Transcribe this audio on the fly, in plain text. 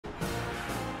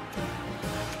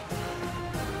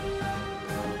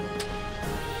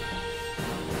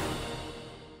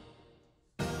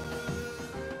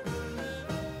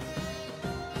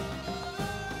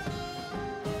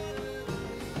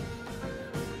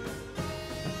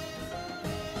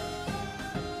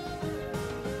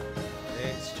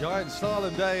Giant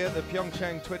slalom day at the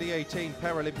PyeongChang 2018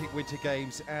 Paralympic Winter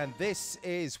Games, and this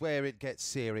is where it gets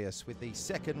serious, with the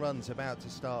second runs about to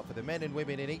start for the men and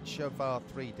women in each of our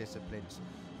three disciplines.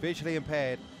 Visually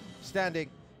impaired,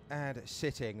 standing and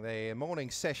sitting. The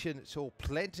morning session saw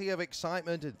plenty of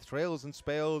excitement and thrills and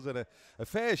spills and a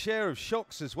fair share of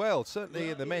shocks as well,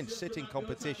 certainly in the men's sitting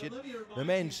competition. The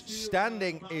men's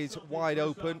standing is wide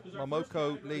open.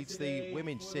 Momoko leads the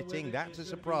women's sitting. That's a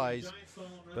surprise.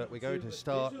 But we're going to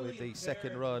start with the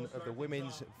second run of the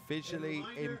women's visually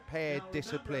impaired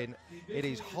discipline. It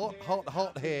is hot, hot,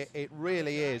 hot here. It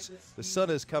really is. The sun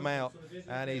has come out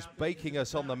and is baking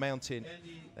us on the mountain.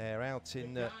 They're out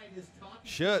in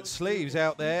shirt sleeves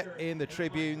out there in the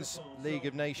tribunes. League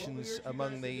of Nations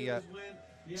among the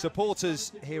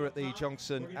supporters here at the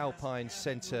Jeongseon Alpine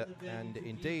Centre, and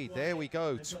indeed there we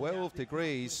go, 12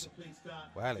 degrees.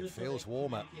 Well, it feels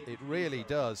warmer, it really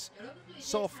does.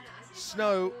 Soft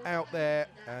snow out there,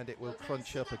 and it will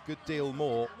crunch up a good deal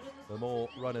more the more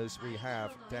runners we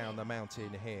have down the mountain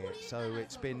here. So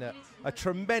it's been a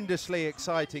tremendously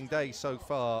exciting day so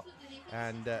far,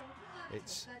 and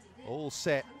it's all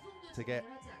set to get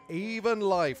even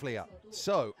livelier.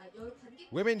 So,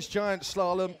 women's giant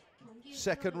slalom,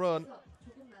 second run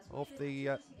of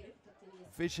the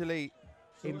visually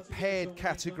impaired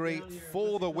category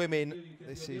for the women.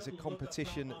 This is a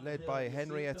competition led by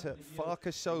Henrietta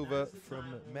Farkasova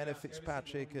from Mena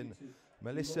Fitzpatrick and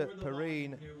Melissa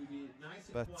Perrine,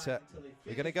 but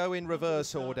we're going to go in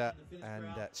reverse order, and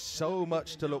so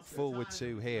much to look forward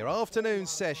to here. Afternoon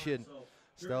session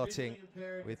starting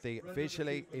with the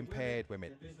visually impaired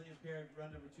women.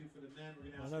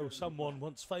 I know someone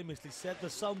once famously said the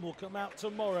sun will come out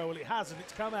tomorrow. Well, it hasn't.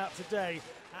 It's come out today,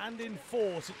 and in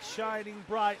force. It's shining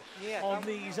bright on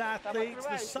these athletes.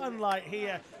 The sunlight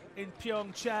here in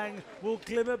PyeongChang will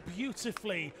glimmer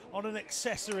beautifully on an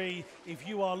accessory if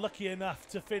you are lucky enough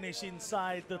to finish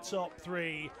inside the top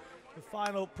three. The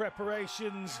final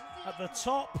preparations at the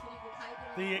top,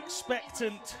 the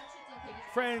expectant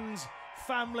friends,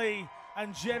 family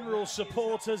and general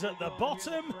supporters at the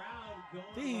bottom.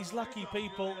 These lucky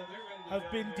people have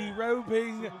been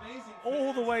derobing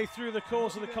all the way through the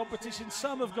course of the competition.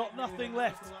 Some have got nothing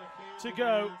left to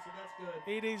go.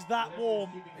 It is that warm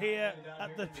here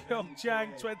at the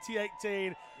PyeongChang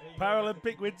 2018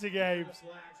 Paralympic Winter Games.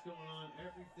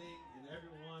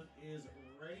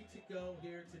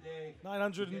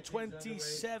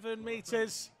 927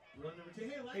 meters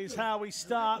is how we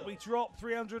start. We drop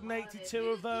 382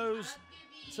 of those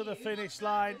to the finish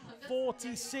line.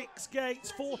 46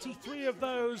 gates, 43 of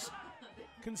those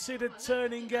considered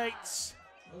turning gates.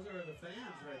 Those are the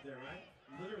fans right there, right?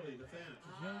 Literally the fans.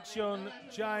 Jeongseon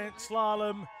Giant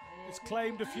Slalom has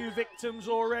claimed a few victims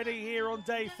already here on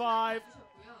day 5.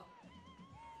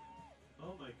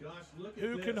 Oh my gosh, look at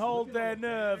Who this. can hold their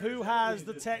nerve? Who has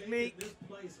the technique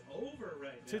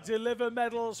to deliver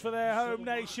medals for their home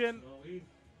nation? Well, we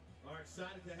are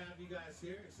excited to have you guys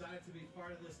here, excited to be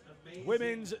part of this amazing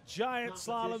Women's giant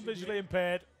slalom visually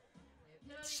impaired.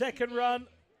 Second run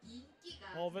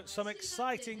of some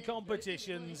exciting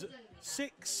competitions.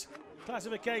 6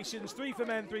 classifications, 3 for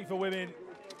men, 3 for women.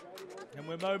 And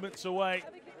we're moments away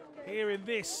here in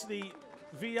this, the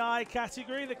VI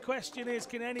category. The question is,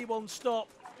 can anyone stop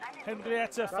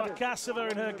Henrietta Farkasova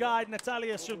and her guide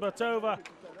Natalia Shubatova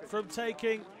from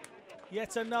taking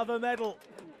yet another medal?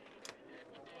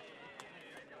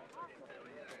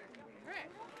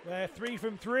 They're 3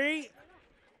 from 3.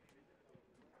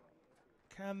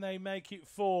 Can they make it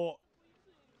 4?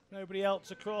 Nobody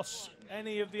else across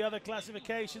any of the other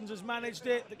classifications has managed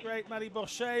it. The great Marie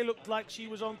Bochet looked like she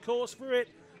was on course for it.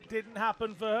 Didn't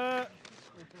happen for her.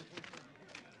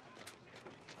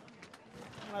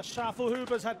 Anna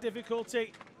Schaffelhuber's had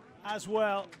difficulty as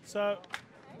well. So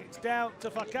it's down to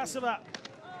Farkasova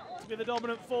to be the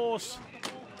dominant force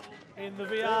in the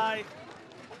VI.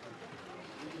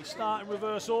 We start in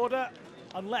reverse order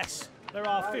unless there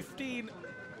are 15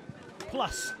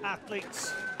 plus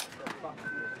athletes.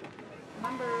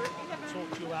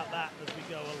 Talk to you about that as we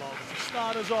go along. To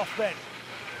start us off then,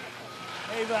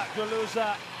 Eva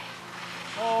Goluza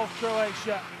of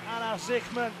Croatia. Anna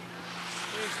Zikman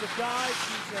is the guide.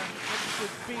 She's a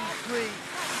registered B3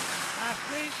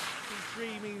 athlete.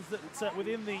 B3 means that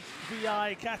within the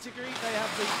VI category they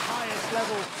have the highest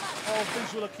level of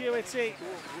visual acuity.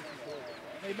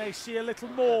 They may see a little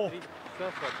more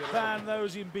than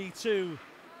those in B2,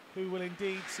 who will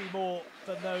indeed see more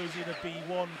than those in a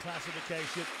B1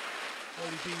 classification.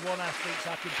 Only B1 athletes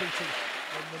are competing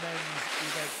in the men's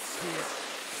events here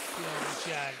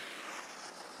at PyeongChang.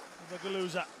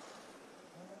 Goluza,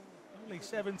 only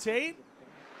 17.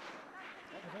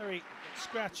 A very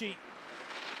scratchy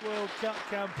World Cup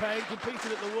campaign,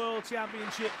 competed at the World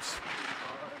Championships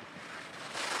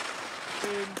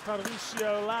in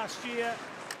Tarvisio last year.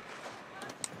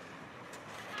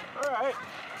 All right.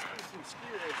 And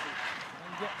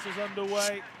gets us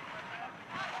underway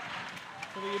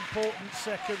for the important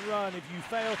second run. If you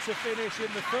fail to finish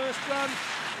in the first run,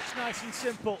 it's nice and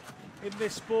simple. In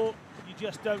this sport, you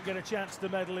just don't get a chance to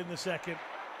medal in the second.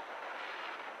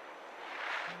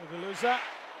 Galuza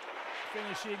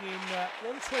finishing in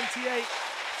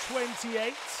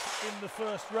 1:28.28 in the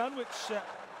first run, which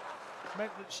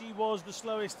meant that she was the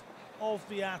slowest of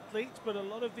the athletes. But a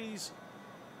lot of these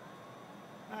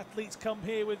athletes come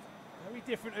here with very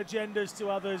different agendas to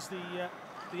others.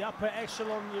 The upper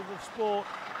echelon of the sport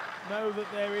know that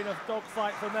they're in a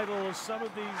dogfight for medals. Some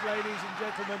of these ladies and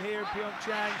gentlemen here in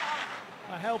PyeongChang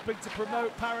are helping to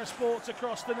promote parasports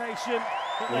across the nation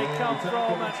that they come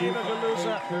from, and Eva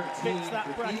Galuza fits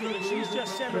that bracket, but she's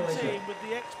just 17 with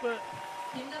the expert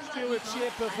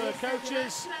stewardship of her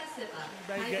coaches.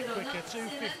 They get quicker,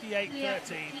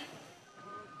 2:58.13.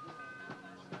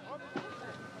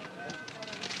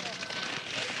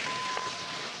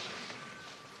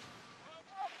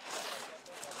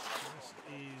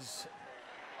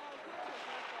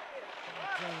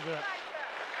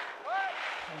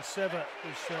 And Seva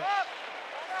is scheduled.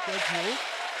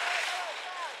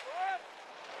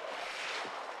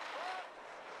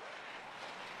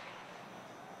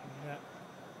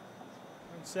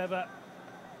 And Seva,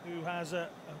 who has a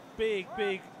big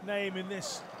name in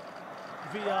this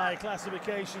VI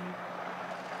classification,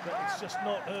 but it's just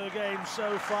not her game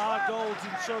so far. Golds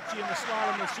in Sochi in the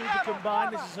slalom, the super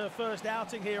combined. This is her first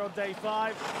outing here on day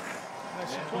 5. As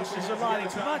she crosses the line,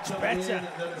 it's much better.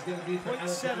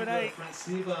 0.78.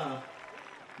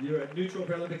 You're a neutral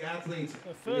Paralympic athlete.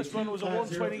 Her first run was a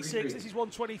 1:26. This is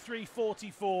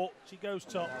 1:23.44. She goes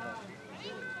top.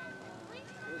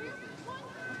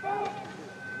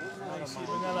 Lacey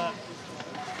Manella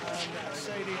and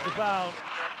Sadie DeBound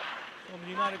from the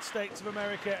United States of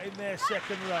America in their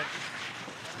second run.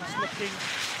 She's looking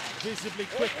visibly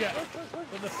quicker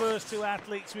than the first two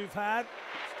athletes we've had.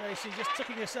 Stacey just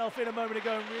tucking herself in a moment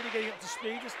ago and really getting up to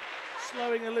speed, just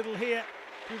slowing a little here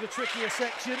through the trickier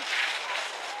section.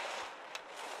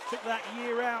 Took that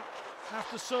year out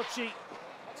after Sochi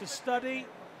to study.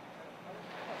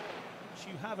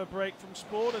 You have a break from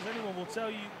sport, as anyone will tell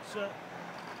you. You're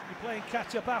playing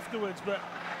catch-up afterwards, but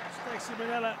Stacey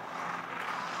Manella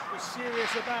was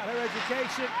serious about her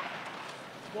education.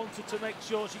 Wanted to make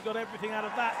sure she got everything out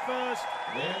of that first.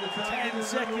 10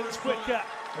 seconds quicker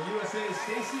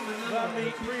than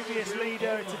the previous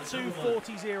leader. It's a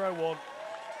 2:40.01.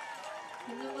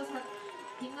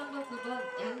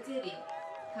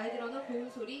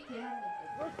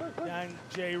 Yang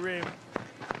Jae-rim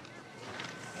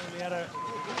only had a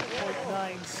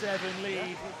 0.97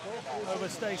 lead over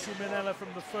Stacey Manella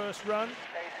from the first run.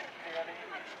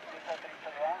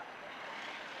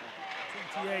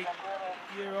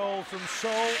 28-year-old from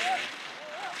Seoul.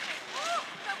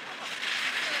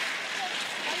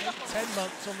 10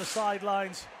 months on the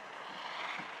sidelines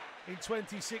in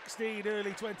 2016,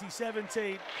 early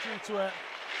 2017, due to a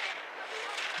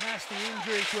nasty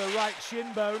injury to her right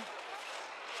shin bone.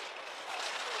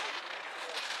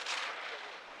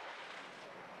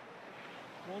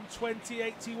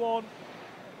 .1:20.81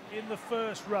 in the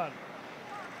first run.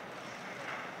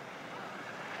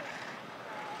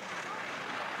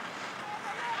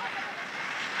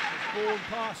 Ball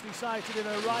partially sighted in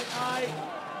her right eye.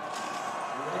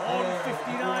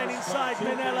 1:59 inside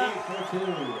Manella.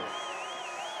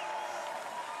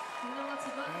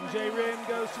 And Jae-rim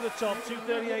goes to the top,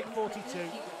 2:38.42.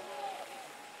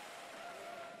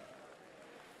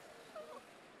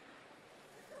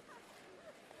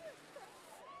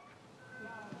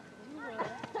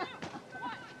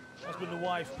 Husband and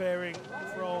wife pairing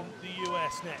from the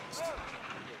US next.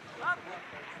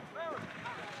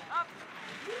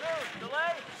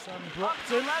 Son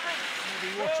Brockton will be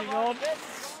watching on.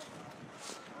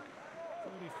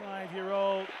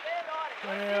 45-year-old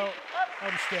Danielle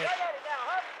Umstead.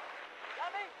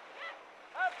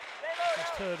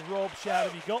 Just heard Rob shout,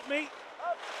 "Have you got me?"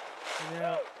 And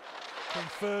now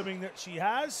confirming that she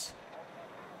has.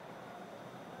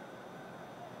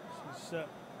 She's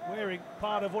wearing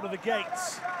part of one of the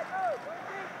gates,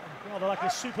 rather like a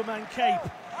Superman cape.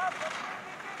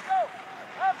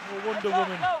 Or Wonder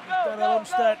Woman. Danielle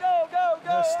Umstead.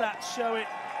 Her stats show it.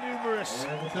 Numerous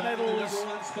medals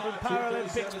from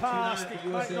Paralympics past. It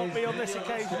might not be on this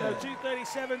occasion though.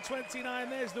 2:37.29.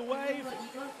 There's the wave.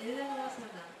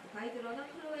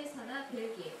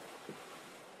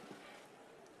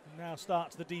 And now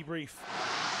starts the debrief.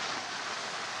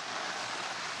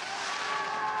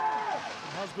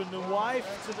 husband and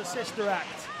wife to the sister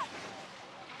act.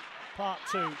 Part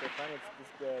 2. Anna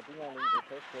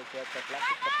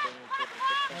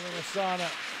Schaffelhuber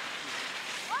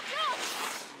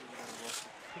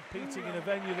competing in a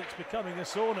venue that's becoming a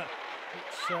sauna.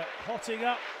 It's hotting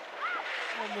up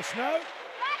on the snow,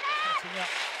 hotting up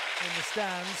in the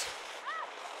stands.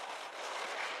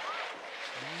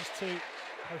 And these two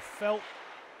have felt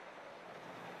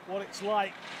what it's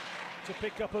like to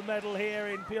pick up a medal here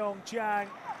in PyeongChang.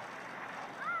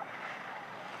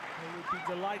 They would be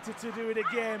delighted to do it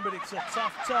again, but it's a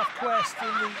tough quest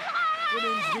in the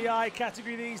women's VI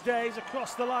category these days.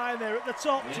 Across the line, they're at the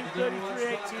top,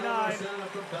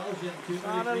 2:33.89.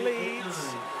 Anna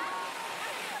leads.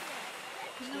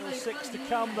 Still 6 to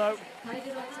come, though.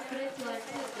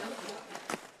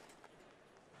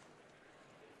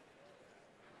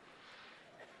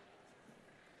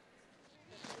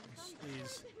 This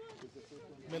is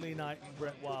Millie Knight and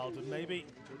Brett Wild, and maybe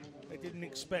they didn't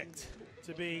expect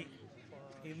to be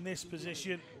in this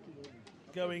position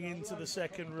going into the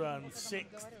second run.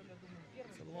 6th.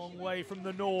 It's a long way from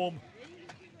the norm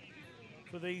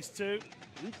for these two.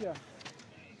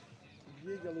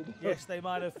 Yes, they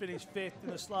might have finished 5th in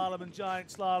the slalom and giant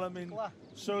slalom in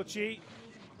Sochi.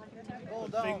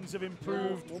 But things have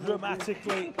improved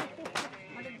dramatically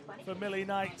for Millie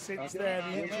Knight since then.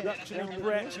 The introduction of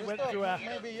Brett, she went through a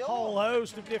whole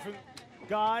host of different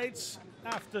guides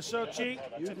after Sochi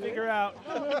to figure out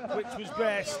which was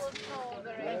best.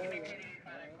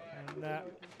 And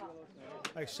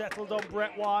they settled on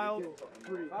Brett Wild.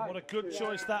 What a good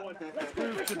choice that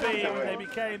proved to be when they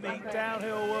became the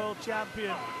downhill world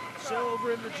champion.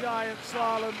 Silver in the giant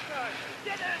slalom.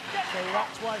 So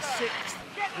that's why 6th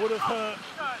would have hurt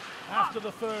after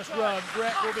the first run.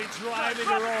 Brett will be driving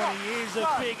her on. He is a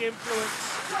big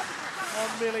influence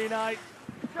on Millie Knight.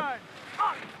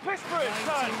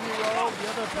 19-year-old, the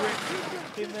other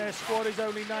Brit in their squad is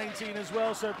only 19 as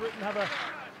well, so Britain have a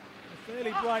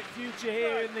fairly bright future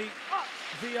here in the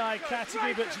VI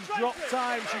category, but she's dropped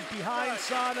time. She's behind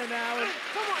Sana now, and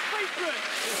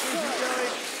this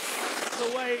isn't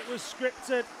going the way it was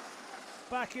scripted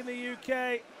back in the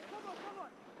UK.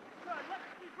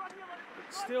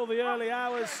 It's still the early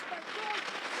hours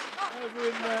over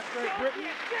in Great Britain.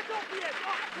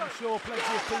 I'm sure plenty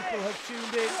of people have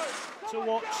tuned in to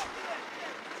watch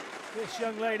this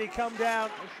young lady come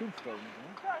down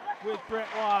with Brett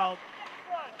Wild.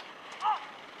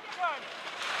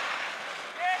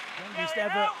 Youngest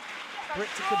ever Brit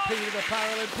to compete in the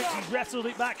Paralympics. He's wrestled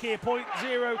it back here,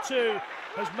 0.02.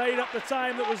 Has made up the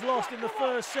time that was lost in the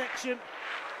first section.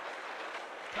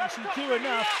 Can she do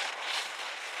enough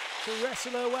to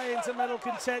wrestle her way into medal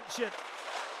contention?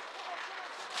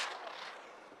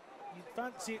 You'd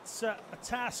fancy it's a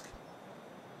task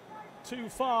too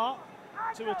far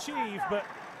to achieve, but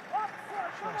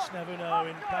just never know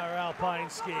in para-alpine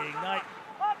skiing. Knight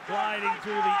gliding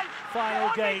through the final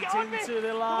gate into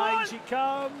the line. She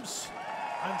comes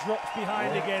and drops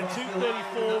behind again.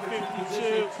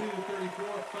 2:34.52.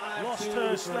 Lost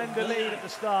her slender lead at the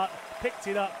start, picked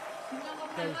it up,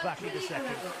 goes back into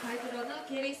second.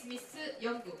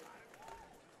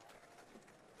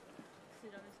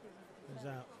 There's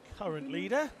our current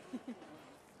leader.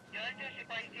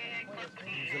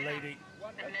 He's a lady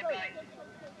that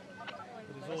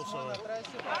is also a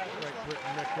Great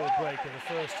Britain record breaker, the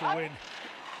first to win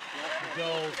the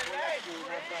gold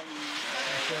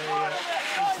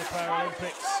at the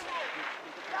Paralympics.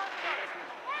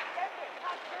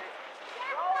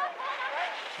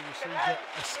 She received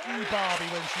a ski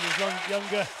barbie when she was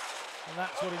younger, and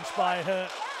that's what inspired her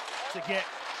to get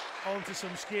onto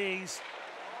some skis.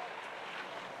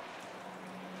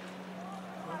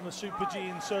 On the Super G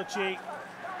in Sochi.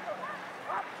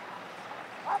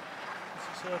 This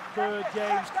is her 3rd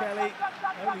Games, Kelly.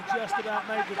 Only just about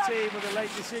made the team with a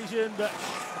late decision, but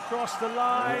across the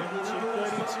line,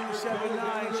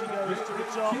 2:32.79, she goes to the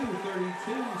top. And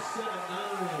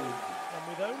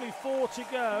with only 4 to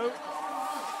go,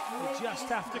 you just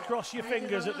have to cross your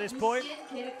fingers at this point.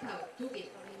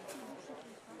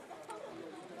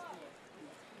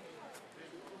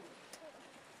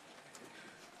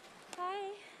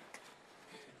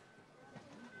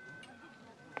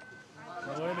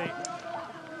 Noemi,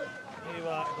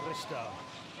 Eva Rista.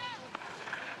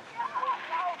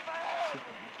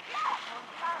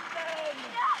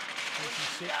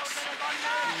 26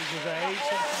 years of age.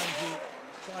 Sometimes you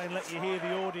try and let you hear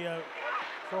the audio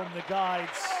from the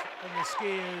guides and the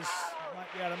skiers.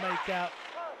 Might be able to make out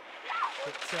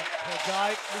that her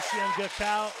guide, Jeroen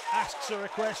Kampschreur, asks her a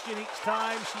question each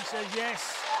time. She says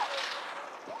yes.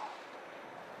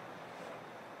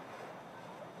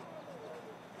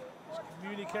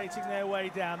 communicating their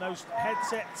way down. Those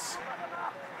headsets,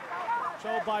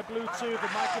 controlled by Bluetooth, the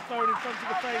microphone in front of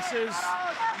the faces,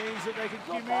 means that they can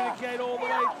communicate all the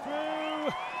way through.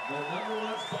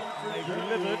 They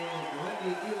delivered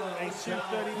a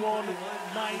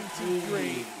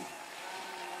 2:31.93.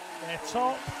 They're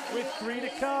top with 3 to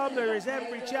come. There is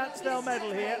every chance they'll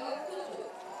medal here.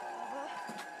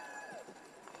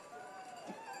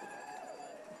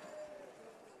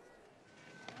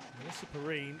 Melissa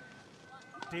Perrine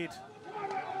did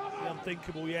the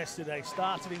unthinkable yesterday.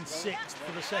 Started in 6th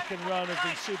for the second run of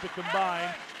the Super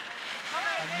Combined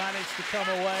and managed to come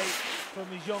away from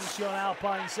the Jeongseon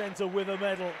Alpine Centre with a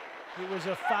medal. It was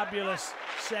a fabulous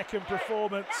second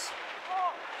performance.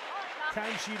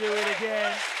 Can she do it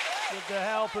again with the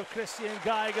help of Christian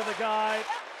Geiger, the guide?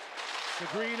 The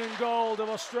green and gold of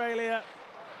Australia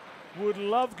would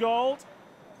love gold.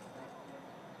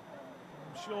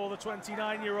 I'm sure the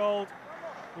 29-year-old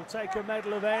will take a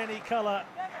medal of any colour.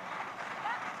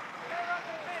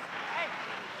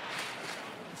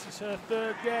 This is her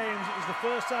 3rd Games. It was the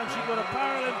first time she got a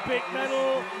Paralympic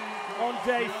medal on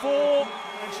day 4,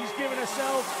 and she's given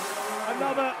herself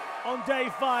another on day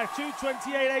 5.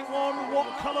 2:28.81.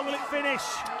 What colour will it finish?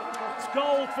 It's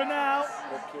gold for now.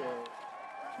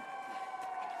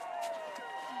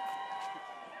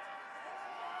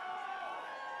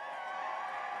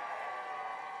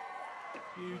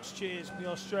 Huge cheers from the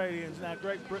Australians. Now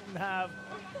Great Britain have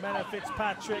Menna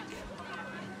Fitzpatrick.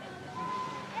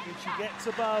 If she gets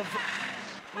above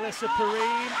Melissa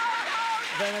Perrine,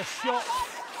 then a shot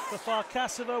for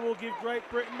Farkasova will give Great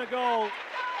Britain a goal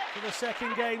for the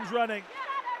 2nd Games running.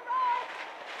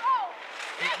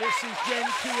 If this is Jen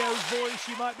Keogh's voice,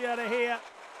 you might be able to hear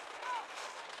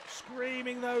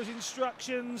screaming those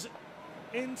instructions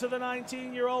into the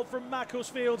 19-year-old from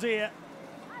Macclesfield here.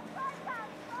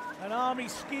 An army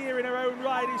skier in her own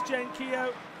right is Jen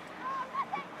Keogh.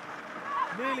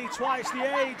 Nearly twice the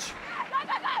age.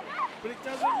 But it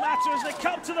doesn't matter as they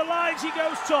come to the line, she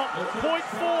goes top.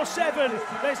 0.47.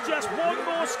 There's just one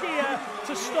more skier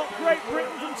to stop Great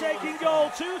Britain from taking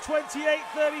gold.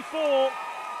 2:28.34.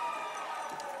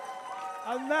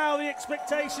 And now the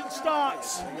expectation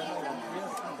starts.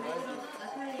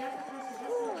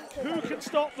 Who can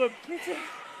stop them? The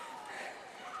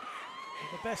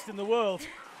best in the world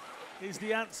is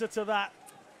the answer to that.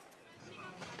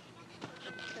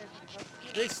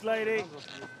 This lady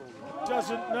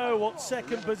doesn't know what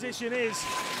 2nd position is.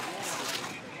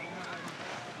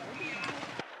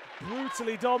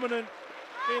 Brutally dominant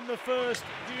in the first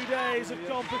few days of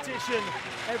competition.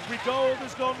 Every gold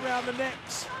has gone round the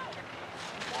necks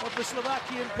of the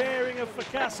Slovakian pairing of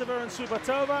Farkasova and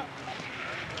Subatova.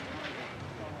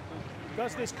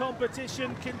 Does this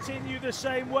competition continue the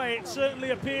same way? It certainly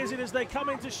appears it as they come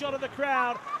into shot of the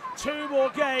crowd. 2 more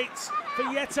gates for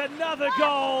yet another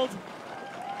gold.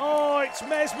 Oh, it's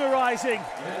mesmerising.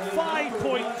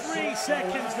 5.3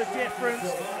 seconds the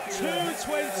difference.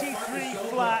 2:23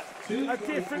 flat. A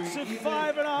difference of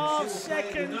 5.5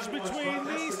 seconds between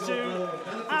these two.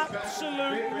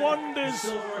 Absolute wonders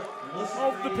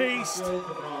of the piste.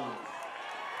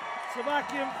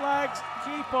 Slovakian flags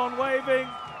keep on waving.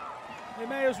 They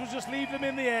may as well just leave them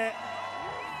in the air.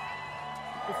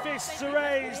 The fists are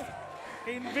raised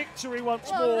in victory once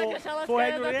more for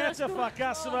Henrietta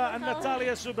Farkasova and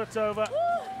Natalia Subatova.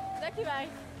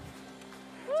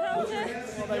 Well,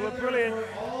 they were brilliant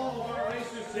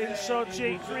in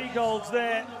Sochi. 3 golds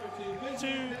there.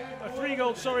 3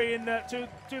 golds, sorry, in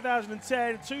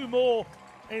 2010. 2 more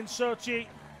in Sochi.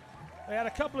 They had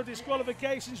a couple of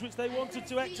disqualifications which they wanted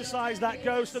to exercise that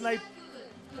ghost, and they've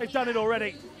done it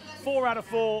already. 4 out of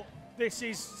 4. This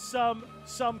is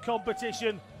some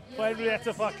competition for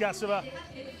Henrietta Farkasova.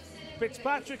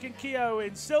 Fitzpatrick and Keogh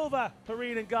in silver,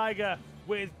 Perrine and Geiger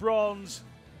with bronze.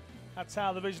 That's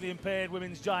how the visually impaired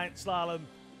women's giant slalom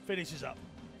finishes up.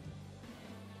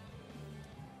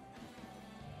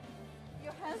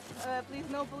 Your hands, please,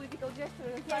 no political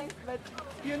gesture and signs, but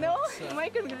you know, my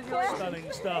congratulations.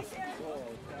 Stunning stuff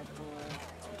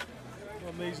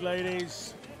from these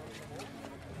ladies.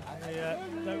 They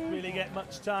don't really get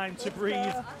much time to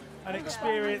breathe and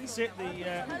experience it.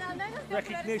 The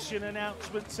recognition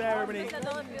announcement ceremony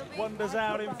wanders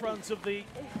out in front of the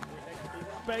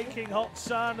baking hot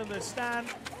sun and the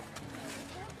stand.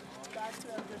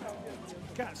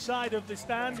 Catch side of the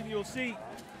stand and you'll see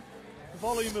the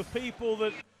volume of people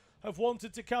that have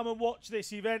wanted to come and watch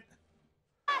this event.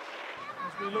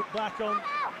 As we look back on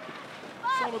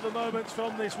some of the moments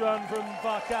from this run from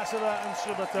Farkasova and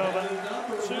Subatova.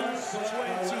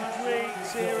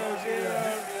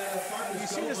 2:23.00. You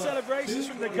see the celebrations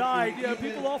from the guide. You know,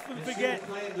 people often forget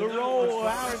the role or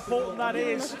how important that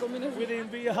is within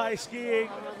VI skiing.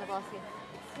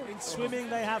 In swimming,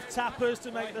 they have tappers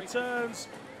to make the turns.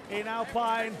 In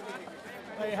alpine,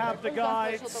 they have the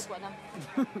guides.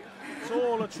 It's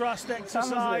all a trust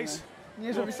exercise.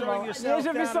 You're throwing yourself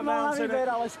down a mountain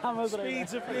at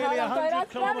speeds of nearly 100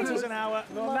 kilometers an hour.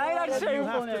 You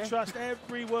have to trust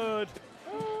every word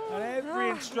and every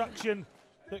instruction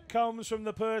that comes from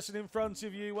the person in front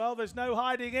of you. Well, there's no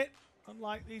hiding it,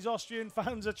 unlike these Austrian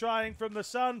fans are trying from the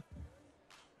sun.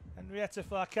 Henrietta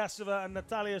Farkasova and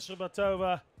Natalia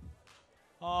Shubatova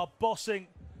are bossing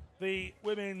the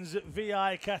women's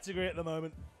VI category at the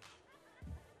moment.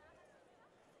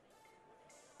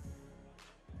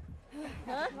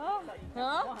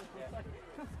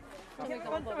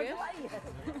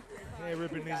 Here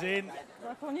ribbon is in.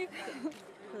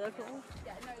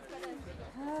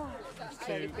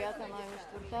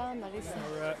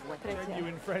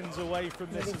 Genuine friends away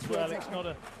from this as well. It's not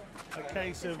a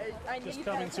case of just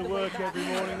coming to work every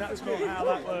morning. That's not how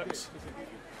that works.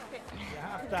 You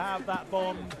have to have that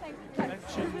bond. I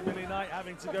mentioned Billy Knight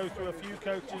having to go through a few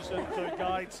coaches and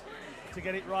guides to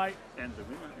get it right. It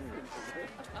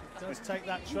does take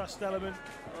that trust element.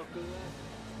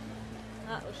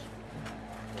 A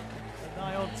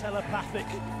nigh on telepathic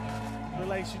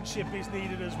relationship is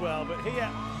needed as well. But here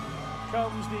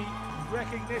comes the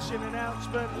recognition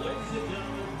announcement.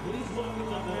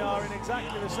 We are in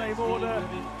exactly the same order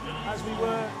as we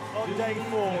were on day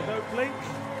 4. Don't blink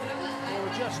or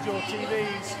adjust your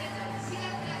TVs.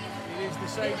 It is the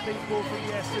same people from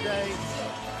yesterday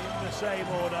in the same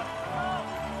order.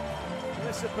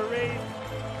 Melissa Perrine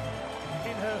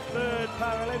in her 3rd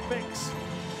Paralympics,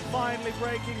 finally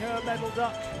breaking her medal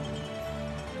duck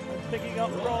and picking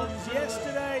up bronze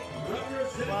yesterday.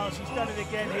 Well, she's done it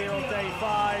again here on day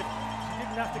 5. She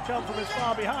didn't have to come from as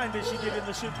far behind as she did in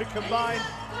the Super Combined,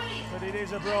 but it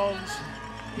is a bronze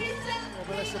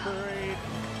for Melissa Perrine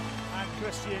and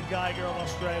Christian Geiger of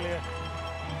Australia.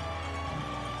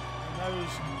 And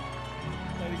those,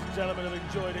 ladies and gentlemen, have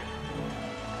enjoyed it.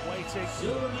 Waiting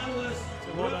to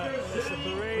honour Melissa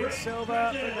Perrine.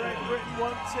 Silver for Great Britain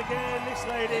once again. This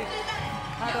lady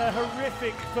had a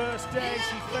horrific first day.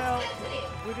 She fell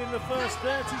within the first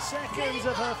 30 seconds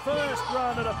of her first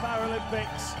run at a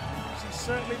Paralympics. She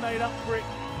certainly made up for it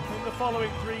in the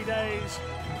following 3 days.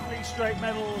 3 straight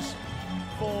medals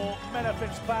for Mena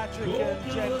Fitzpatrick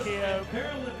and Jeongseon.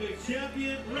 Paralympic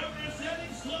champion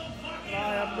representing Slovakia.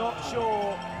 I am not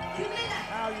sure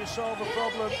how you solve a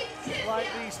problem like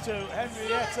these two,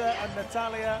 Henrietta and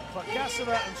Natalia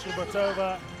Farkasova and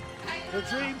Shubatova. The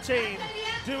dream team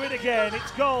do it again.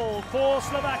 It's gold for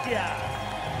Slovakia.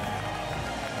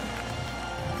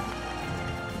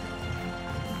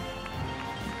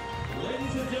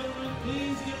 Ladies and gentlemen,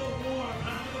 please give a warm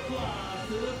round of applause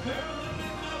to the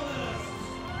Paralympic medalists.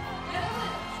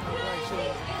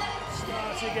 Celebration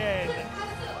starts again.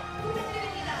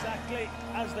 Exactly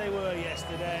as they were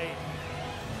yesterday.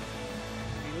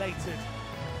 Elated to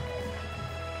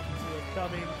have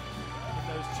come in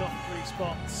those top 3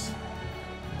 spots.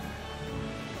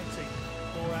 Plenty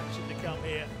more action to come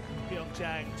here.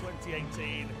 PyeongChang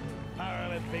 2018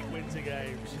 Paralympic Winter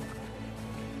Games.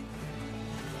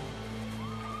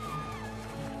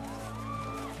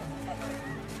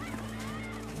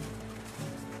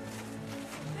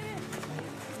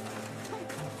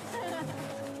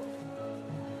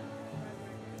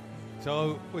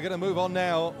 So we're going to move on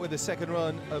now with the second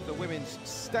run of the women's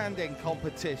standing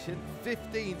competition.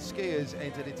 15 skiers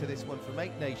entered into this one from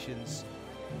 8 nations,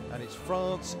 and it's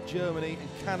France, Germany and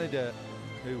Canada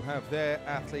who have their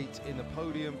athletes in the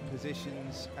podium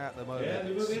positions at the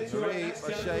moment. Marie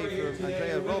Bochet from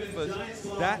Andrea Rodford.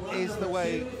 That is the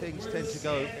way things tend to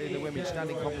go in the women's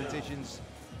standing competitions.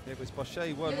 It was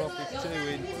Bochet 1, Rodford 2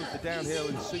 in the downhill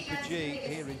and Super G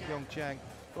here in PyeongChang.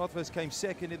 Rodford came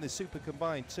second in the Super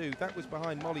Combined 2. That was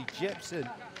behind Molly Jepsen,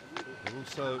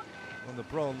 also on the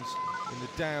bronze in the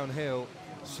downhill.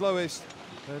 Slowest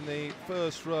in the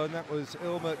first run, that was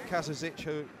Ilma Kazazic,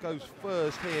 who goes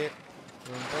first here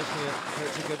from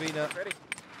Bosnia-Herzegovina.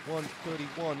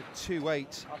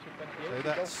 1:31.28. So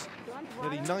that's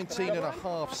nearly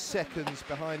 19.5 seconds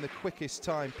behind the quickest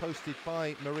time posted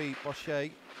by Marie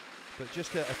Bochet. But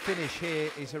just a finish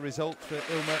here is a result for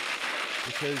Ilma,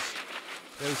 because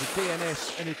there was a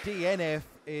DNS and a DNF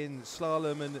in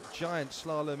slalom and giant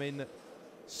slalom in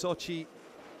Sochi.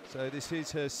 So this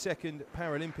is her second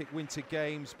Paralympic Winter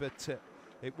Games, but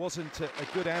it wasn't a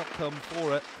good outcome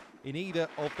for her in either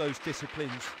of those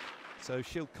disciplines. So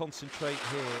she'll concentrate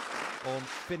here on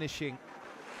finishing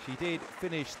She did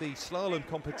finish the slalom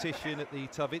competition at the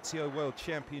Tarvisio World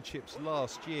Championships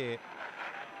last year.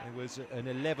 It was an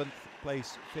 11th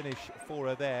place finish for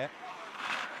her there.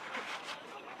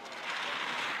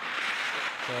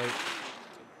 So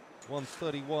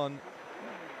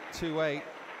 1:31.28,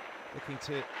 looking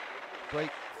to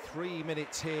break 3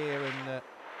 minutes here, and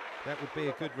that would be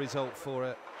a good result for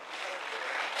her.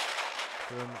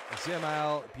 From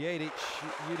Zemal Biedic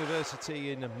University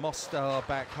in Mostar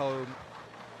back home.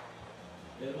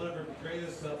 And one of her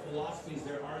greatest philosophies,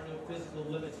 there are no physical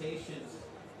limitations.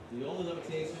 The only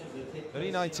limitations that take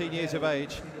Only 19 years of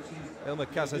age, Ilma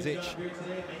Kazazic.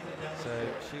 So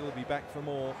she will be back for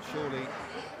more, surely,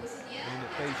 in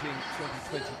Beijing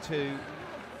 2022.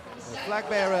 The flag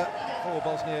bearer for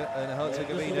Bosnia and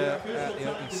Herzegovina at the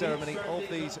opening ceremony of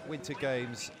these Winter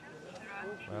Games.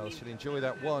 Well, she'll enjoy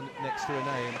that one next to her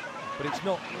name, but it's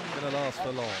not going to last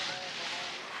for long.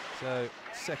 So,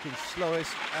 second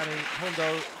slowest, Annie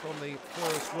Hondo from the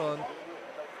first run,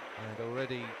 and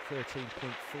already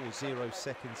 13.40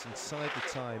 seconds inside the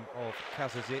time of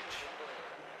Kazazic.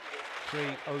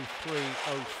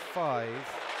 3:03.05.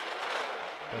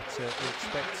 But we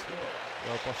expect,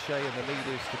 well, Bochet and the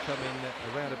leaders to come in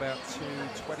around about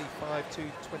 2:25,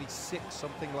 2:26,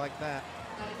 something like that.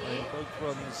 And both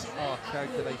runs are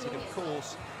calculated. Of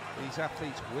course, these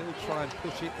athletes will try and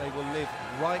push it. They will live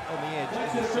right on the edge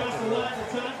in the second run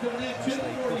as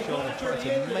they push on and try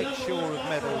to make sure of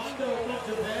medals.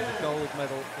 The gold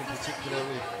medal in particular,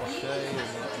 with Bochet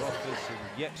and Rothers and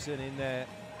Jeppsen in there.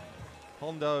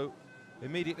 Hondo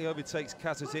immediately overtakes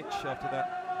Kazazic after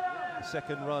that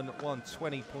second run at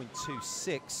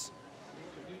 1:20.26.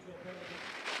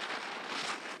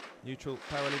 Neutral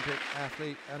Paralympic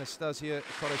athlete Anastasia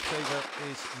Korosheva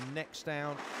is next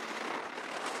down.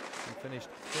 She finished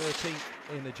 13th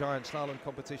in the giant slalom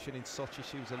competition in Sochi.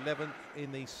 She was 11th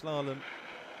in the slalom.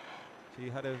 She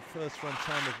had a first run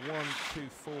time of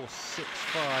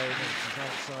 1:24.65, and she's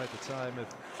outside the time of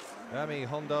Ami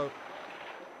Hondo.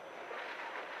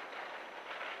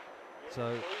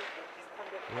 So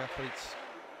the athletes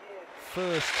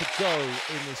first to go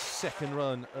in this second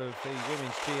run of the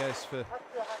women's GS for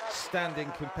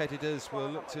standing competitors. Will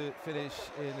look to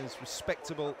finish in as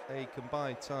respectable a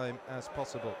combined time as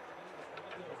possible.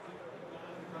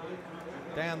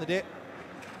 Down the dip,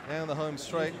 down the home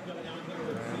straight,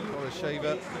 and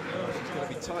Korosheva, she's going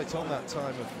to be tight on that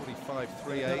time of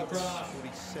 45.38,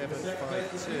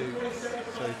 47.52,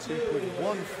 so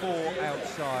 2.14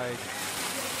 outside,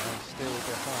 and still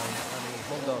behind Annie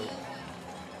Hondo.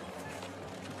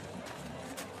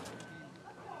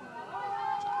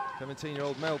 The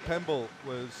 17-year-old Mel Pemble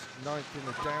was 9th in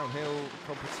the downhill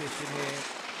competition here,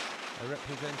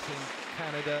 representing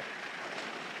Canada.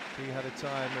 He had a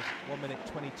time of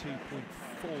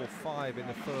 1:22.45 in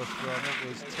the first run. It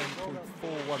was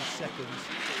 10.41 seconds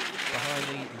behind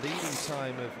the leading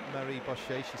time of Marie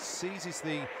Bochet. She seizes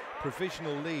the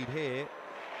provisional lead here,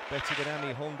 better than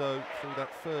Ami Hondo through that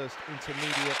first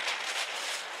intermediate.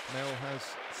 Mel has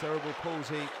cerebral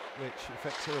palsy, which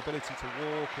affects her ability to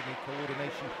walk and the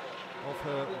coordination of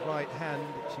her right hand.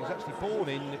 She was actually born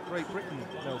in Great Britain,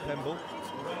 Mel Pemble,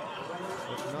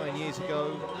 but 9 years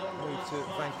ago moved to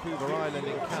Vancouver Island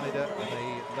in Canada, and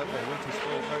they love their winter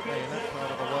sport, don't they, in that part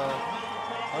of the world.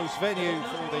 Host venue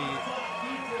for the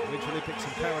Winter Olympics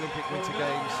and Paralympic Winter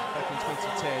Games back in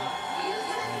 2010,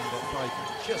 and by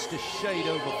just a shade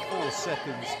over 4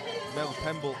 seconds, Mel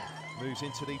Pemble moves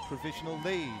into the provisional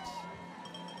lead.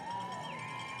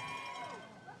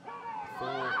 4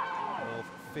 of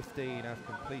 15 have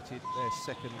completed their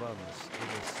second runs in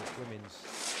this women's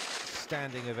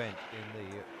standing event in the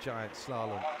giant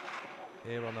slalom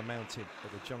here on the mountain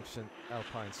at the Jeongseon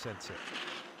Alpine Centre.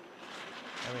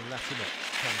 Erin Latimer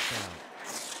comes down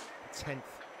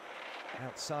 10th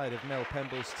outside of Mel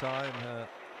Pemble's time, her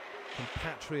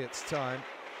compatriot's time.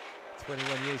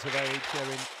 21 years of age,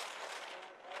 Erin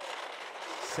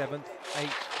 7th,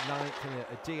 8th, 9th in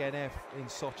a DNF in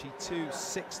Sochi, 2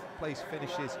 6th place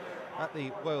finishes at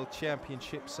the World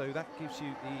Championship, so that gives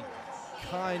you the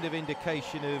kind of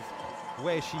indication of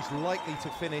where she's likely to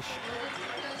finish.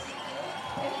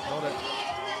 Not a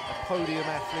podium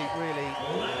athlete really,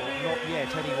 not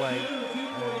yet anyway.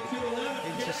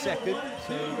 Into second,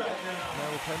 so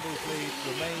Mel Pemble's lead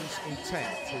remains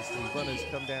intact as the runners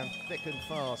come down thick and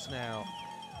fast now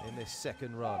in this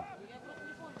second run.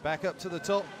 Back up to the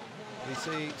top, we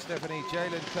see Stephanie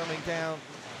Jalen coming down.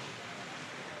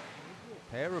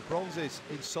 Pair of bronzes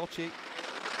in Sochi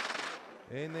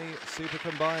in the Super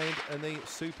Combined and the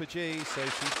Super G, so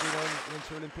she's been on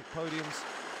Winter Olympic podiums.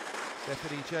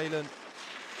 Stephanie Jalen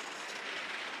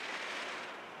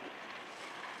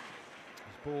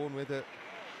has born with a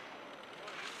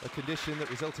condition that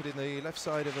resulted in the left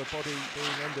side of her body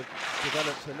being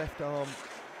underdeveloped, her left arm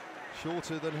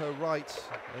shorter than her right,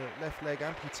 left leg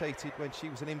amputated when she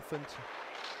was an infant.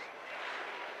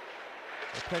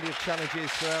 Plenty of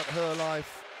challenges throughout her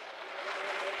life.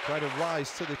 Trying to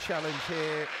rise to the challenge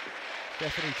here.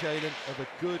 Stephanie Jalen of a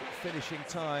good finishing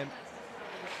time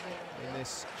in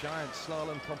this giant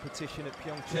slalom competition at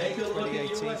PyeongChang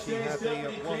 2018. She had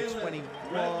the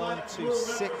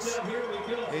 1:21.26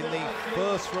 in the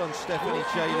first run, Stephanie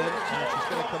Jalen, and she's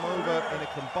going to come over in a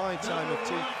combined time of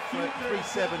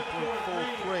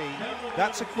 2:37.43.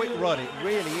 That's a quick run, it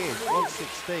really is.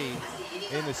 1:16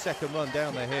 in the second run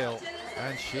down the hill,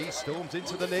 and she storms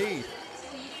into the lead.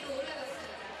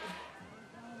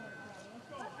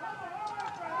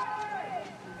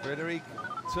 Frédéric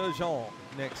Turgeon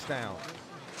next down.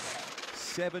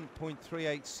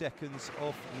 7.38 seconds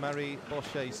off Marie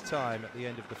Bochet's time at the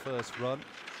end of the first run.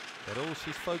 But all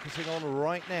she's focusing on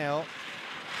right now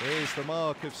is the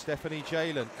mark of Stephanie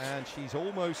Jalen, and she's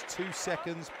almost 2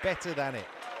 seconds better than it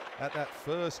at that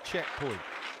first checkpoint.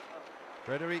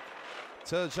 Frédéric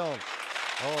Turgeon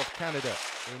of Canada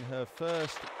in her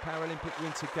first Paralympic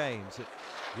Winter Games at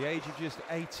the age of just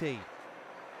 18.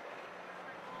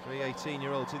 3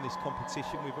 18-year-olds in this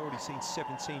competition. We've already seen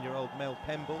 17-year-old Mel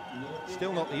Pemble.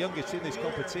 Still not the youngest in this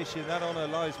competition. That honour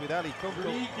lies with Ali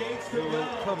Kunkel, who will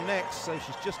come next. So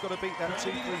she's just got to beat that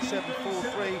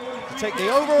 2:37.43 to take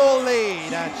the overall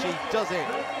lead, and she does it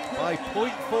by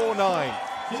 0.49.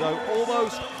 So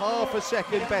almost half a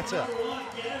second better.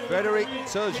 Frédéric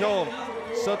Turgeon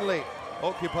suddenly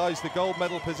occupies the gold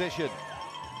medal position.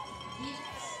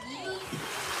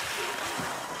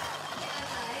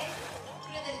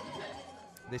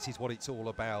 This is what it's all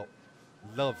about.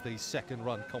 Love these second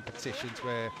run competitions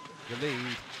where the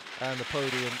lead and the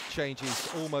podium changes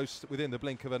almost within the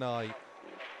blink of an eye.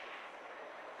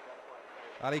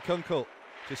 Ali Kunkel,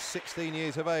 just 16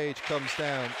 years of age, comes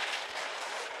down.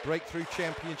 Breakthrough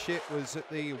championship was at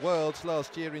the Worlds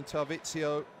last year in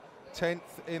Tarvisio.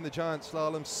 10th in the giant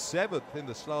slalom, 7th in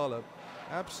the slalom.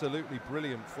 Absolutely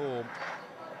brilliant form.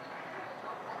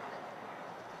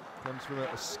 Comes from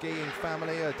a skiing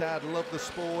family. Her dad loved the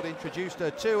sport, introduced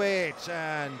her to it,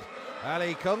 and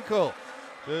Ali Kunkel,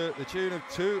 to the tune of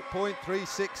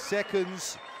 2.36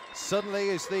 seconds, suddenly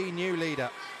is the new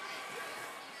leader.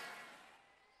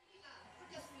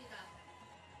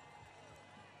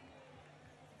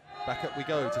 Back up we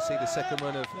go to see the second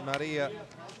run of Maria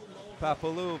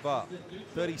Papalova,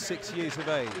 36 years of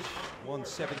age.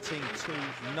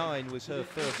 1:17.29 was her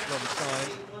first run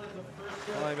time.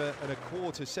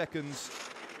 5.25 seconds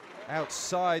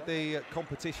outside the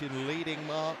competition leading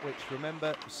mark, which,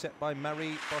 remember, was set by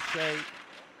Marie Bochet,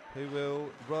 who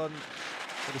will run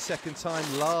for the second time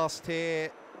last here.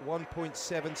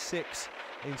 1.76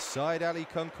 inside Ali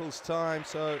Kunkel's time.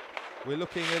 So we're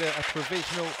looking at a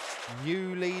provisional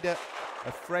new leader,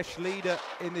 a fresh leader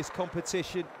in this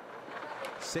competition.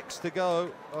 6 to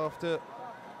go after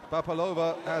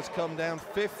Papalova has come down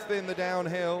 5th in the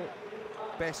downhill.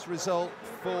 Best result,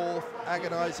 4th,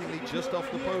 agonisingly just off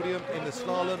the podium in the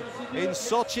slalom in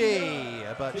Sochi.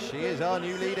 But she is our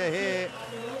new leader here.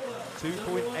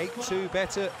 2.82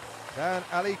 better than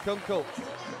Ali Kunkel.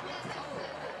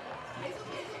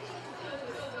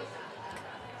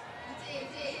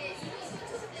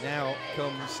 Now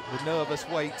comes the nervous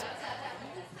wait.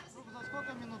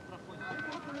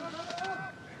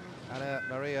 Anna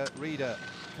Maria Rieder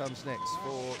comes next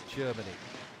for Germany.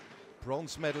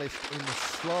 Bronze medalist in the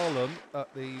slalom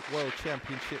at the World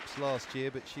Championships last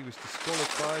year, but she was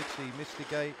disqualified. She missed a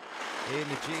gate in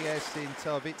the GS in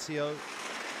Tarvisio.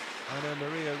 Anna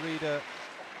Maria Rieder,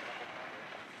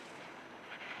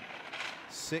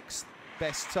 6th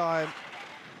best time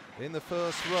in the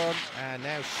first run, and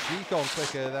now she's gone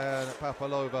quicker than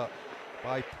Papalova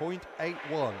by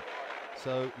 0.81.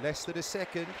 So less than a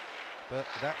second, but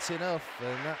that's enough,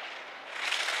 and that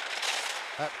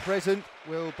at present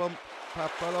will bump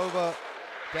Papalova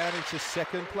down into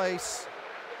second place.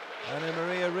 Anna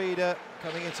Maria Rieder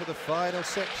coming into the final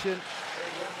section.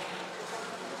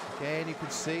 Again, you can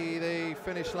see the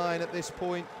finish line at this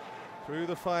point through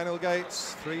the final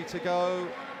gates. 3 to go,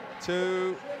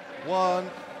 2,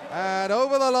 1, and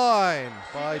over the line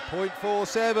by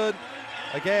 0.47.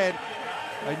 Again,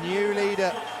 a new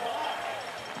leader.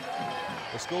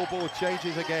 The scoreboard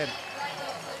changes again.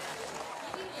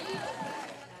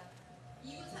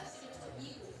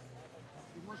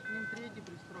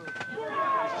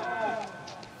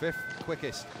 5th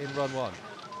quickest in run 1.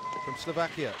 From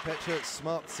Slovakia, Petra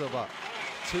Smartsova.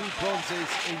 2 bronzes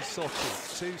in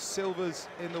Sochi, 2 silvers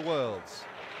in the Worlds.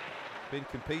 been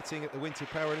competing at the Winter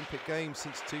Paralympic Games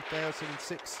since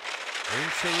 2006 in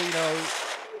Torino.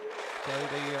 So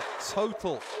the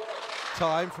total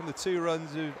time from the 2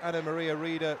 runs of Anna Maria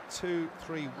Rieder,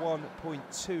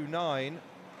 2:31.29.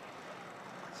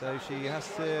 So she has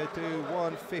to do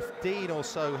 1:15 or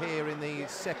so here in the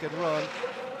second run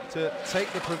to take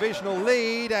the provisional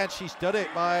lead, and she's done it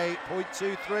by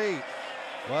 0.23.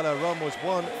 Well, her run was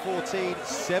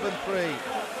 1:14.73.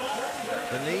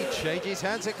 The lead changes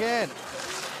hands again.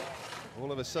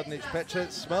 All of a sudden it's Petra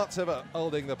Smartseva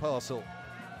holding the parcel.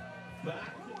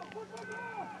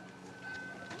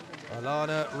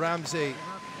 Alana Ramsey,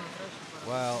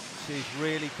 well, she's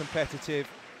really competitive.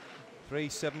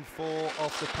 3:74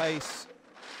 off the pace,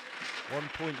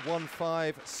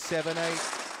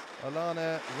 1.1578.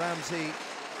 Alana Ramsey,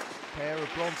 pair of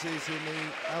bronzes in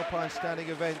the Alpine standing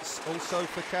events, also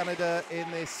for Canada in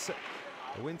this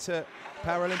Winter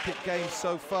Paralympic Games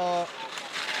so far.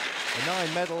 The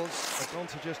 9 medals have gone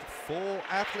to just 4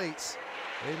 athletes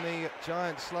in the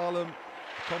giant slalom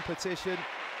competition.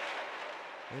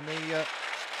 In the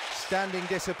standing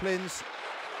disciplines,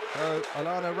 so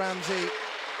Alana Ramsey,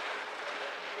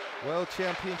 World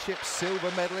Championship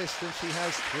silver medalist, and she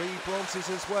has 3 bronzes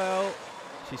as well.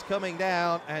 She's coming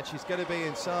down, and she's going to be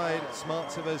inside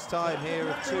Smartseva's time here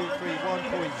of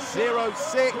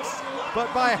 2:31.06.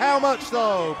 But by how much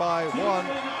though? By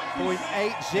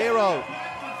 1.80.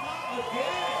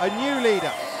 A new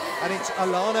leader, and it's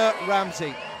Alana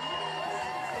Ramsey.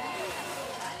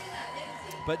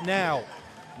 But now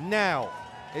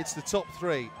it's the top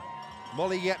 3.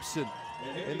 Molly Jepsen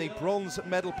in the bronze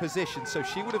medal position, so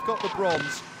she would have got the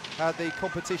bronze had the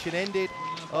competition ended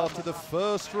after the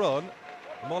first run.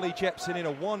 Molly Jepsen in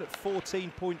a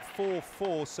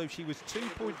 1:14.44, so she was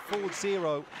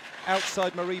 2.40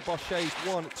 outside Marie Bochet's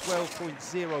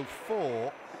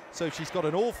 1:12.04. So she's got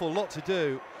an awful lot to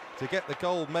do to get the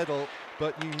gold medal,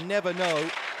 but you never know.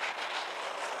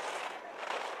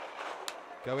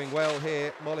 Going well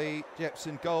here, Molly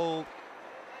Jepsen gold,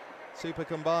 super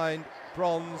combined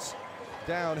bronze,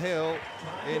 downhill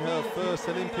in her first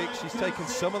Olympics. She's taken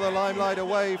some of the limelight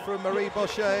away from Marie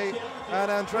Bochet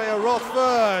and Andrea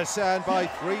Rothfuss, and by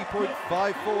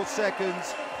 3.54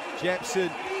 seconds,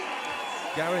 Jepsen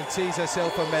guarantees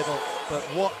herself a medal. But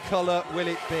what colour will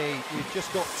it be? We've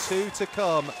just got 2 to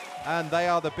come, and they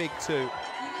are the big 2.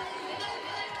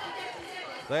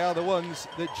 They are the ones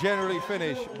that generally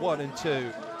finish 1 and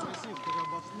 2.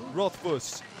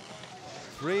 Rothfuss,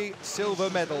 3 silver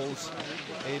medals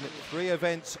in 3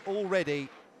 events already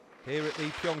here at the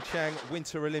PyeongChang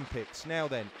Winter Olympics. Now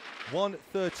then,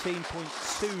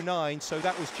 1:13.29, so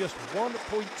that was just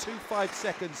 1.25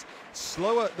 seconds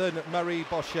slower than Marie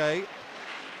Bochet.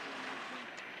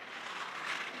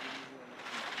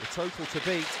 The total to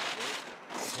beat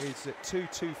is at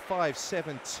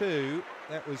 2:25.72.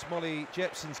 That was Molly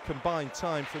Jepsen's combined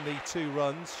time from the 2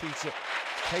 runs. She's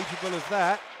capable of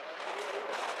that.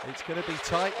 It's going to be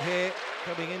tight here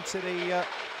coming into the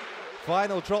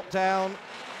final drop down.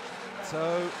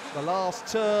 So the last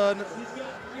turn,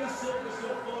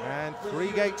 and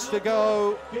 3 gates to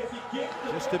go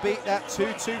just to beat that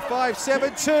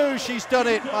 2:25.72. She's done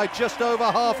it by just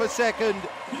over half a second.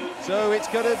 So it's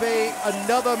going to be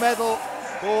another medal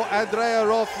for Andrea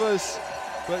Rothfuss,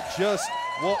 but just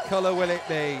what colour will it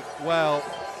be? Well,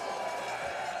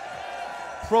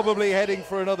 probably heading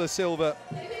for another silver.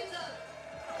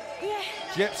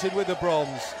 Jepsen with the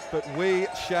bronze, but we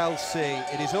shall see.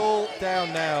 It is all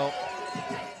down now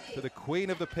to the queen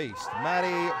of the piste,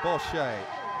 Marie Bochet.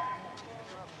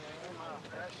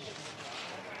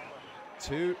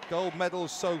 2 gold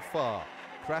medals so far.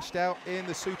 Crashed out in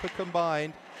the super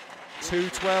combined.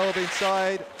 2:12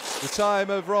 inside the time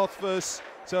of Rothfuss.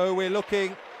 So we're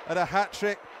looking at a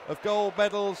hat-trick of gold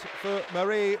medals for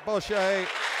Marie Bochet,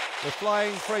 the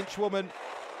flying French woman.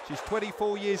 She's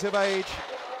 24 years of age.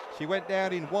 She went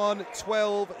down in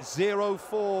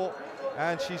 1:12.04,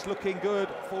 and she's looking good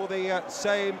for the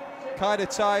same kind of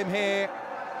time here.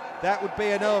 That would be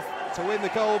enough to win the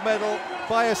gold medal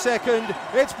by a second.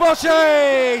 It's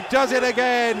Bochet! Does it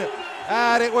again,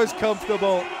 and it was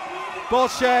comfortable.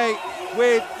 Bochet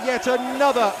with yet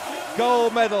another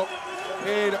gold medal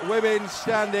in women's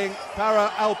standing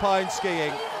para-alpine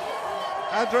skiing.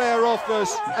 Andrea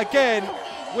Rothfuss again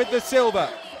with the silver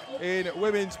in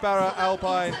women's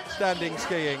para-alpine standing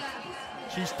skiing.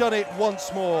 She's done it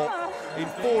once more in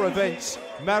 4 events.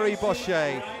 Marie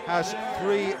Bochet has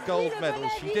 3 gold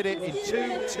medals. She did it in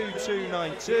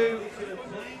 2:22.92.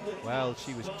 Well,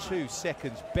 she was 2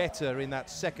 seconds better in that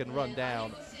second run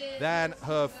down than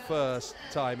her first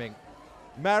timing.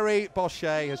 Marie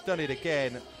Bochet has done it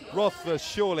again. Rothfuss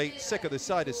surely sick of the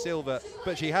side of silver,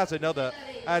 but she has another.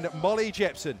 And Molly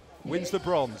Jepson wins the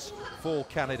bronze for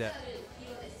Canada.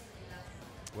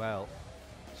 Well,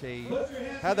 she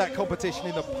had that competition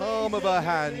in the palm of her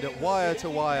hand, wire to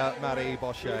wire, Marie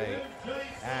Bochet.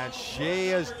 And she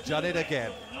has done it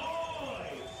again.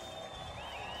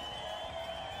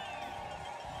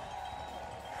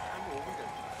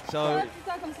 So,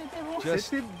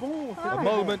 just a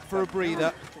moment for a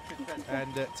breather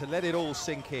and to let it all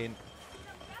sink in.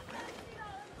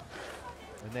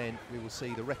 And then we will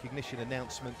see the recognition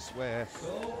announcements where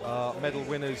our medal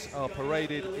winners are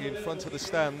paraded in front of the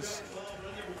stands.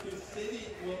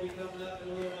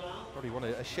 Probably want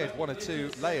to shed 1 or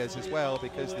 2 layers as well,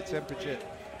 because the temperature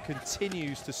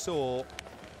continues to soar,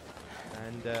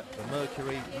 and the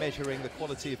mercury measuring the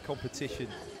quality of competition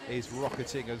is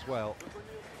rocketing as well.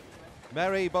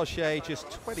 Marie Bochet,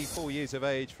 just 24 years of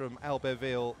age, from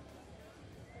Albertville.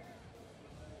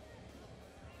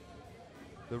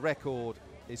 The record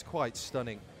is quite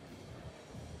stunning.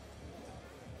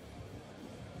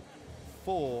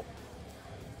 4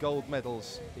 gold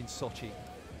medals in Sochi,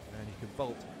 and you can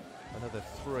vault another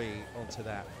 3 onto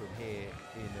that from here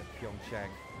in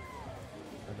PyeongChang.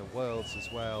 And the Worlds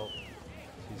as well.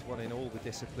 She's won in all the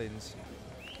disciplines.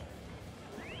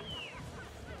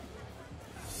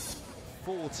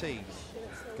 14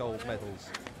 gold medals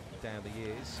down the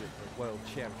years at the World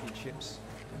Championships.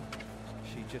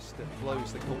 She just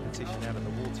blows the competition out of the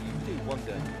water. You do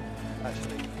wonder,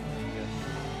 actually, the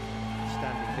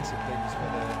standing disciplines,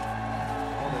 whether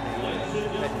one of the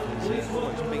competitors is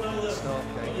almost beaten at the start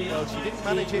gate. Well, she didn't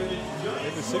manage it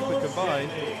in the super combined,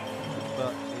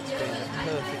 but it's been a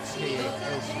perfect skiing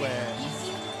elsewhere.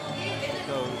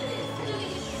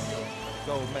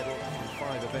 Gold medal from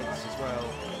 5 events as well.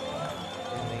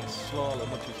 In the slalom,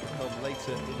 which has come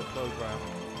later in the programme.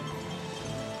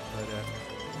 But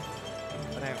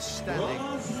an outstanding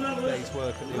day's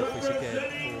work at the office again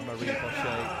for Marie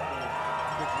Bochet.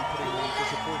 Quickly putting the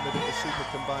disappointment of the super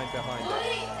combined behind her.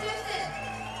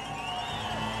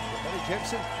 But Molly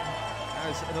Jepson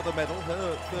has another medal,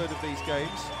 her 3rd of these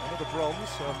games, another bronze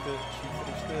after she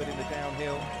finished 3rd in the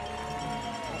downhill.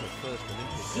 The first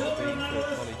Olympics will be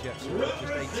for Molly Jepson,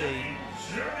 just 18.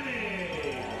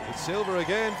 With silver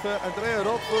again for Andrea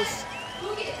Rothfuss.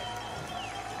 4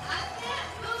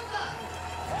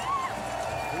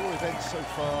 events so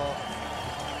far.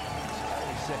 She's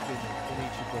only 2nd in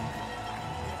each of them.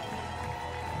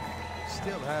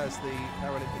 Still has the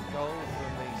Paralympic gold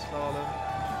from the slalom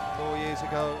 4 years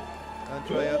ago,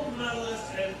 Andrea.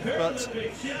 But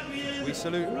we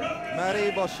salute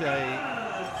Marie Bochet.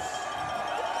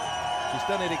 She's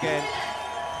done it again.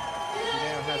 She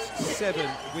now has 7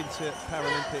 Winter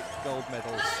Paralympic gold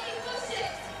medals.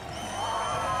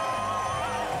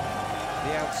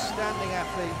 The outstanding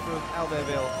athlete from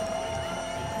Albertville.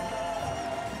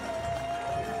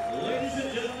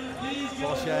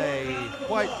 Bochet,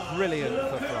 quite brilliant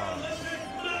for France.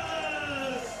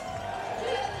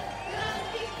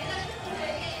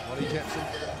 Molly Jepson,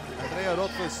 Andrea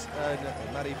Rothfuss and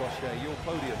Marie Bochet, your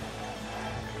podium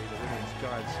in the women's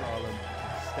giant slalom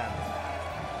standard.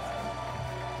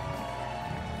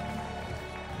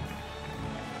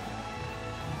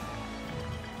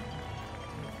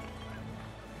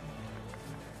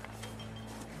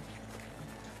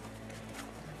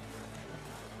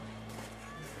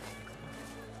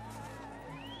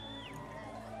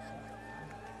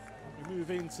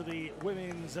 Move into the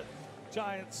women's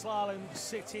giant slalom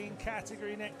sitting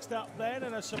category next up then,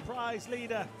 and a surprise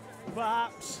leader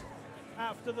perhaps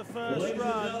after the first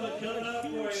run. A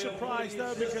huge surprise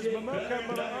though, because Momoko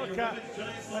Muraoka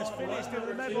has finished in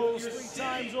the medals 3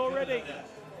 times already.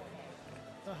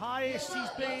 The highest she's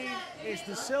been is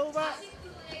the silver.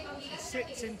 She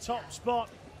sits in top spot,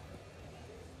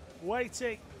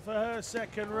 waiting for her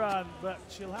 2nd run, but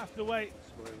she'll have to wait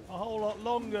a whole lot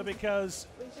longer because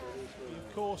we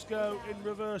of course go in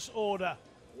reverse order.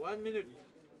 1 minute.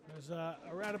 There's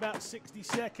around about 60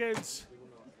 seconds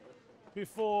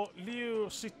before Liu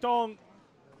Xitong,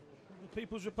 the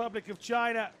People's Republic of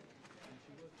China,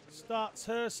 starts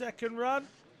her 2nd run.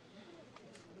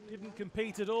 Didn't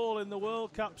compete at all in the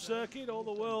World Cup circuit or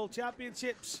the World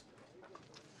Championships.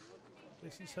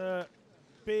 This is her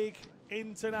big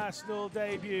international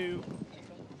debut.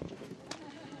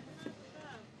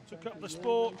 Took up the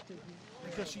sport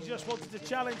because she just wanted to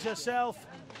challenge herself.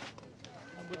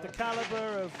 And with the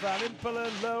caliber of Van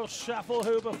Impelen, Anna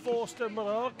Schaffelhuber, Forster,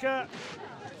 Muraoka,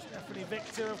 Stephanie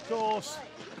Victor, of course,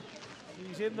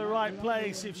 she's in the right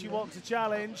place if she wants to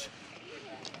challenge.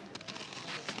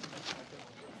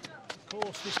 Of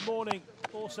course, this morning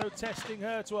also testing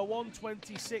her to a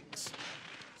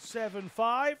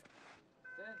 126.75.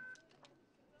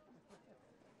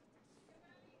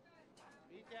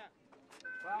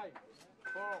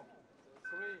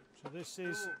 So this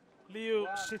is Liu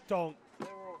Sitong,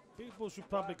 People's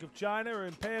Republic of China. Her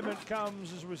impairment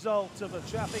comes as a result of a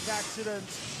traffic accident.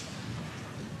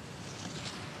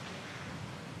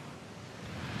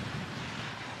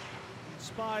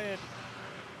 Inspired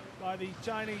by the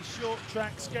Chinese short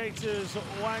track skaters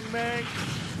Wang Meng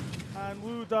and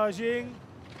Wu Dajing.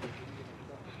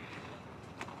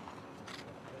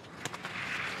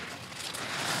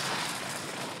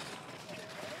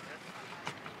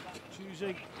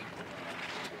 Choosing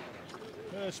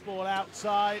her sport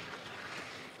outside.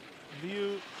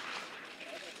 Liu,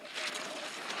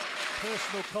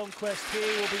 personal conquest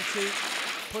here will be to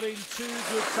put in 2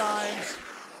 good times to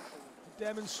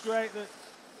demonstrate that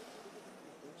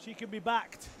she can be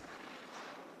backed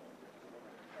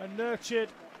and nurtured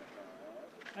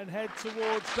and head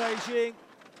towards Beijing,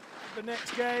 the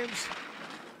next games.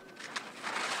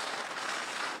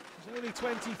 She's only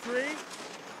 23.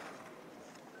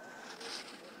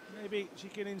 Maybe she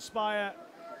can inspire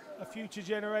a future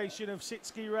generation of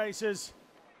sit-ski racers,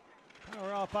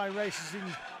 power alpine racers in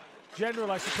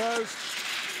general, I suppose.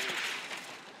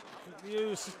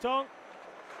 Liu Sitong,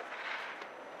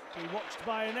 be watched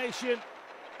by a nation,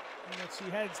 and as she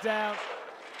heads down,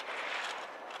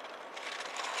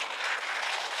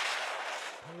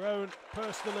 her own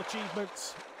personal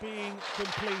achievements being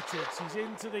completed. She's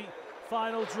into the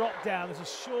final drop down. There's a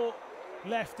short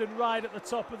left and right at the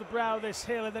top of the brow of this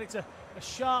hill, and then it's a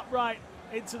sharp right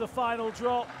into the final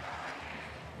drop.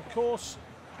 Of course,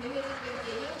 it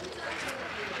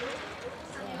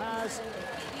has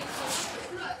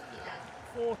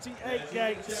 48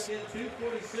 gates. It's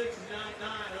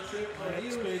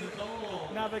been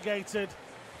navigated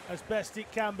as best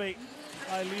it can be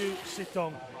by Liu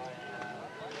Sitong.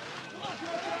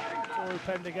 Tori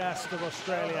Pendergast of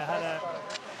Australia had a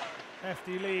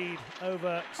hefty lead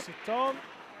over Sitong,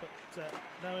 but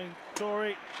knowing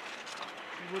Tori,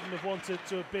 he wouldn't have wanted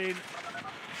to have been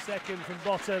second from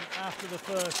bottom after the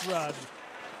first run.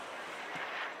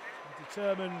 A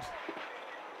determined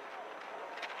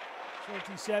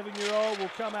 27-year-old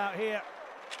will come out here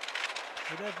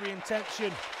with every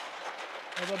intention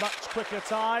of a much quicker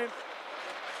time.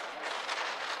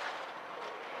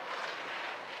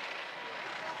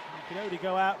 You can only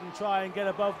go out and try and get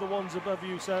above the ones above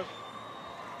you, so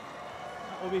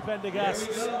that will be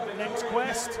Pendergast's next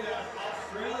quest.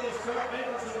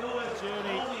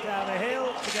 Journey down a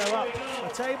hill to go up a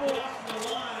table.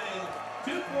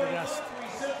 Pendergast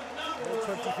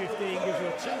 2015 gives you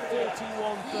a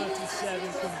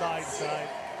 2:41.37 combined time.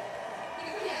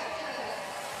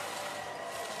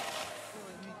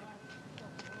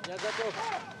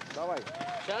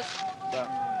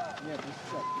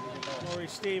 Laurie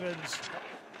Stevens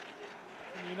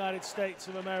from the United States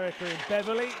of America in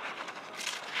Beverly.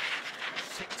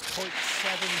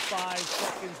 6.75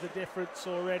 seconds the difference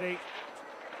already.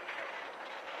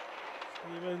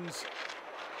 Stevens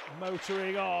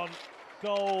motoring on.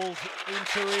 Gold in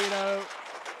Torino.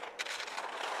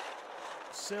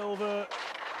 Silver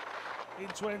in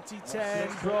 2010.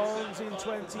 Bronze in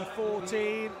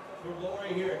 2014.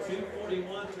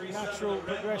 Natural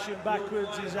progression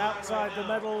backwards is outside the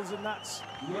medals, and that's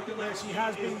where she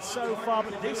has been so far,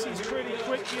 but this is pretty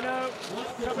quick, you know,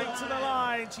 coming to the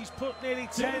line. She's put nearly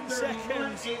 10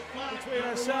 seconds between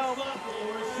herself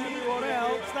and anyone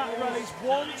else. That run is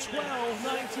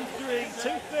 1:12.93,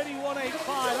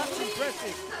 2:31.85, that's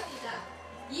impressive.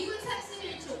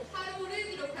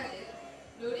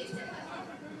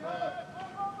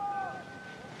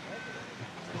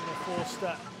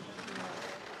 Four-step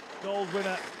gold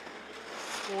winner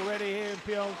already here in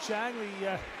PyeongChang.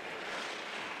 The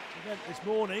event this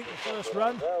morning, the first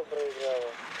run,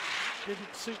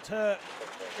 didn't suit her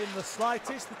in the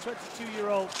slightest. The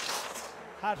 22-year-old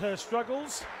had her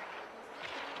struggles.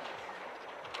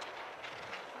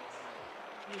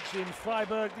 Lives in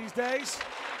Freiburg these days.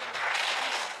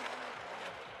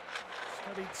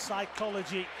 Studied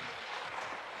psychology.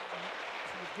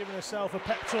 She's given herself a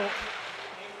pep talk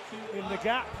in the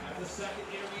gap,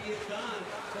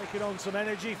 taking on some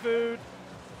energy food,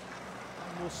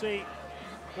 and we'll see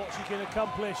what she can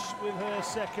accomplish with her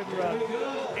second run.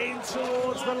 In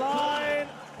towards the line,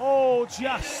 oh,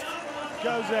 just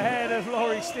goes ahead of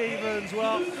Laurie Stevens.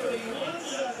 Well,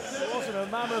 there wasn't a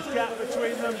mammoth gap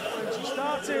between them when she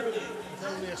started.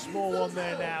 There's only a small one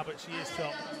there now, but she is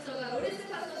top.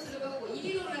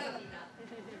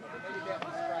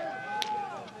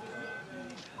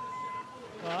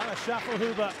 Anna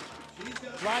Schaffelhuber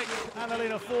Like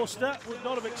Annalena Forster, would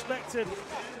not have expected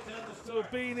to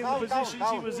have been in the position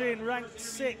she was in, ranked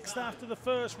 6th after the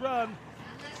first run,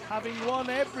 having won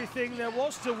everything there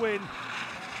was to win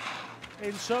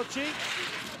in Sochi.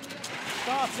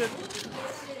 Started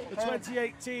the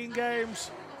 2018 games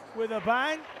with a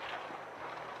bang.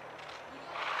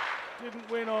 Didn't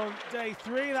win on day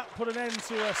 3, that put an end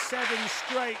to a 7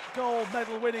 straight gold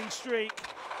medal winning streak.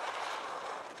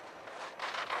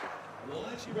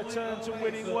 She returned to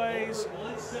winning ways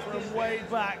from way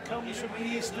back, comes from the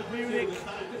east of Munich,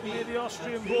 near the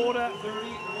Austrian border.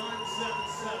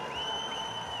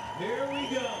 Here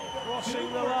we go.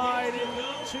 Crossing the line in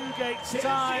 2 gates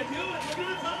time.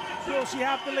 Will she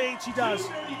have the lead? She does.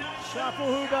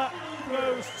 Schaffelhuber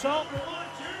goes top.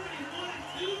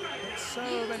 But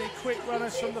so many quick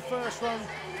runners from the first run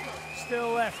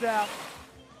still left out.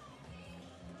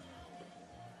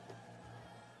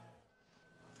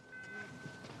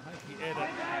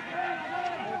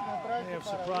 May have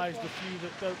surprised a few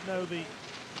that don't know the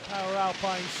Power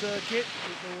Alpine circuit.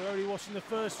 They were only watching the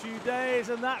first few days,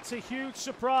 and that's a huge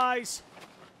surprise.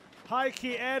 Heike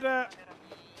Eder,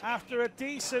 after a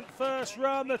decent first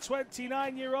run, the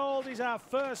 29-year-old is our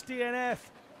first DNF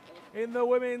in the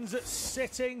women's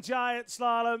sitting giant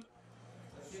slalom.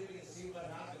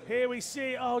 Here we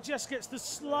see, oh, just gets the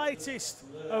slightest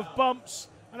of bumps,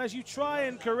 and as you try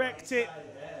and correct it,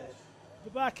 the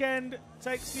back end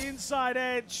takes the inside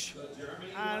edge,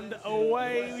 and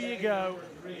away you go.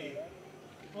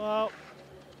 Well,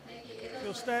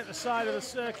 you'll stay at the side of the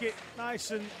circuit, nice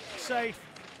and safe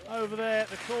over there.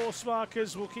 The course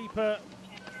markers will keep her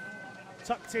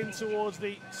tucked in towards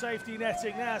the safety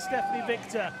netting. Now, Stephanie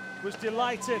Victor was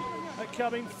delighted at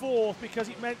coming 4th because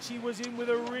it meant she was in with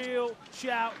a real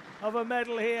shout of a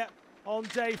medal here on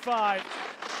day 5.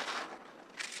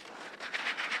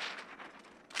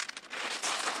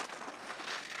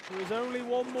 There is only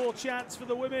one more chance for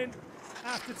the women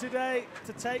after today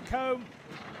to take home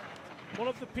one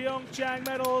of the PyeongChang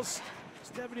medals.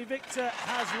 Stephanie Victor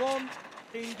has one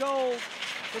in gold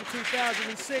from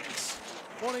 2006,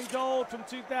 one in gold from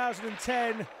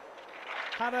 2010.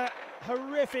 Had a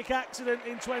horrific accident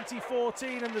in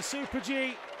 2014, and the Super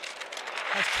G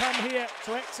has come here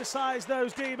to exercise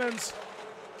those demons,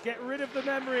 get rid of the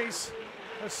memories.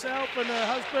 Herself and her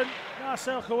husband,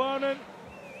 Marcel Gewonen,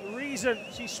 the reason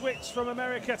she switched from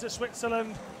America to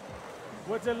Switzerland,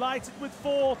 were delighted with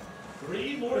 4th.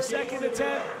 The second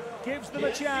attempt gives them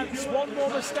a chance. One more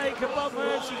mistake above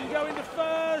her, she can go into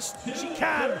 1st. She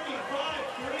can.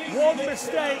 One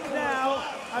mistake now,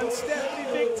 and Stephanie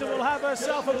Victor will have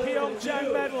herself a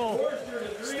PyeongChang medal.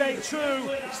 Stay true,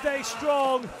 stay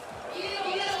strong,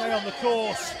 stay on the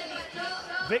course.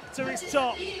 Victor is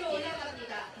top,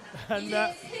 and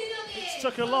it's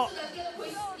took a lot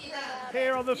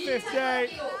here on the 5th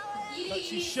day, but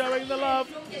she's showing the love.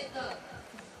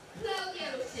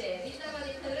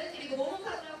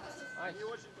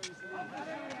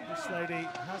 This lady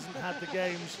hasn't had the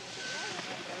games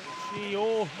she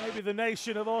or maybe the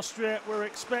nation of Austria were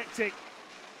expecting.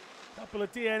 A couple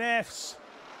of DNFs,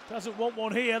 doesn't want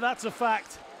one here, that's a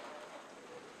fact.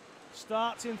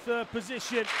 Starts in 3rd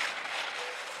position.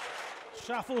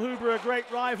 Schaffelhuber, a great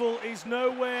rival, is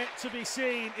nowhere to be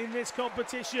seen in this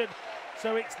competition.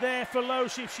 So it's there for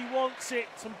Loesch if she wants it.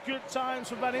 Some good times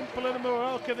from Van Impelen and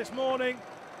Morelka this morning.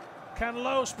 Can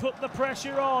Loesch put the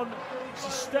pressure on? She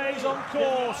stays on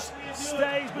course,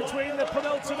 stays between the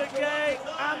penultimate gate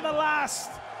and the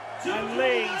last, and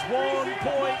leads.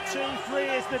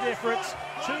 1.23 is the difference.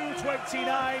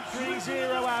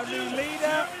 2:29.30, our new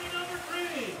leader.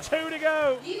 2 to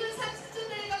go.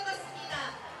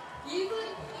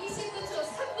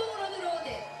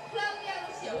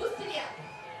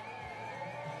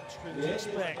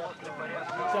 Expect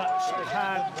Dutch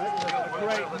had a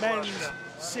great men's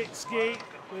sit-ski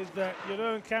with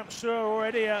Jeroen Kampschreur,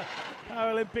 already a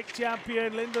Paralympic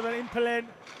champion, Linda Van Impelen.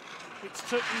 It's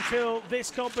took until this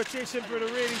competition for her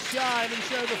to really shine and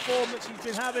show the form that she's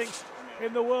been having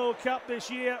in the World Cup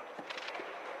this year.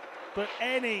 But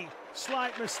any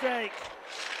slight mistake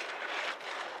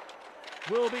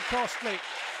will be costly.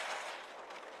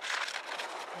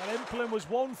 Van Impelen was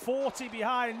 140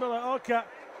 behind Morelka.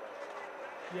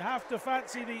 You have to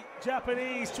fancy the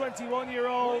Japanese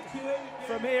 21-year-old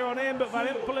from here on in, but Van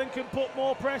Impelen can put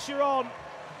more pressure on.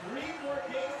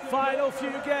 Final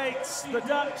few gates, the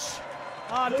Dutch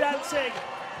are dancing.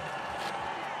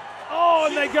 Oh,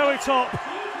 and they go it top.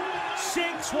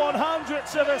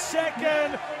 6/100ths of a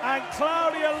second, and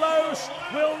Claudia Loesch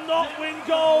will not win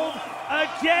gold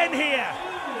again here.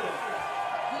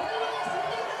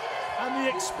 And the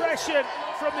expression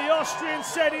from the Austrian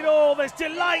said it all. There's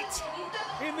delight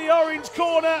in the orange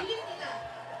corner.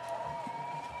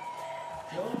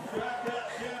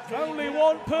 Only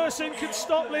one person can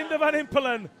stop Linda van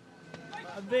Impelen.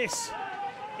 And this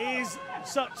is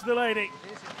such the lady.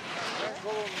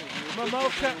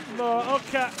 Muraoka,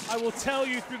 I will tell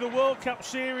you, through the World Cup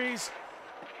series,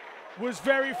 was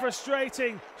very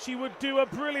frustrating. She would do a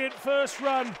brilliant first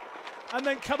run and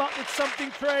then come up with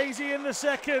something crazy in the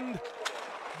second.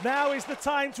 Now is the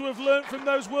time to have learnt from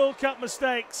those World Cup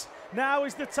mistakes. Now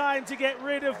is the time to get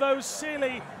rid of those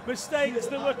silly mistakes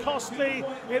that were costly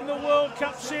in the World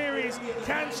Cup series.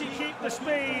 Can she keep the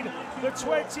speed? The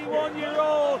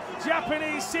 21-year-old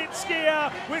Japanese sit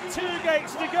skier with 2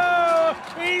 gates to go.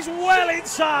 He's well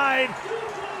inside.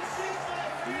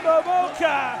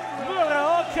 Muraoka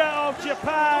of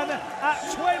Japan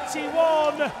at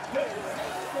 21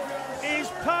 is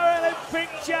Paralympic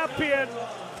champion.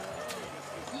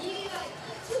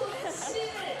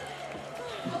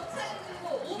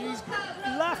 She's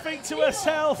laughing to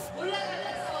herself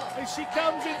as she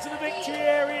comes into the victory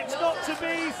area. It's not to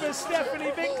be for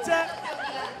Stephanie Victor.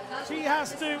 She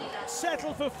has to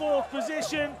settle for 4th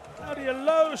position. Claudia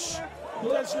Loesch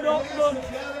does not look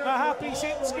a happy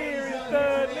sit skier in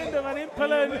 3rd. Linda van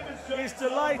Impelen is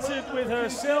delighted with her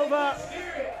silver.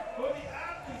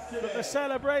 But the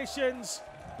celebrations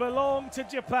belong to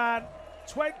Japan.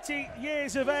 20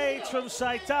 years of age from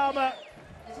Saitama.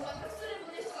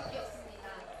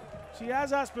 She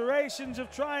has aspirations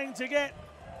of trying to get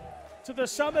to the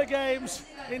Summer Games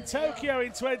in Tokyo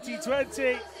in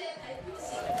 2020,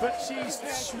 but she's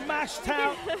smashed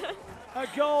out a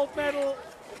gold medal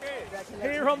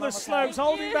here on the slopes,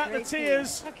 holding back the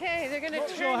tears. Okay, they're going to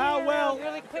turn sure how well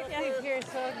really quickly here,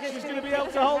 so she's going to be able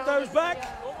to hold those back.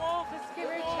 Just give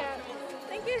her a chance.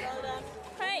 Thank you.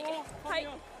 Hi. Hi.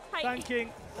 Hi.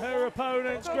 Thanking her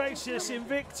opponents, gracious in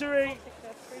victory.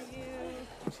 That's for you.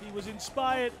 She was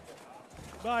inspired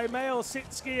by male sit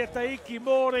skier Taiki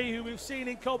Mori, who we've seen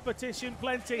in competition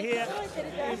plenty here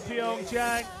in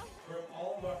PyeongChang.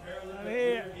 And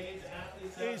here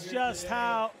is just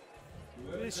how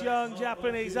this young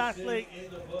Japanese athlete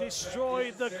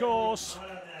destroyed the course.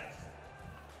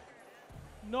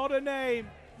 Not a name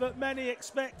that many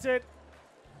expected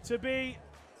to be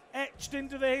etched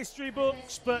into the history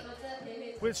books, but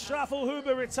with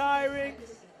Schaffelhuber retiring,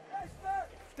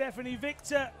 Stephanie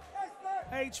Victor,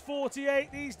 age 48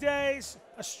 these days,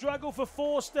 a struggle for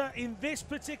Forster in this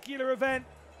particular event.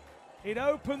 It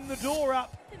opened the door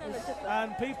up,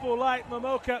 and people like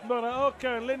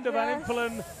Muraoka and Linda van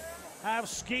Impelen have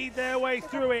skied their way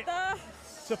through it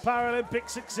to Paralympic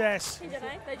success.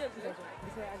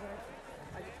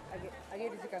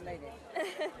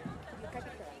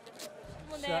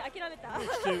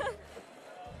 To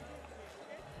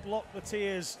block the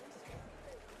tears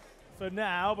for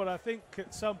now, but I think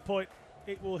at some point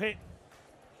it will hit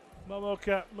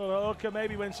Muraoka,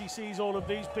 maybe when she sees all of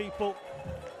these people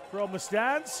from the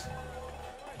stands.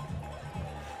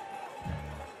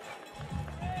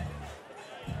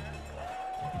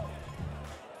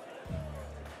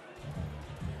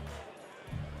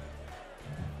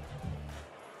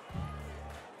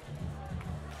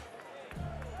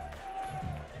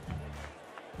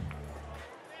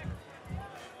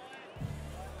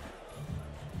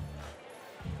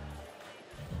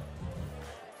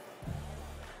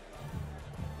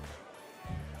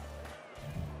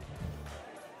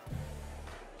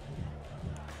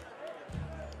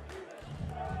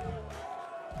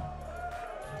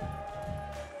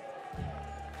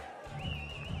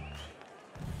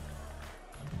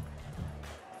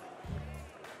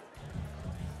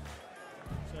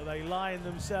 They line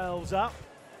themselves up.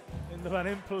 Linda van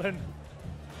Impelen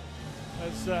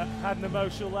has had an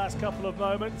emotional last couple of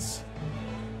moments.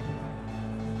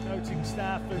 Coaching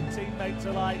staff and teammates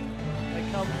alike, they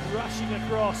come rushing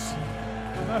across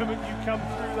the moment you come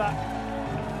through that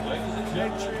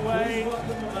entryway.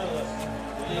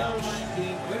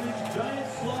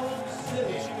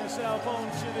 Pushing herself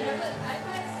onto the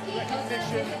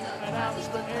recognition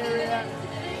announcement area.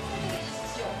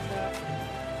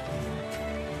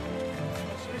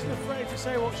 Afraid to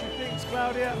say what she thinks,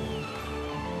 Claudia.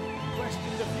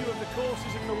 Questioned a few of the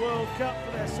courses in the World Cup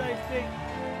for their safety.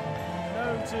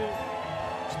 Known to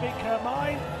speak her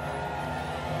mind.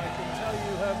 I can tell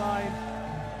you her mind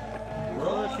is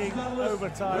working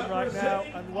overtime right now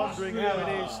and wondering how it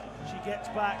is she gets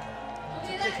back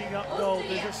to picking up gold.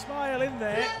 There's a smile in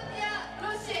there,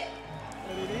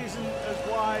 but it isn't as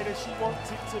wide as she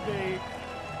wants it to be.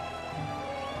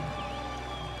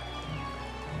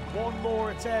 One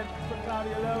more attempt for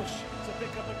Claudia Loesch to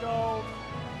pick up a gold,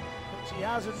 but She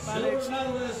hasn't managed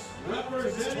since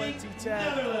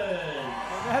 2010. The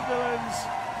Netherlands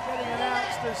getting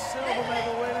announced as silver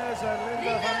medal winners, and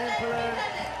Linda van Impelen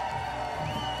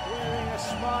wearing a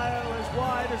smile as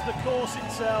wide as the course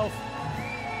itself.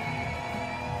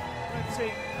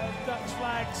 20 Dutch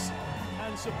flags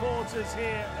and supporters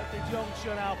here at the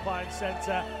Jeongseon Alpine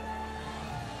Centre.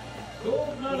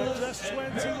 But at just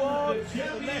 21,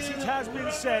 the message has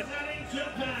been sent.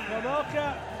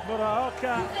 Muraoka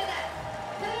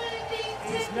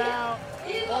is now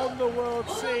on the world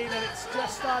scene, and it's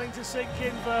just starting to sink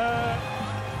in for her.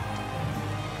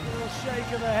 A little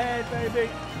shake of the head, maybe,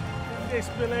 in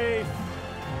disbelief.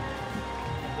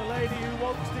 The lady who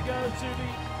wants to go to the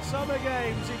Summer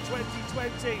Games in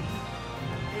 2020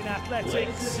 in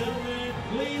athletics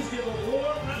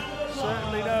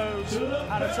certainly knows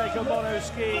how to take a mono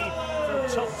ski from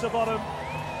top to bottom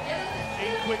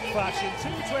in quick fashion.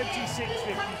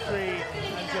 2:26.53,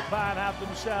 and Japan have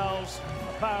themselves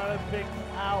a Paralympic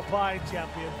Alpine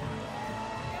champion.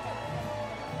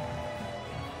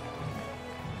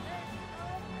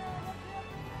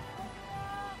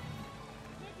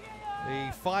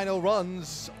 The final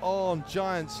runs on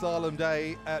Giant Slalom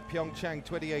Day at PyeongChang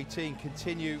 2018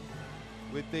 continue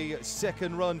with the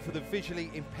second run for the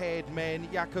visually impaired men.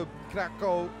 Jakub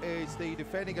Krakau is the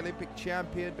defending Olympic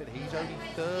champion, but he's only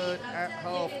third at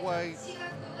halfway,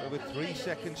 over 3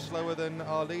 seconds slower than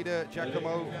our leader,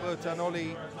 Giacomo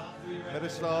Bertagnolli.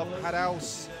 Miroslav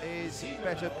Hadaus is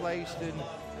better placed, and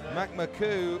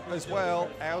Makmaku as well,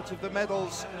 out of the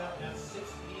medals.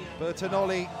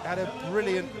 Bertagnolli had a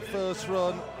brilliant first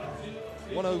run,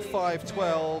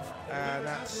 1:05.12, and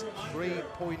that's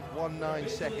 3.19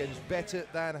 seconds better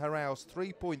than Hadaus,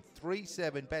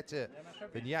 3.37 better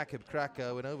than Jakub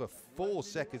Krakau, and over 4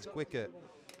 seconds quicker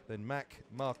than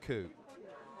Makmaku.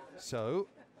 So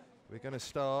we're going to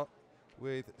start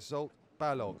with Zsolt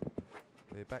Balog.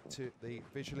 We're back to the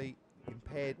visually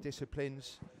impaired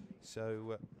disciplines.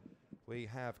 So we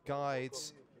have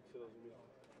guides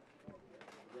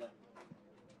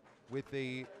with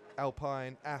the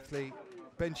Alpine athlete.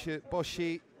 Benche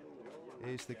Boshi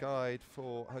is the guide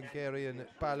for Hungarian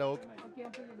Balog,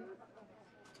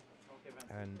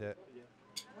 and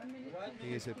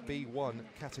he is a B1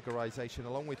 categorization,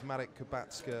 along with Marek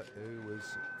Kubacka, who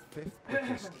was 5th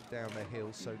quickest down the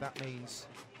hill. So that means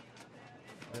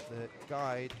that the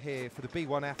guide here for the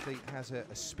B1 athlete has a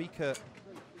speaker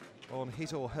on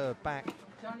his or her back.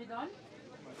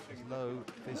 Low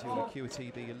visual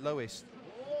acuity, the lowest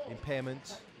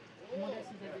impairment.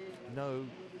 No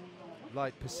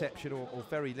light perception, or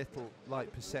very little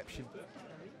light perception.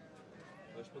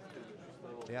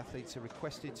 The athletes are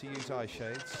requested to use eye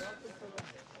shades.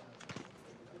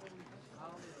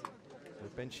 So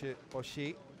Benche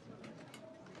Boshi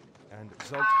and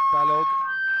Zsolt Balog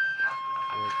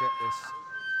will get this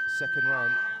second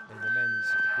run in the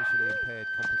men's visually impaired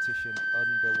competition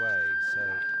underway. So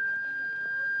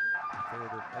the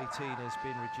field of 18 has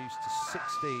been reduced to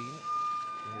 16.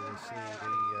 We'll see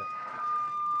the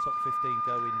top 15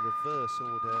 go in reverse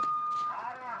order,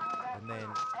 and then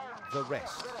the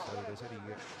rest. So there's only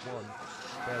one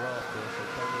thereafter. So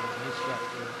Daniel Mizrak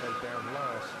will go down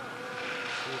last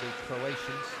for the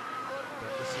Croatians.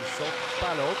 But this is Zsolt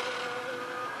Balog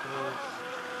for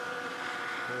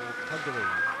Hungary.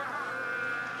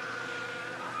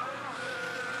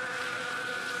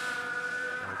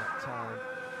 So that time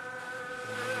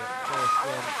in the first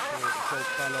one for Zsolt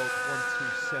Balog,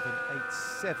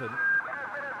 1:27.87.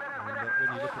 And when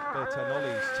you look at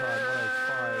Bertagnolli's time,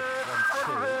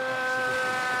 1:05.12, that's the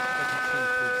difference of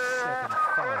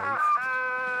 22.75.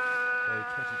 So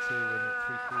 22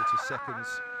 3/4 seconds.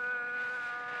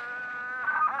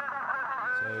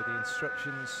 So the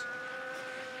instructions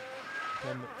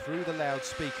come through the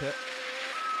loudspeaker,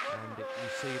 and you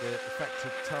see the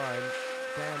effective time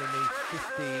down in the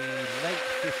late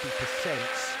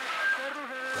 50%.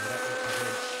 So that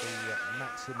represents the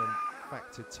maximum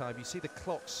factored time. You see the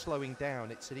clock slowing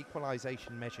down. It's an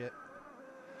equalisation measure,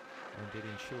 and it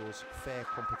ensures fair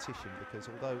competition, because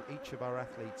although each of our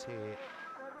athletes here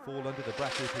fall under the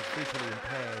bracket of visually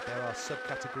impaired, there are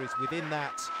subcategories within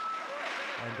that,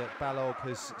 and Balog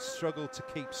has struggled to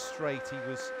keep straight. He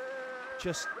was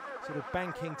just sort of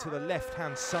banking to the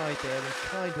left-hand side there and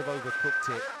kind of overcooked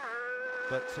it,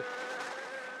 but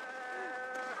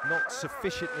not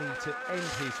sufficiently to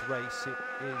end his race. It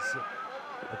is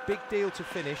a big deal to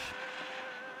finish.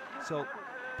 So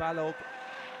Balog,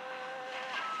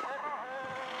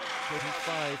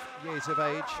 35 years of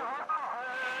age,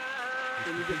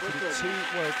 he's competed at 2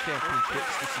 World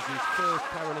Championships. This is his first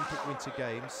Paralympic Winter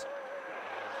Games.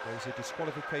 There was a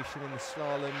disqualification in the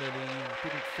slalom and he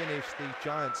didn't finish the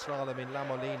giant slalom in La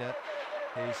Molina,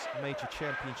 his major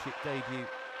championship debut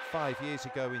 5 years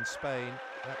ago in Spain.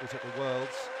 That was at the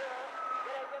Worlds.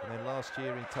 And then last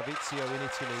year in Tarvisio in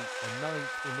Italy, a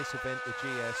 9th in this event, the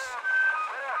GS,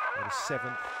 and a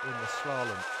 7th in the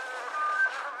slalom.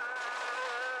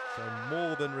 So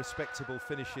more than respectable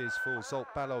finishes for Zsolt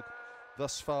Balog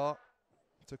thus far.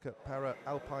 Took up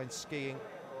para-alpine skiing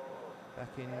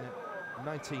back in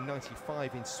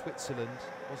 1995 in Switzerland.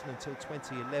 It wasn't until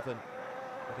 2011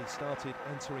 that he started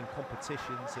entering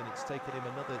competitions, and it's taken him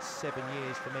another 7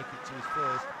 years to make it to his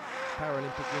first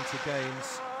Paralympic Winter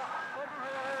Games.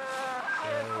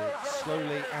 So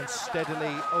slowly and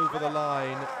steadily over the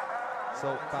line,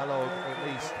 Zsolt Balog at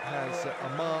least has a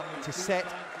mark to set.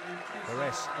 The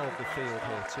rest of the field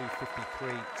here,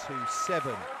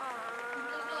 2:53.27.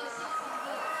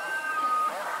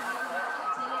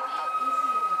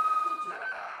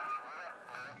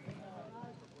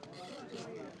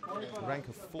 Rank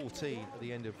of 14 at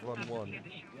the end of run 1.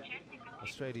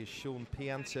 Australia's Sean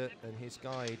Pianta and his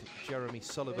guide Jeremy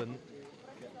Sullivan.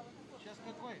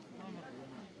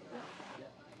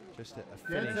 Just a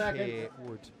finish here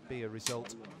would be a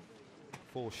result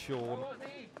for Sean.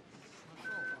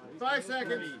 5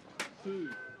 seconds. Come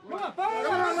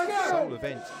on, let's go. Sole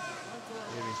event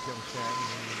here in PyeongChang.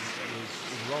 He was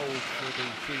enrolled for the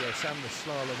GS and the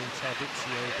slalom in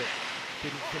Tarvisio, but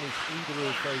didn't finish either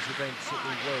of those events at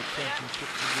the World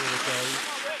Championships a year ago.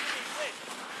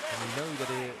 And we know that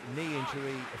a knee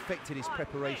injury affected his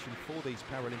preparation for these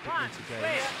Paralympic Winter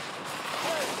Games.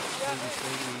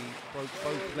 Previously, he broke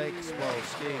both legs while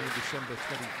skiing in December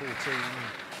 2014.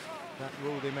 That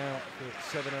ruled him out for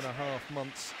 7.5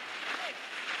 months.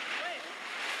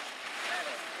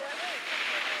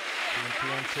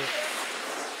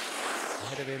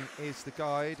 Ahead of him is the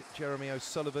guide, Jeremy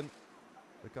O'Sullivan.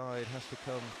 The guide has to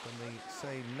come from the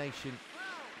same nation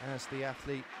as the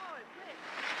athlete.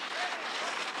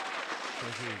 So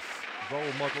his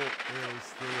role model is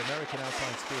the American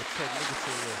alpine skier Ted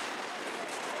Ligety,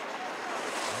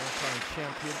 an alpine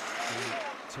champion in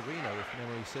Torino, if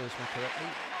memory serves me correctly.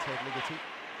 Ted Ligety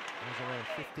has around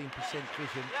 15%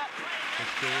 vision, as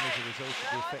shown as a result of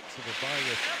the effects of a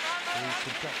virus he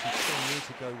contracted 10 years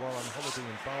ago while on holiday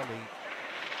in Bali.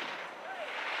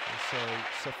 Also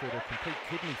suffered a complete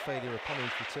kidney failure upon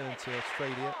his return to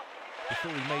Australia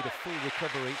before he made a full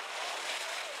recovery.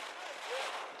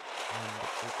 And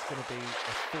it's going to be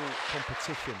a full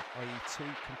competition, i.e. 2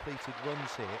 completed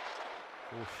runs here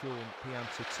for Sean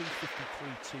Pianta.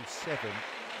 2:53.27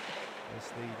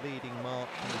 is the leading mark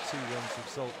in the 2 runs of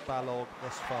Zsolt Balog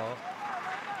thus far.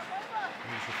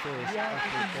 He's the first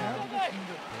athlete down,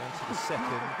 Pianta the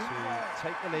second to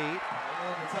take the lead.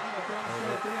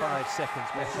 5 seconds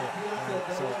better than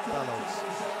Zsolt Balog's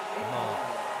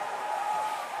mark.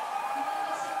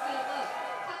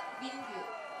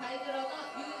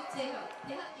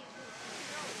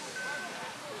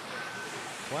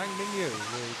 Hwang Mingyu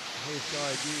with his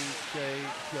guide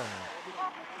Jeongseon.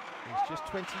 He's just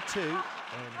 22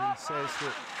 and he says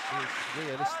that his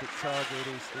realistic target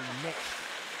is the next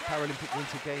Paralympic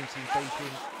Winter Games in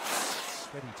Beijing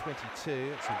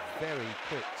 2022. It's a very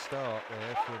quick start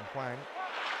there from Hwang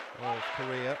of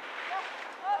Korea.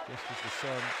 Just as the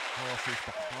sun passes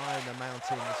behind the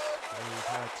mountains, we've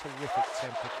had terrific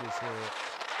temperatures here.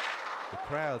 The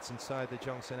crowds inside the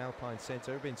Jeongseon Alpine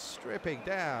Centre have been stripping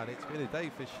down. It's been a day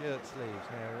for shirt sleeves.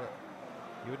 Now,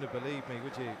 you wouldn't have believed me,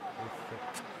 would you, if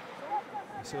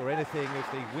you saw anything of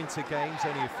the Winter Games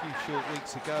only a few short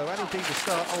weeks ago, and indeed the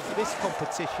start of this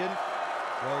competition.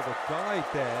 Well, the guide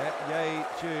there,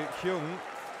 Jeongseon,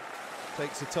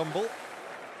 takes a tumble.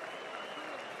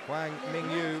 Hwang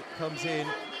Mingyu comes in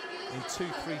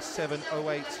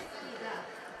 2:37.08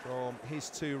 from his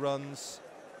 2 runs.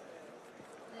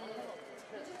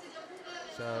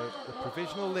 So the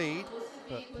provisional lead,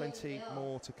 but plenty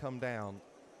more to come down.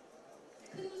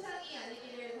 And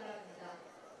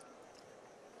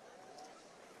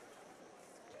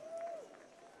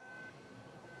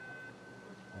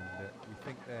we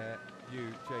think there,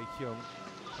 Jeongseon,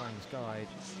 Hwang's guide,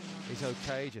 is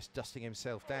okay, just dusting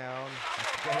himself down. Has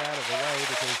to get out of the way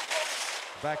because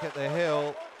back at the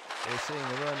hill, we're seeing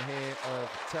the run here of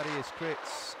Tadeusz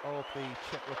Kritz of the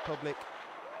Czech Republic.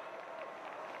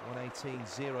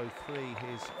 1:18.03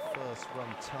 his first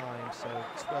run time, so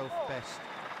 12th best,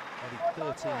 only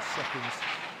 13 seconds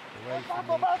away from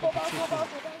the competition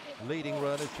leading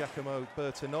run of Giacomo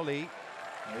Bertagnolli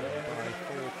by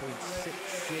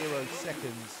 4.60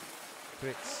 seconds.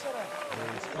 Kritz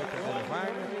is quicker than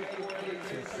Hwang,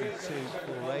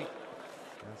 2:32.48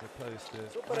 as opposed to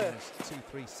Hwang's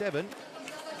 2:37.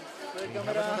 We have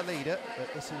another leader,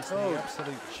 but this is the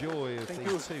absolute joy of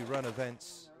these two-run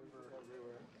events.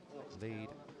 Lead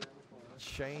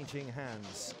changing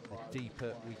hands the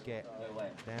deeper we get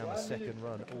down the second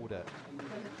run order.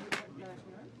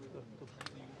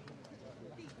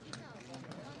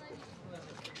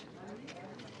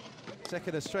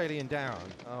 Second Australian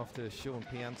down after Sean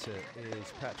Pianta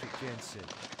is Patrick Jensen.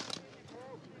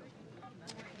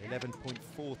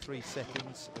 11.43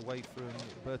 seconds away from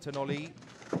Bertagnolli.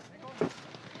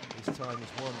 His time is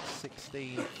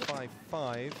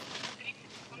 1:16.55.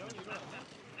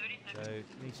 So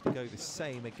needs to go the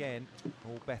same again,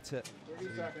 or better.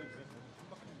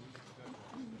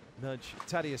 Nudge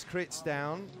Tadeusz Kritz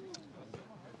down.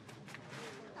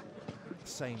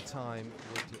 Same time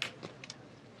would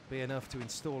be enough to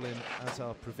install him as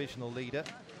our provisional leader.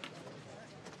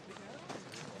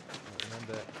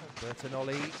 Remember,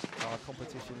 Bertagnolli, our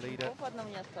competition leader,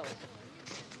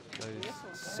 goes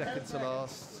second to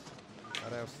last,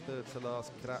 Tadeusz third to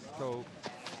last, Kratko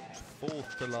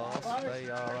fourth to last. They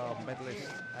are our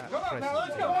medalists at present.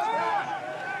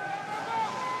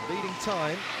 Leading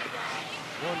time,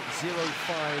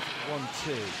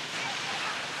 1:05.12.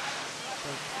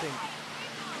 Don't think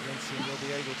Jensen will be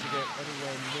able to get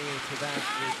anywhere near to that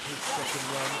with his second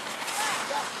run.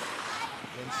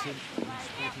 Jensen, in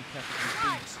sporting category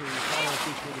B2, higher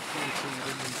visual acuity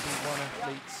than the B1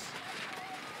 athletes.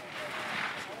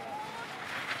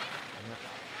 And that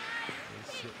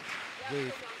is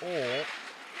with or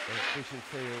a visual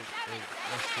field of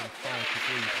less than 5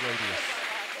 degrees radius.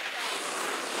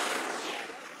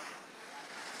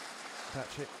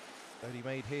 Patrick only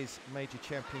made his major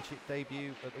championship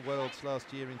debut at the Worlds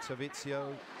last year in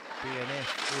Tarvisio.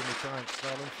 BNF in the giant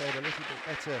slalom, fared a little bit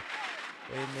better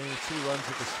in the two runs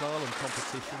of the slalom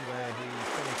competition where he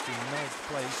finished in 9th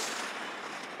place.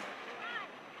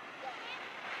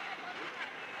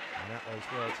 And at those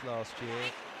Worlds last year,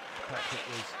 Patrick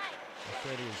was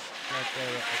Australia's flag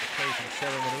bearer at the closing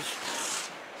ceremony.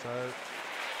 So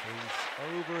he's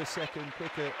over a second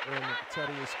quicker than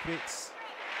Tadeusz Kritz.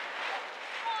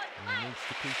 He needs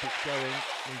to keep it going,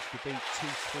 needs to beat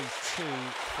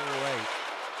 2:32.48.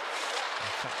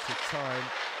 Factor time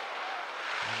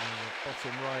on the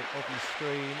bottom right of the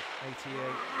screen,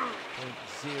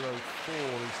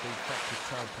 88.04 is the factor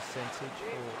time percentage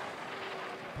for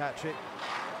Patrick.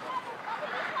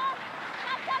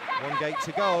 One gate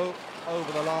to go,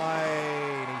 over the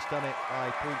line, he's done it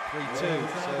by 0.32,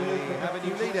 so we have a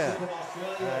new leader,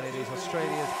 and it is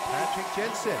Australia's Patrick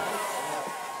Jensen.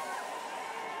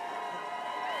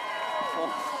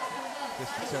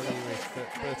 Just to tell you, if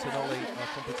Bertagnolli, our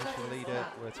competition leader,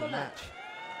 were to match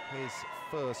his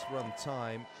first run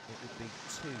time, it would be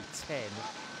 2:10.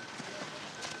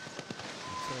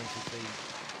 In terms of the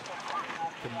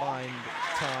combined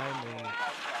time, the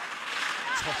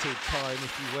totted time,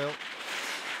 if you will.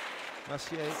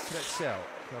 Maciej Kretzel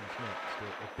comes next, a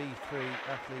B3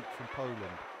 athlete from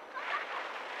Poland.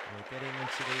 We're getting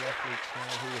into the athletes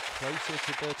now who are closer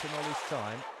to Bertagnolli's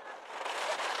time.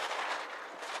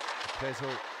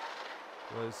 Kretzel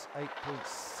was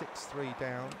 8.63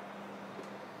 down,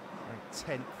 ranked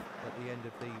 10th at the end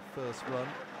of the first run.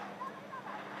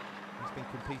 He's been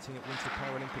competing at Winter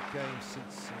Paralympic Games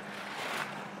since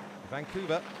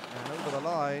Vancouver, and over the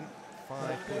line,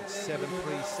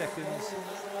 5.73 seconds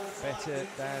better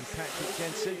than Patrick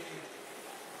Jensen.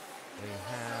 We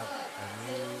have a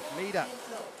new leader.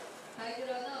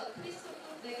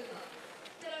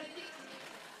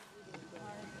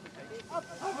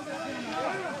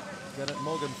 Then at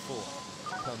Morgan Ford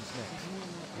comes next.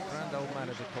 The grand old man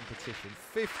of the competition,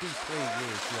 53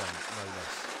 years young, no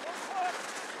less.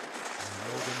 And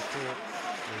Morgan Ford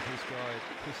with his guide,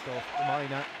 Christoph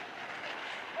Meiner.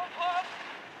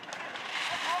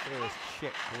 First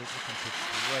checkpoint, looking to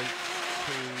break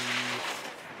to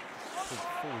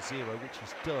 4.40, which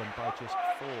is done by just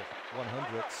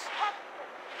 4/100ths.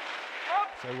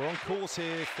 So we're on course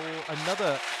here for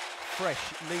another fresh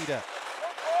leader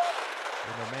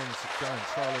in the men's giant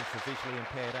slalom for visually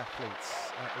impaired athletes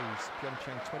at these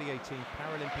PyeongChang 2018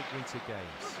 Paralympic Winter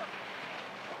Games.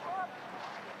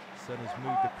 Sun has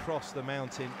moved across the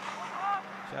mountain.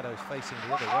 Shadows facing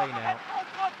the other way now.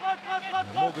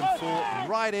 And Morgan Ford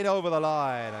right in over the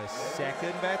line. A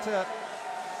second better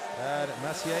than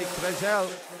Maciej Kretzel.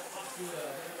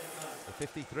 The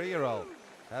 53-year-old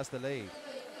has the lead.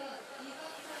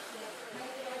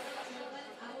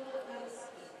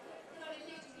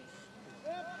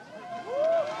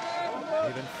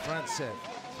 Even Frantsev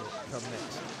to come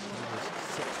next. He was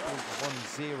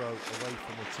 6.10 away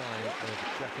from the time of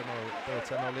Giacomo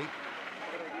Bertagnolli.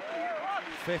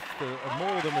 fifth, a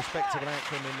more than respectable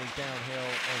outcome in the downhill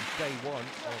on day one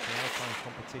of the Alpine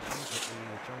competitions at the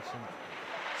Jeongseon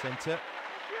Centre.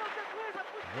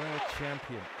 World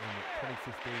champion in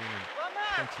 2015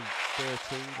 and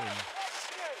 2013 in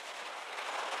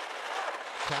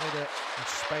Canada and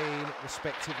Spain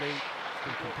respectively.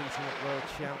 Been competing at World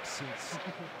Champs since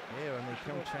here on the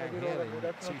PyeongChang Hill in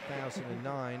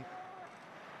 2009.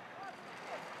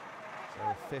 So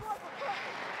a fifth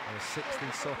and a sixth in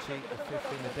Sochi, a fifth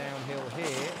in the downhill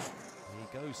here. He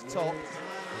goes top.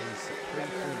 He's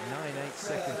 3.98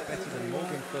 seconds better than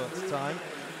Morgenthur's time.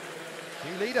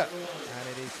 New leader, and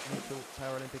it is neutral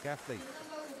Paralympic athlete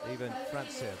Jeroen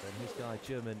Kampschreur and his guy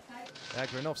German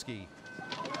Agranovsky.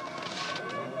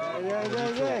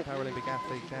 Neutral Paralympic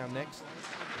athlete down next.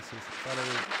 This is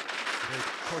Valery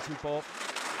Kozubov,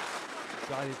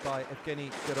 guided by Evgeny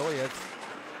Geroyev.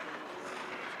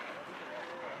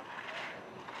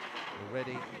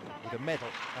 Already with a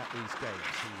medal at these games.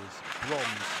 He was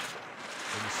bronze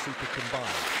in the super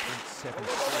combined,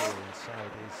 0.74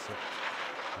 inside his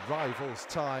rival's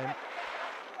time.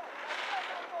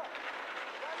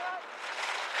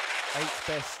 8th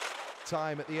best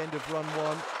time at the end of run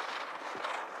one.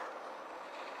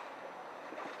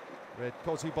 Red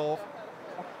Kozubov,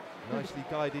 nicely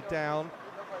guided down.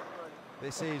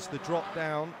 This is the drop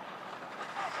down.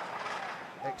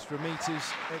 Extra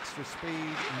meters, extra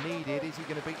speed needed. Is he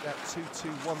going to beat that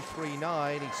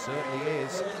 2:21.39? He certainly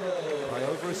is. By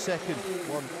over a second,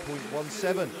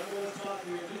 1.17.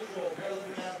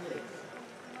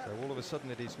 So all of a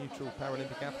sudden it is neutral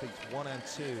Paralympic athletes 1 and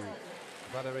 2.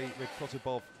 Valery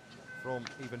Kozubov from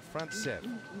Jeroen Kampschreur.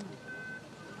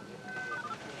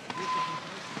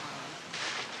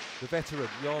 The veteran,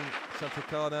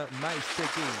 Jeongseon Alpine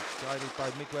Centre, guided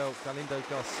by Miguel Galindo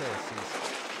Garces. He's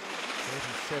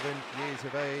 37 years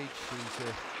of age. He's a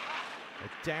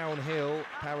downhill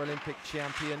Paralympic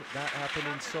champion. That happened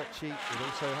in Sochi. It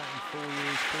also happened 4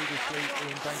 years previously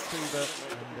in Vancouver.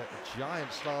 And a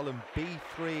giant slalom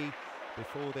B3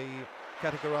 before the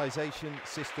categorization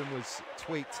system was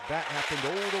tweaked. That happened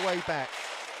all the way back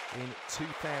in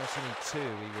 2002.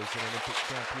 He was an Olympic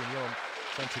champion,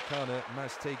 Jeongseon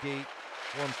Alpine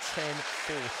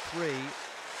 1:10.43.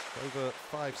 Over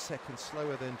 5 seconds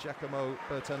slower than Giacomo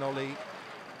Bertagnolli.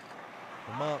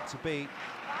 The mark to beat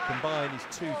combined is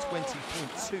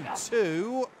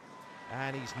 2:20.22,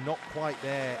 and he's not quite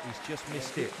there. He's just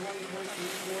missed it.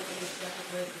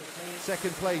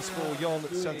 Second place for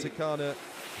Jeongseon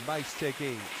Alpine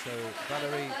Centre. So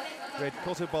Valery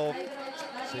Kozubov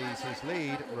sees his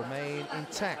lead remain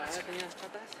intact.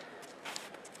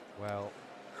 Well,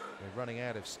 we're running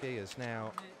out of skiers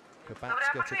now.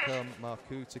 Kabatska to come,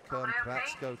 Marku to come,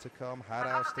 Kratsko to come,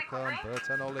 Haraus to come,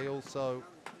 Bertagnolli also.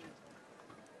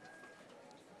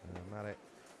 Marek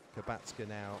Kabatska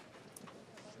now,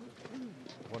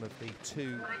 one of the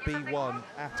 2 B1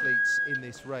 athletes in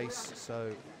this race,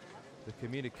 so the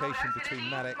communication between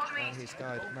Marek and his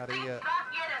guide Maria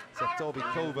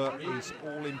Zeptobikova is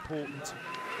all important.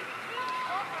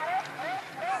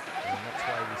 And that's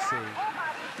why we see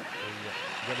a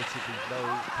relatively low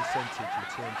percentage in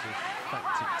terms of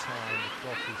factored time. The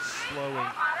clock is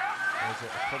slowing. There's a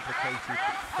complicated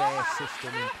but fair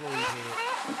system employed here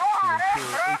to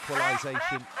ensure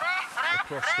equalisation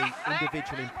across the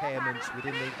individual impairments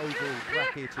within the overall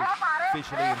bracket of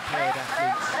visually impaired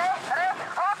athletes.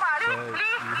 So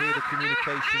you hear the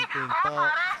communication being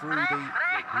barked through the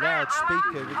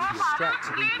loudspeaker, which is strapped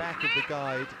to the back of the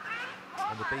guide,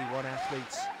 and the B1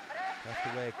 athletes have to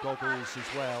wear goggles as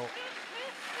well.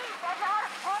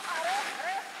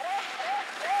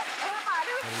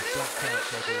 And he's blacked out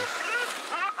goggles.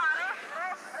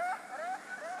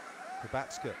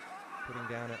 Kabatska putting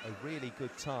down a really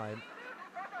good time,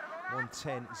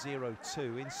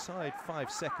 1:10.02, inside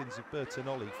 5 seconds of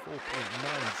Bertagnolli,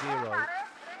 4.90,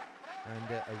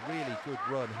 and a really good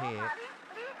run here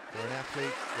for an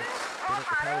athlete that's been at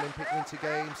the Paralympic Winter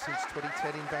Games since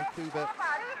 2010 in Vancouver.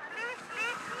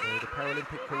 So the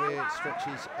Paralympic career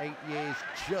stretches 8 years,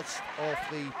 just off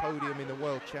the podium in the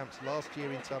World Champs last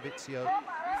year in Tarvisio.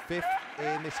 5th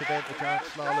in this event, the giant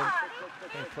slalom.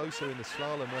 Came closer in the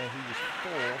slalom where he was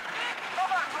 4th.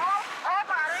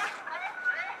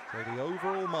 So the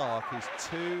overall mark is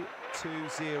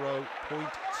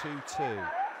 2:20.22.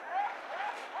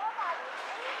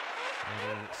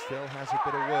 And he still has a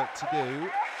bit of work to do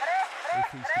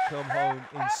if he's to come home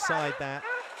inside that.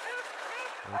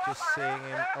 We're just seeing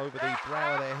him over the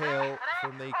brow of the hill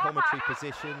from the commentary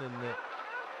position, and the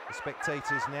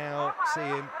spectators now see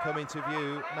him come into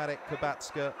view. Marek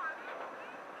Kabatska.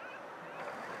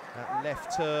 That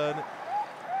left turn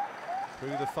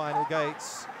through the final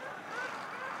gates.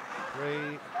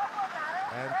 3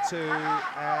 and 2,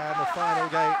 and the final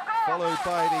gate followed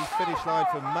by the finish line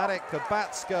for Marek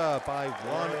Kubatska by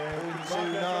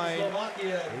 1.29.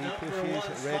 He pushes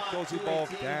Red Kozubov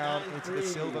down into the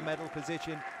silver medal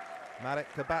position. Marek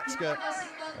Kubatska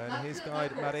and his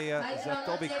guide Maria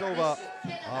Zatobikova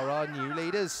are our new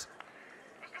leaders.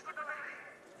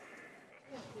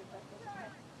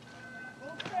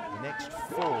 The next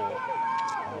 4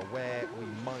 are where we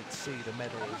might see the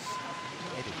medals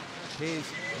heading.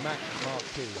 Here's Mac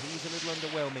Marku. He's a little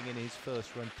underwhelming in his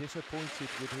first run, disappointed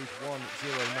with his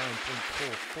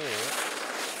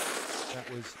 1:09.44. That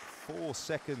was 4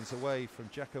 seconds away from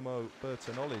Giacomo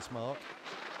Bertagnolli's mark.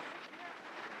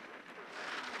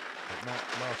 But Mac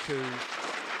Marku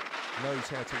knows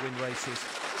how to win races.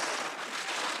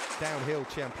 Downhill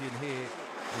champion here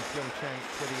in PyeongChang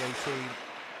 2018.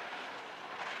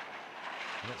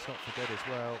 And let's not forget as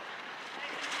well,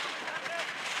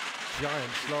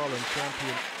 giant slalom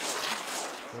champion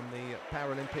from the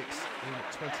Paralympics in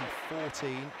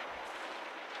 2014.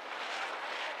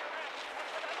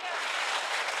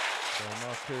 So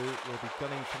Marku will be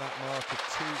gunning for that mark of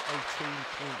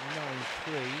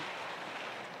 2:18.93.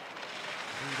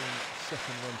 Leading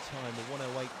second run time, the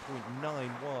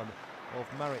 1:08.91 of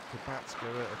Marek Kubatska.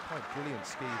 A quite brilliant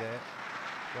ski there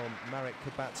from Marek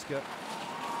Kubatska.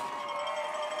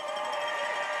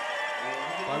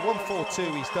 By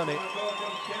 1:42 he's done it.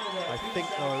 I think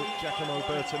though Giacomo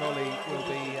Bertagnolli will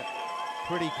be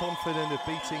pretty confident of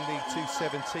beating the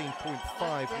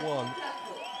 2:17.51. Well,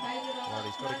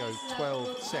 he's got to go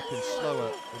 12 seconds slower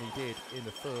than he did in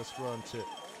the first run to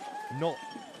not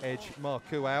edge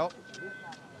Marku out.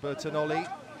 Bertagnolli,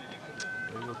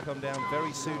 who will come down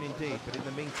very soon indeed, but in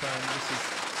the meantime this is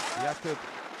Jakub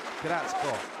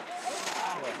Kratko,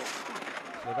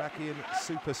 Slovakian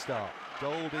superstar.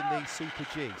 Gold in the Super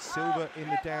G, silver in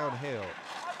the downhill.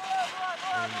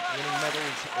 And winning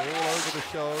medals all over the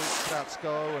show,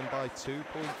 Kratko, and by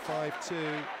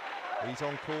 2.52. He's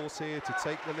on course here to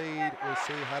take the lead. We'll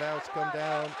see Haraus come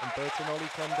down and Bertagnolli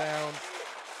come down.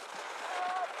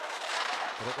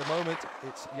 But at the moment,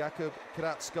 it's Jakub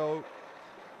Kratko.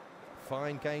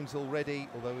 Fine games already,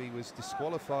 although he was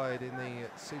disqualified in the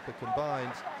Super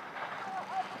Combined.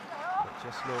 But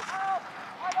just look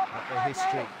at the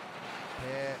history.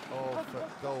 Pair of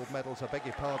gold medals, I beg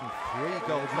your pardon, 3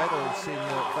 gold medals in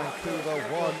Vancouver,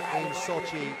 1 in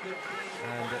Sochi,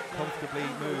 and comfortably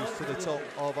moves to the top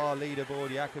of our leaderboard.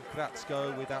 Jakub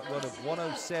Kratko with that run of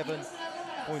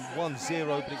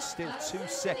 1:07.10, but it's still 2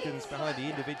 seconds behind the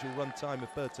individual run time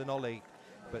of Bertagnolli,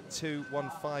 but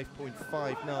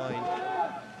 2:15.59.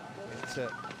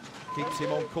 It keeps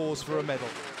him on course for a medal.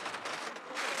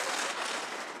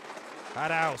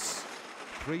 Haraus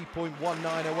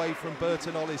 3.19 away from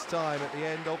Bertagnolli's time at the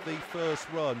end of the first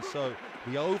run. So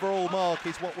the overall mark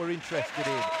is what we're interested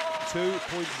in,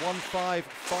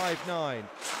 2.1559.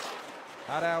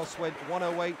 Haraus went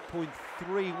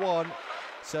 1:08.31,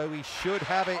 so he should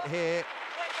have it here.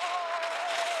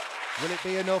 Will it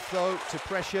be enough though to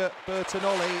pressure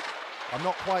Bertagnolli? I'm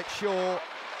not quite sure.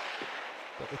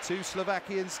 But the 2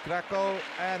 Slovakians, Kratko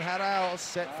and Haraus,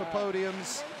 set for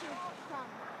podiums.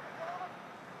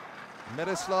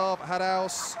 Miroslav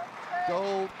Haraus,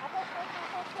 gold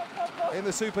in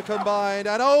the Super Combined,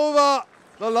 and over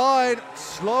the line,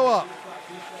 slower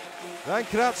than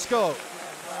Kratko,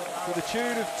 to the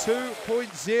tune of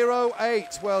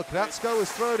 2.08. Well, Kratko has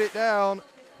thrown it down,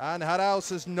 and Haraus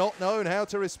has not known how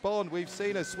to respond. We've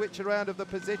seen a switch around of the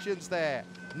positions there.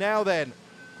 Now then,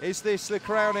 is this the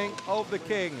crowning of the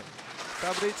king?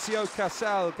 Tarvisio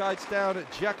Casal guides down at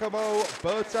Giacomo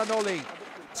Bertagnolli.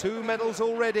 2 medals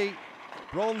already.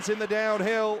 Bronze in the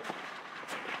downhill.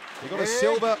 He got a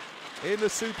silver in the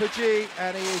Super G,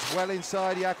 and he is well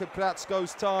inside Jakub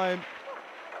Kratko's time.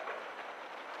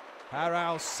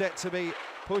 Haraus set to be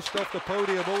pushed off the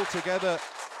podium altogether.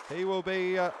 He will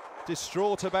be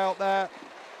distraught about that.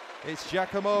 It's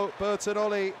Giacomo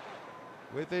Bertagnolli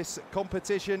with this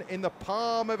competition in the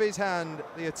palm of his hand,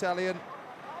 the Italian.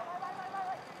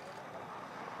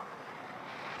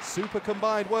 Super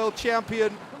Combined world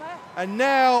champion, and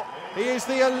now he is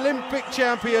the Olympic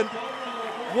champion.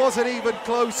 Wasn't even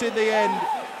close in the end.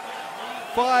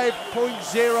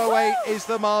 5.08 is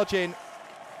the margin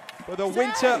for the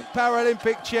Winter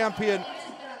Paralympic champion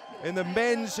in the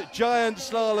men's giant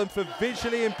slalom for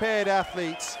visually impaired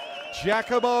athletes,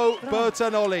 Giacomo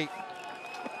Bertagnolli.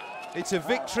 It's a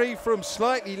victory from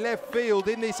slightly left field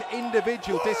in this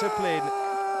individual discipline,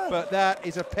 but that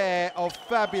is a pair of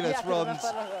fabulous runs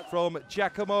from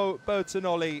Giacomo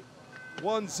Bertagnolli.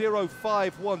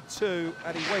 1:05.12,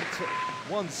 and he went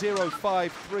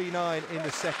 1:05.39 in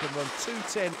the second run,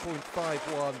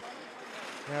 2:10.51.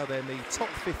 Now then, the top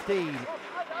 15 in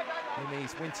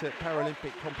these Winter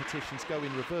Paralympic competitions go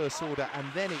in reverse order,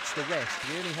 and then it's the rest.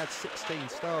 We only had 16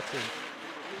 starting,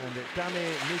 and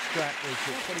Damir Mizrak was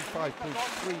at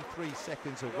 25.33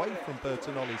 seconds away from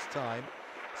Bertonoli's time,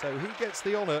 so he gets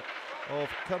the honour of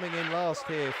coming in last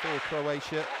here for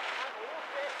Croatia.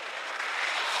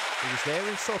 He was there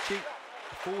in Sochi,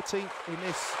 14th in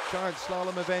this giant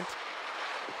slalom event.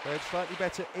 Fared slightly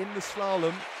better in the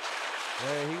slalom,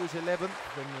 where he was 11th,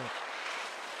 and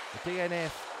the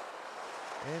DNF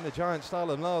in the giant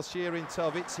slalom last year in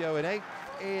Tarvisio, and 8th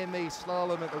in the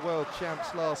slalom at the World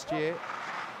Champs last year.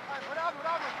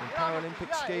 In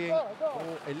Paralympic skiing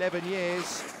for 11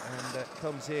 years, and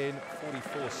comes in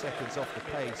 44 seconds off the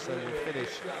pace, so will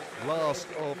finish last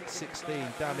of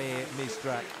 16, Damir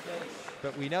Mizrak.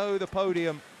 But we know the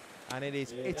podium, and it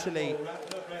is Italy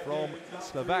from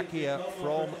Slovakia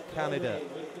from Canada.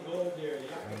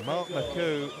 And Mark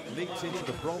Makou leaps into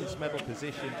the bronze medal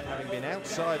position, having been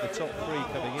outside the top 3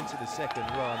 coming into the second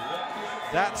run.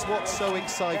 That's what's so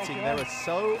exciting. There are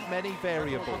so many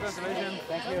variables.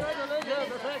 Thank you.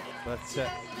 But the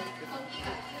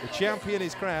champion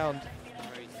is crowned,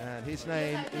 and his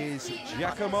name is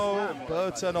Giacomo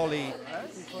Bertonoli,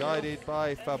 guided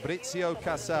by Fabrizio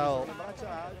Casal.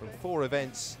 From 4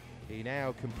 events, he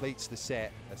now completes the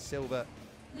set, a silver,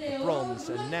 a bronze,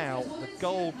 and now the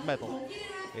gold medal.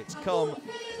 It's come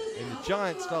in the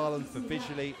giant slalom for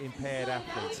visually impaired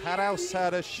athletes. Haraus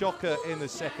had a shocker in the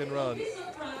second run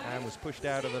and was pushed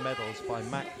out of the medals by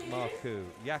Mark Makou.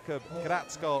 Jakub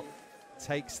Kratsko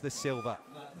takes the silver.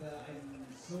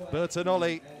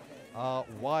 Bertonoli, our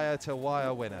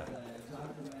wire-to-wire winner.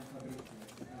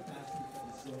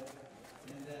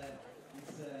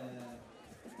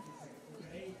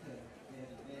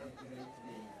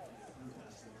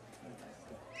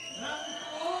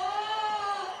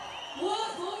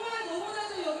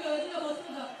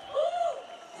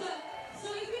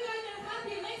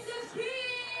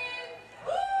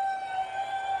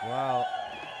 Wow.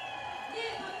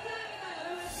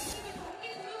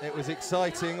 It was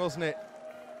exciting, wasn't it?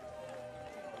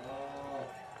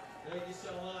 Thank you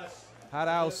so much.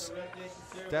 Haraus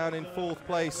down in 4th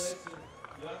place.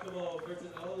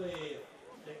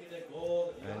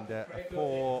 And a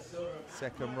poor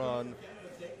second run,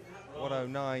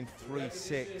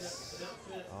 1:09.36.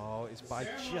 Oh, it's by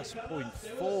just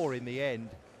 0.4 in the end.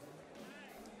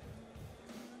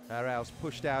 Haraus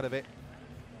pushed out of it.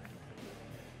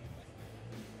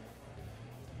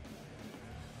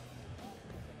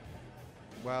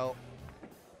 Well,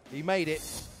 he made it.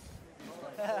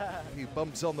 A few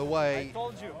bumps on the way. I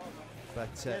told you.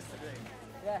 But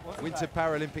Winter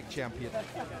Paralympic champion.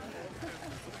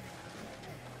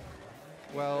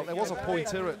 Well, there was a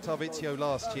pointer at Tarvisio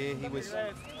last year. He was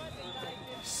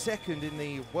 2nd in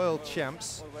the World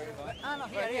Champs.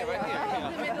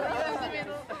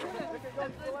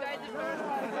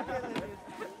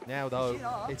 Now, though,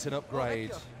 it's an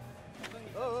upgrade.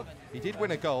 He did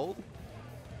win a gold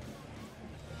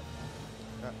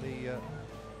at the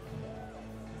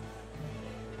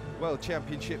World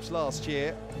Championships last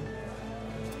year,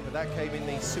 but that came in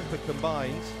the super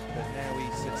combined. But now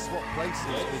he's swapped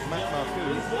places with Mark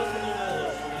Makou.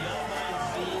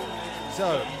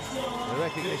 So the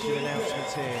recognition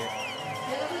announcements here.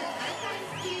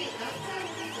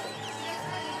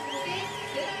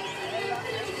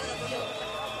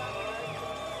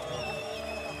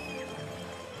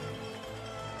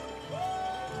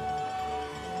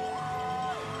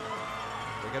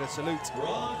 We're going to salute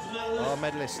our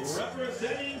medalists.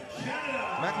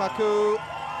 Mark Makou,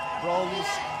 bronze.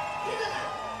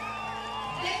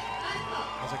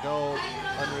 Has a gold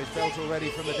under his belt already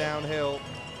from the downhill.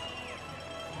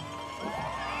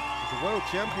 He's a world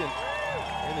champion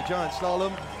in the giant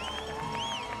slalom.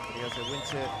 But he has a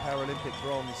Winter Paralympic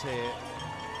bronze here.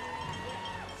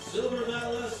 Silver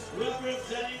medalist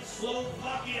representing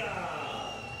Slovakia.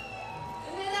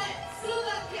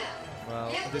 Well,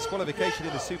 a disqualification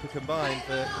in the super combined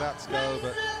for Kratsko,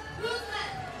 but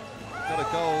got a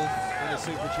gold in the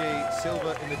Super G,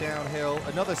 silver in the downhill.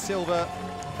 Another silver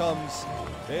comes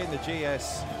in the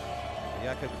GS.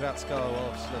 Jakub Kratsko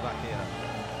of Slovakia.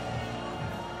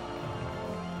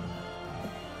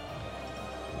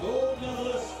 Gold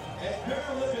medalist and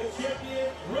Paralympic champion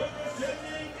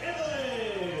representing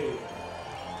Italy.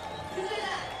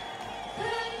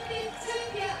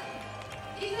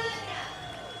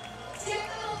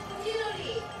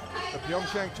 The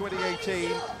PyeongChang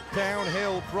 2018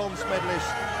 downhill bronze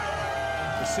medalist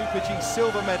the Super G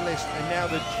silver medalist, and now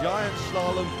the giant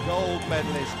slalom gold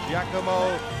medalist,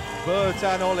 Giacomo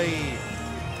Bertagnolli.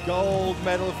 Gold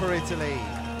medal for Italy.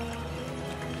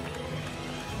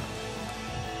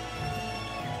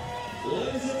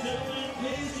 Ladies and gentlemen,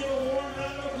 please give a warm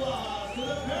round of applause to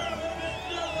the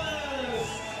Paralympic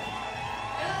medalists.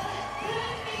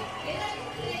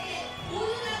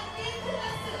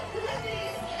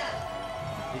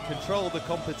 He controlled the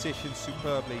competition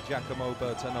superbly, Giacomo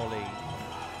Bertagnolli.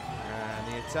 And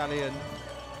the Italian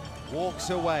walks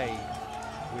away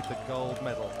with the gold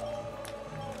medal.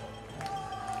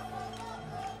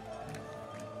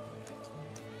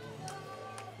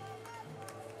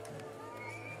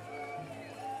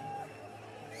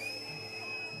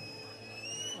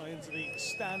 Into the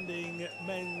standing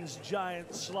men's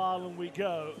giant slalom we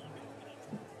go.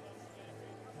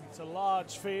 It's a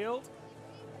large field,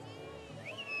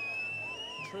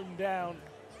 trimmed down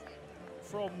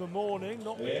from the morning,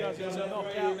 not because it's a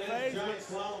knockout phase, but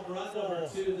for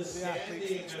the athletes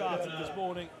that started this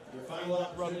morning.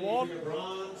 Run one didn't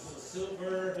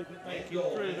make it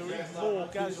through. There were even more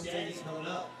casualties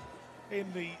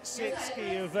in the sit-ski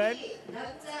event.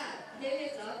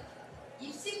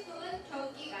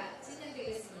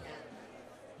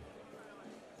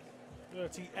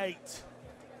 38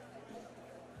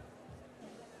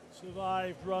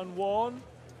 survived run one.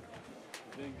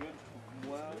 A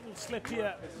little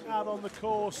slippier out on the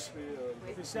course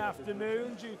this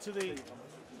afternoon due to the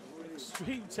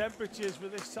extreme temperatures for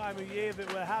this time of year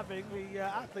that we're having. The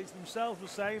athletes themselves were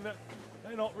saying that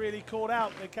they're not really caught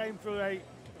out. They came through a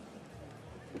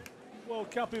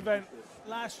World Cup event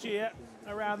last year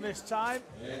around this time,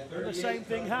 and the same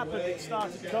thing happened. It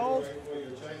started cold,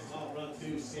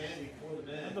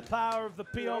 and the power of the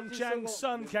PyeongChang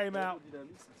sun came out.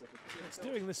 It's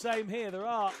doing the same here. There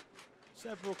are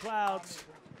several clouds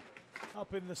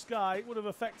up in the sky. It would have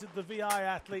affected the VI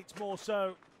athletes more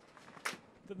so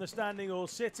than the standing or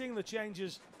sitting. The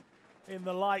changes in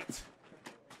the light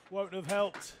won't have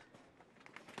helped.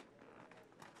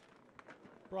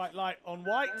 Bright light on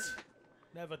white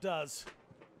never does.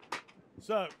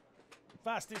 So,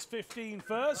 fastest 15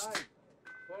 first.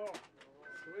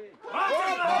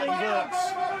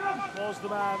 Wirtz was the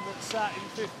man that sat in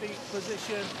 15th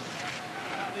position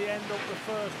at the end of the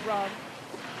first run.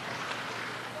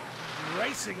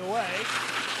 Racing away,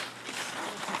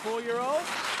 24-year-old.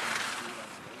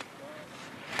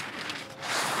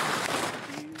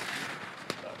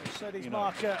 Set his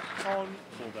marker on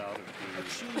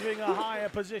achieving a higher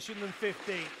position than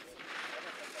 15th.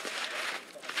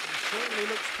 Certainly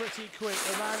looks pretty quick.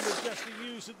 The man with just the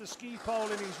use of the ski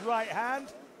pole in his right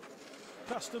hand.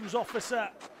 Customs officer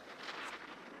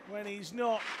when he's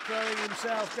not throwing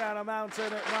himself down a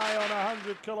mountain at nigh on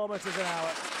 100 kilometers an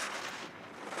hour.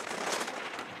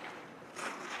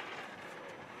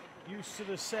 Used to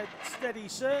the steady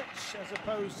search as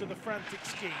opposed to the frantic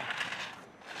ski.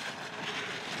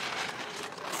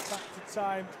 Factor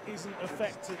time isn't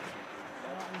affected.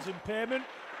 Martin's impairment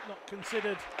not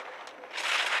considered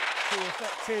to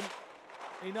affect him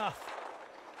enough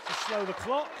to slow the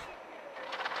clock.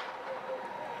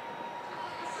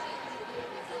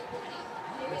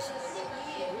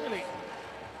 Really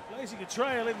blazing a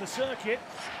trail in the circuit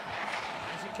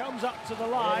as he comes up to the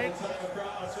line.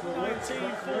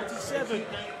 1947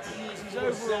 is his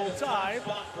overall time.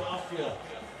 He's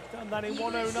done that in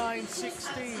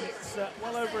 1:09.16. It's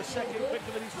well over a second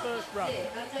quicker than his first run.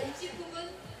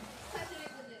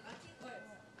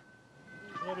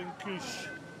 Jeroen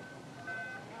Kampschreur,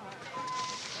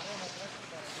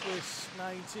 Swiss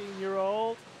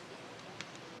 19-year-old.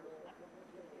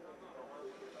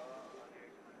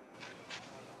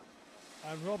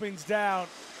 And Robin's down.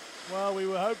 Well, we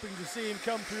were hoping to see him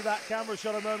come through that camera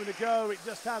shot a moment ago. It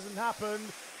just hasn't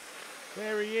happened.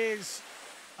 There he is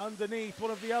underneath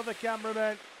one of the other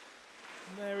cameramen.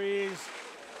 And there he is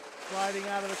sliding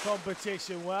out of the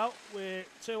competition. Well, we're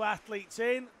two athletes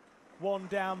in, one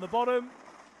down the bottom,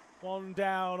 one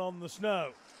down on the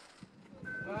snow.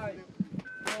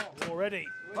 Already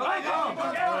one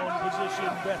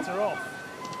position better off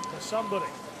for somebody.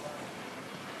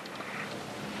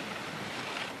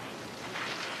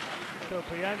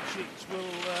 PyeongChang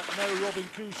will know Jeroen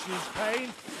Kampschreur's pain.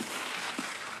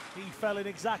 He fell in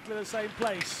exactly the same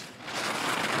place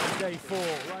on day 4,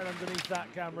 right underneath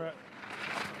that camera.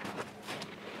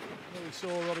 There we saw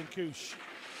Jeroen Kampschreur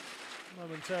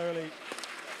momentarily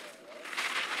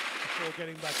before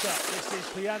getting back up. This is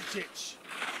PyeongChang.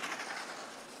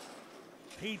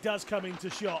 He does come into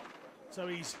shot, so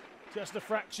he's just a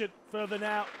fraction further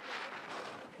now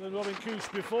than Jeroen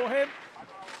Kampschreur before him.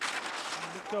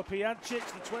 PyeongChang,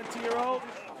 the 20-year-old,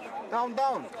 Down,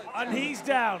 down. And he's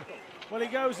down. Well, he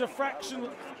goes a fraction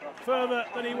further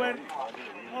than he went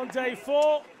on day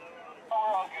 4.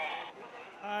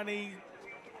 And he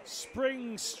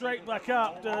springs straight back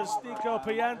up, does Nico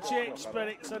Pijancic, but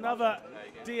it's another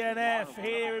DNF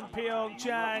here in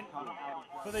PyeongChang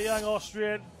for the young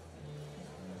Austrian.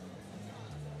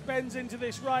 Bends into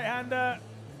this right-hander,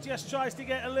 just tries to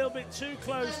get a little bit too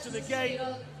close to the gate.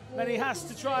 Then he has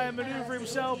to try and maneuver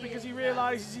himself because he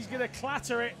realizes he's going to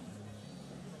clatter it.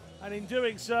 And in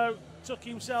doing so, took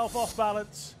himself off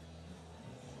balance.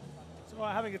 It's all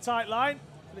right having a tight line,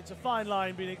 but it's a fine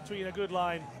line between a good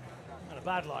line and a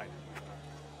bad line.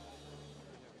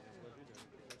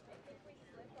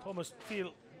 Thomas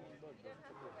Field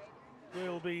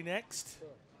will be next.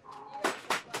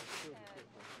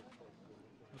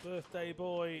 The birthday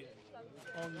boy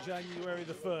on January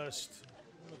the 1st.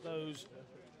 One of those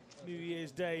New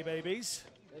Year's Day babies.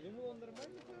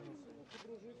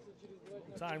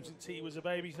 Time since he was a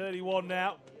baby, 31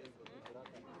 now.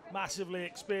 Massively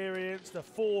experienced, the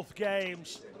 4th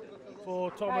games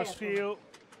for Thomas Field.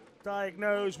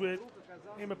 Diagnosed with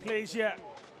hemiplegia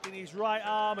in his right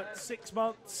arm at 6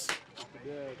 months.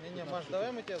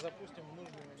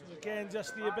 Again,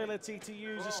 just the ability to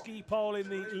use a ski pole in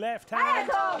the left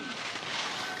hand.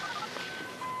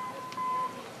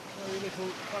 Very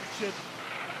little function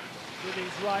with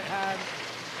his right hand.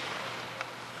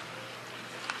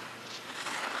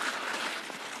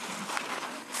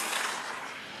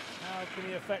 How can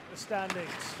he affect the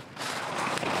standings?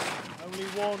 Only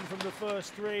 1 from the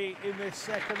first 3 in this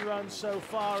second run so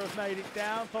far have made it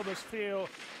down. Thomas Field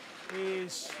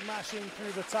is smashing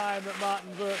through the time that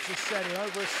Martin Wirtz is setting,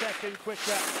 over a second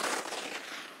quicker.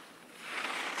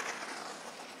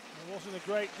 There wasn't a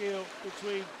great deal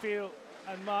between Field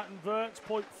and Martin Wirtz,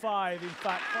 0.5 in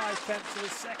fact, 5/10 of a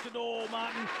second. Oh,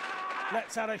 Martin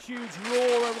lets out a huge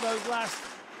roar over those last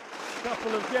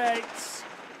couple of gates,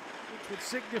 which would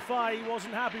signify he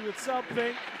wasn't happy with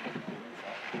something.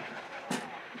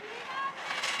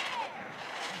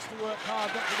 Work hard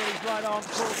not to get his right arm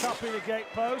caught up in the gate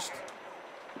post.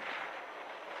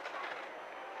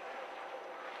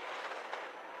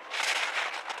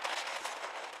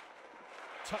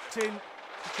 Tucked in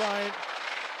to try and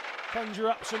conjure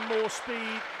up some more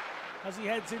speed as he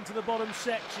heads into the bottom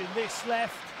section. This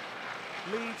left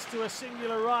leads to a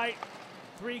singular right.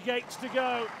 3 gates to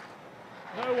go.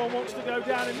 No one wants to go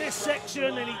down in this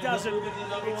section, and he doesn't.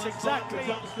 It's exactly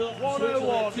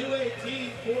 101.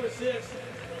 2:18.46.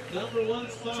 Number 1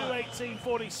 spot.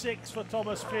 2:18.46 for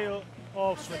Thomas Field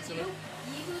of Switzerland.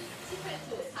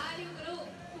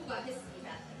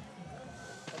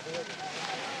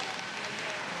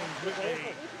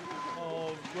 Ridley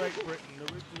of Great Britain, the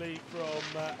Ridley from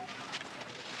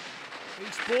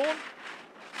Eastbourne.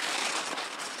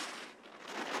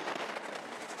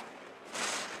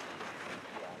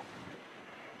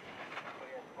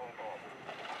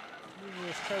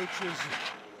 Numerous coaches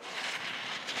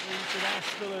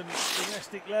international and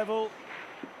domestic level.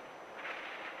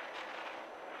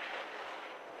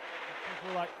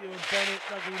 People like Ewan Bennett,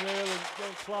 Dougie Mill and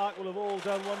John Clark will have all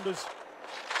done wonders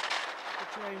for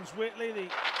James Whitley, the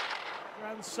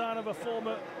grandson of a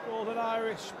former Northern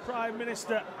Irish Prime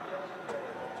Minister,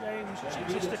 James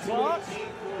Chichester Clark. The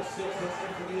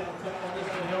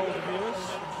older viewers.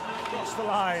 Across the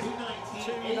line,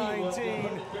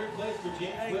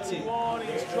 2:19.81.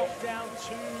 He's dropped down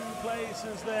 2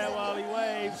 places there while he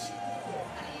waves.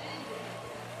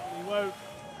 He won't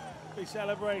be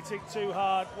celebrating too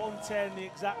hard. 1:10 the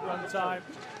exact run time.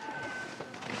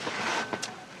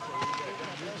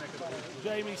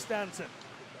 Jamie Stanton.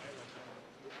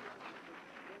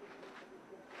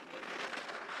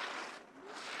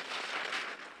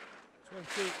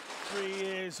 "23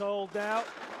 years old now.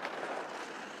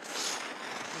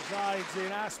 Resides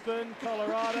in Aspen,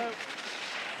 Colorado.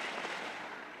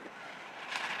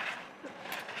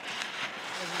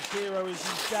 And his hero is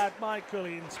his dad, Michael.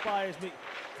 He inspires me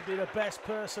to be the best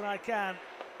person I can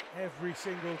every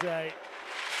single day."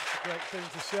 It's a great thing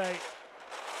to say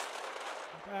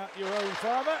about your own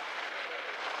father.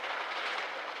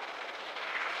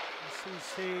 This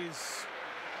is his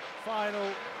final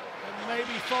and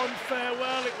maybe fond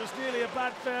farewell. It was nearly a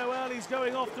bad farewell. He's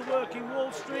going off to work in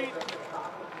Wall Street.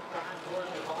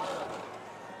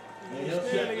 He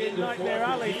was nearly in Nightmare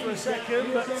Alley for a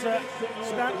second, but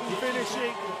Stanton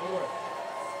finishing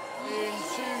in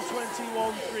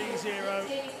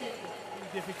 2:21.30.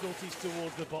 Difficulties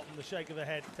towards the bottom. The shake of the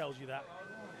head tells you that.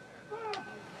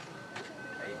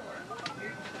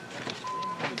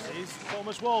 This is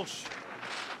Thomas Walsh.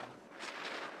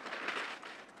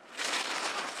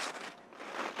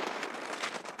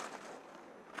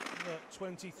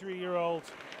 23-year-old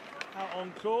out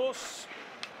on course.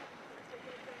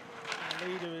 The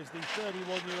leader is the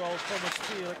 31-year-old Thomas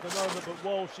Steele at the moment, but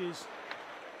Walsh is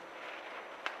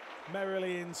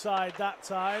merrily inside that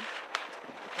time.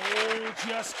 Oh,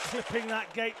 just clipping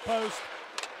that gate post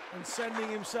and sending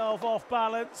himself off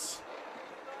balance.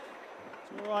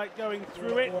 It's all right going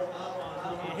through it.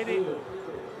 You hit it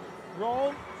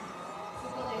wrong, it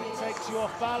takes you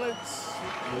off balance.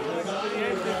 That's to the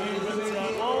end of you,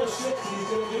 but Walsh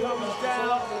comes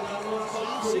down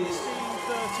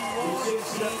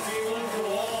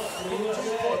 16:31.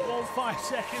 2.15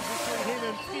 seconds between him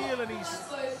and Thiel, and he's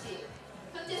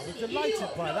delighted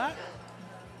by that.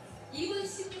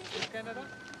 Canada?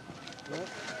 Go.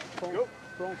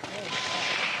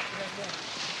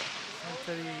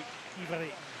 Santeri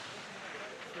Ivari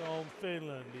from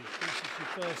Finland. If this is your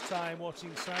first time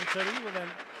watching Santeri, well then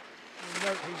you'll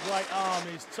note his right arm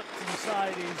is tucked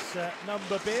inside his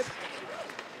number bib.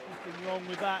 Nothing wrong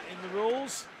with that in the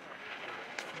rules.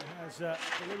 He has the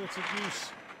limited use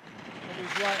of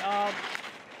his right arm,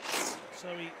 so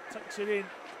he tucks it in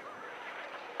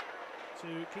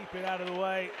to keep it out of the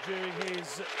way during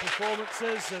his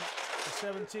performances. And the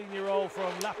 17-year-old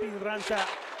from Lappeenranta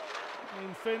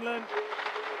in Finland.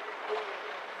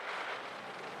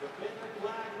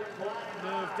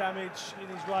 Nerve damage in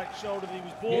his right shoulder that he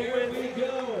was born with. Here we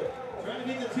go. Trying to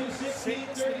be the 216.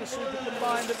 Sixth in the Super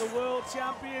Combined at the World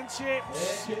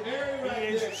Championships. He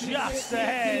is just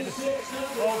ahead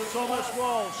of Thomas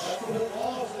Walsh.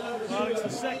 Well, it's the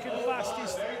second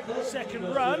fastest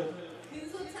second run. He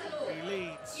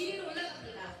leads.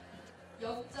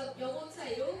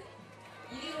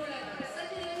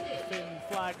 Finn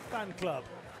Flag Fan Club.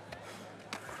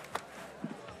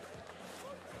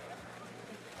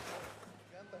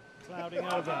 Clouding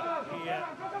over here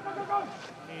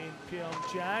in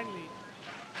PyeongChang.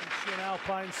 The Jeongseon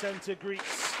Alpine Centre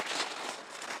greets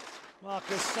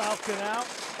Marcus Salka now.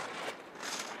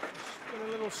 Got a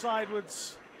little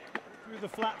sidewards through the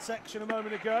flat section a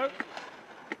moment ago.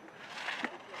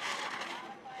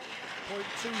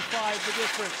 0.25 the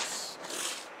difference.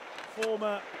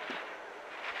 Former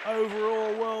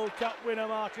overall World Cup winner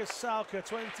Marcus Salka,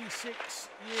 26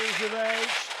 years of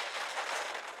age.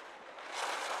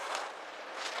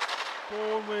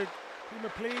 Born with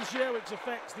hemiplegia, which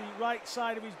affects the right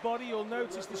side of his body. You'll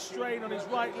notice the strain on his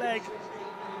right leg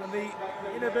and the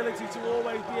inability to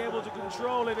always be able to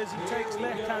control it as he takes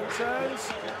left-hand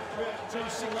turns.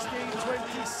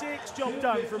 2:16.26, job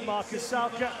done from Marcus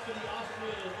Salka.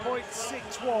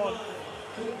 0.61,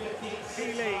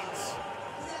 he leads.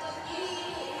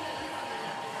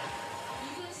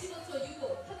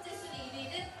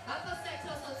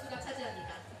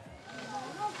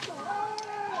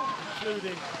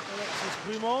 Including Alexis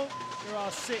Guimont, there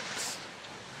are 6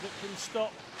 that can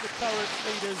stop the current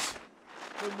leaders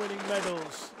from winning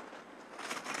medals.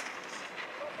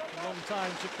 A long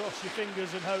time to cross your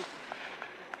fingers and hope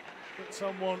that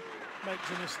someone makes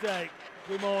a mistake.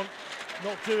 Guimont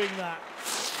not doing that.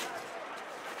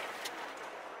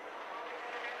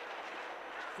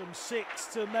 From 6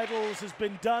 to medals has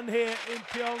been done here in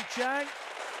PyeongChang.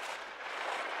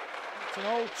 It's an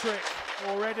old trick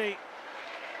already.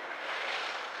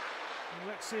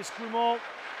 Alexis Guimont.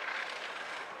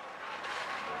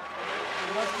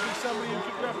 There must be somebody who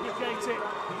can replicate it.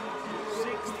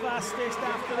 6th fastest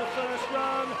after the first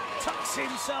run. Tucks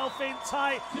himself in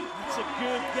tight. It's a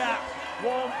good gap.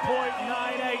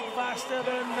 1.98 faster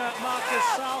than Marcus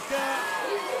Salka.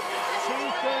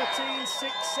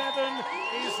 2:13.67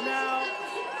 is now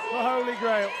the Holy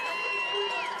Grail.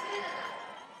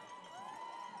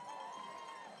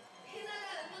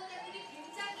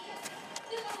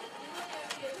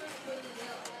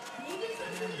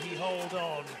 Hold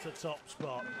on to top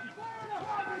spot.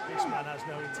 This man has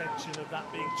no intention of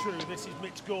that being true. This is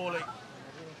Mitch Gawley.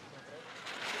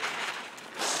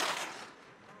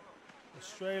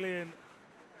 Australian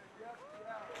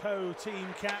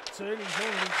co-team captain. He's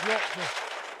only dropped a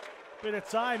bit of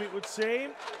time, it would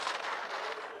seem.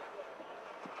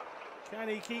 Can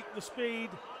he keep the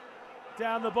speed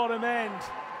down the bottom end?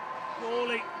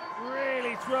 Gawley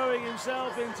really throwing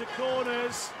himself into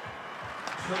corners.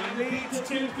 He leads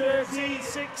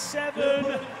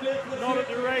 2:13.67. Not at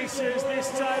the races this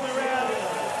time around.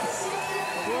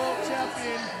 World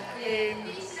champion in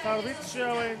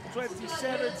Tarvisio in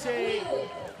 2017.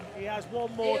 He has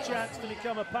one more chance to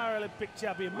become a Paralympic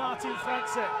champion. Martin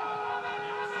Franze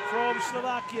from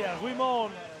Slovakia.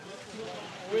 Guimont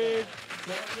with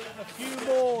a few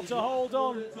more to hold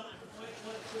on.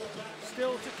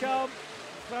 Still to come.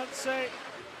 Franze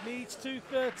needs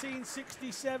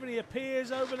 2:13.67. He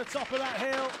appears over the top of that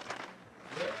hill.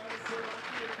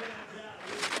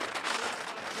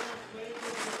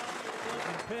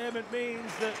 Impairment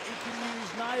means that he can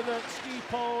use neither ski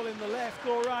pole in the left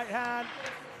or right hand.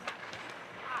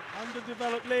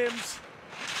 Underdeveloped limbs.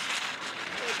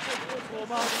 For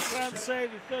Martin France, the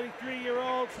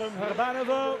 33-year-old from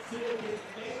Herbanovo.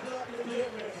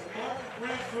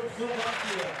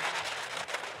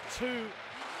 Two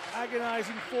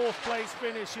agonising fourth-place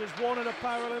finishes, one at a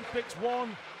Paralympics,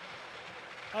 one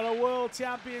at a World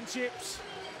Championships.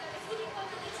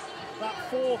 That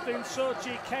fourth in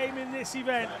Sochi came in this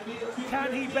event.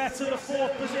 Can he better the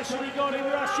fourth position he got in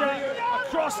Russia?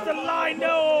 Across the line,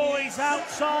 no, he's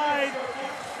outside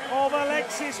of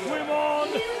Alexis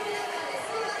Guimond,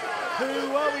 who,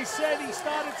 well, we said he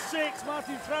started sixth.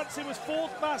 Martin France was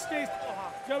fourth fastest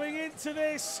going into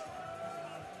this.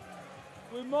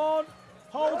 Guimond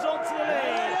holds on to the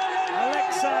lead.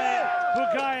 Alexei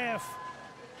Bugaev,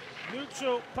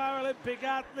 neutral Paralympic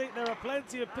athlete. There are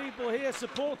plenty of people here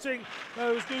supporting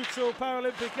those neutral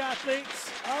Paralympic athletes.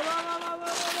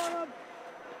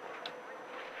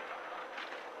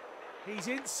 He's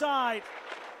inside.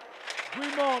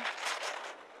 Guimond,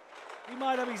 he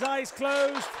might have his eyes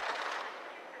closed.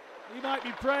 He might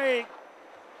be praying.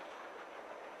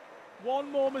 One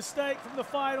more mistake from the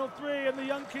final three and the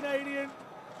young Canadian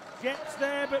gets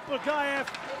there, but Bugaev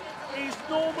is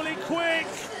normally quick.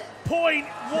 0.18,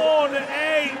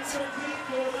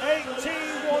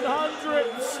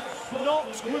 18/100ths,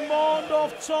 knocks Guimond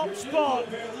off top spot.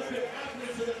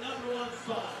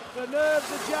 The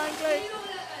nerves are jangling.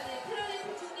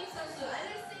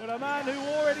 But a man who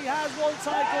already has one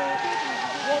title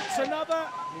wants another.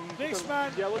 This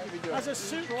man has a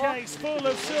suitcase full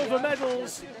of silver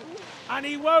medals, and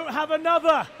he won't have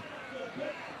another.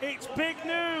 It's big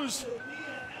news.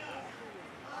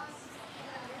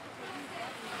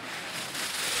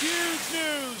 Huge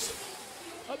news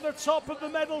at the top of the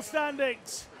medal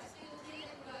standings.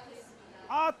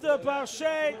 Arthur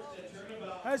Bauchet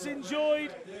has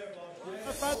enjoyed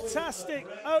a fantastic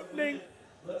opening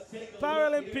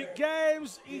Paralympic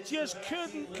Games. He just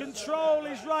couldn't control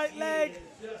his right leg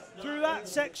through that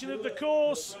section of the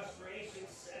course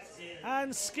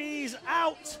and skis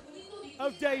out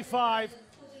of day 5.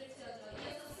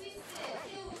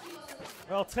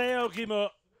 Well, Theo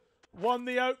Guimond won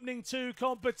the opening 2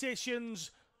 competitions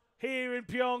here in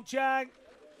PyeongChang.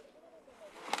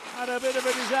 Had a bit of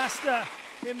a disaster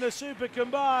in the super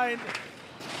combined,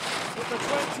 but the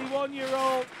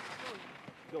 21-year-old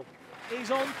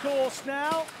is on course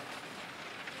now,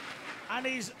 and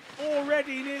he's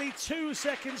already nearly 2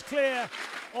 seconds clear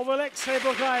of Alexei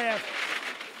Bugaev.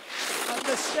 A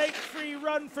mistake-free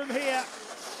run from here,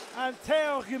 and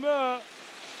Theo Guimond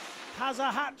has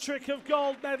a hat-trick of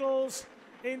gold medals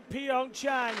in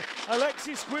PyeongChang.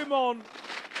 Alexis Guimond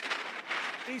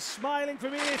is smiling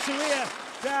from ear to ear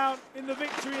down in the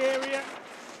victory area.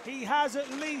 He has at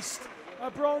least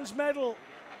a bronze medal.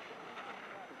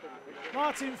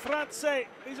 Martin France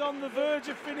is on the verge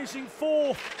of finishing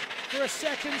 4th for a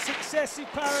second successive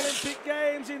Paralympic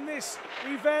Games in this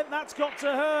event. That's got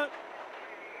to hurt.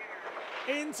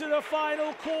 Into the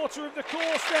final quarter of the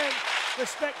course then. The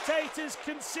spectators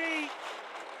can see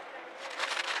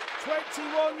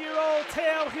 21-year-old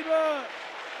Theo Guimond.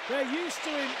 They're used to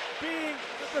him being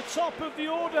at the top of the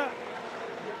order.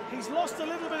 He's lost a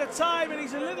little bit of time and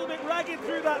he's a little bit ragged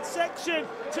through that section.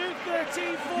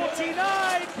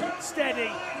 2:13.49, steady.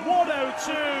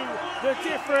 1:02, the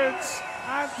difference.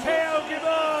 And Theo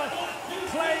Guimond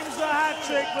claims the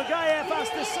hat-trick. Bugaev has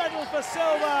to settle for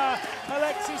silver.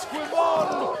 Alexis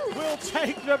Guimond will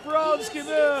take the bronze.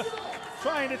 Guimond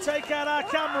trying to take out our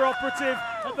camera operative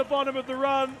at the bottom of the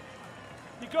run.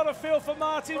 You've got to feel for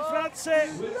Martin France.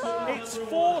 It's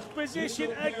 4th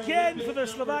position again for the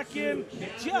Slovakian,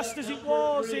 just as it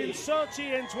was in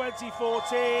Sochi in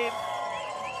 2014.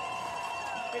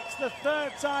 It's the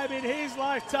 3rd time in his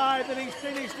lifetime that he's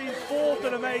finished in 4th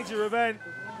at a major event.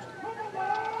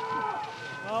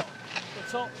 Well, the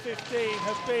top 15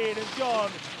 have been and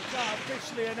gone. We can't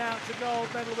officially announce a gold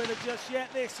medal winner just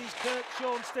yet. This is Kurt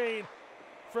Schornstein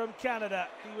from Canada.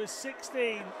 He was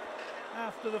 16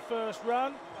 after the first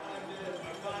run.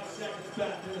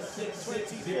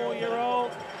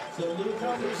 24-year-old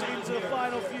comes into the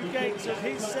final few gates of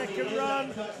his second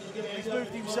run. He's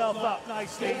moved himself up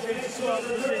nicely. He's into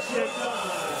 12th position.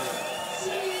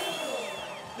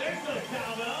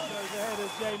 Goes ahead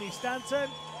of Jamie Stanton.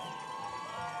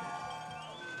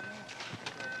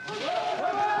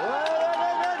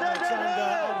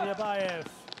 Alexander Onyabayev.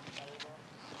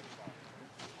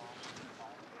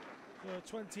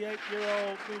 The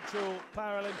 28-year-old neutral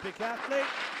Paralympic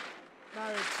athlete,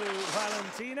 married to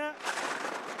Valentina.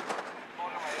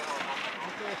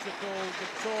 symmetrical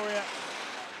Victoria.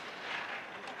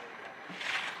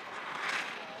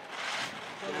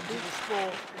 Got into the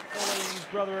sport, following his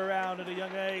brother around at a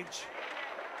young age.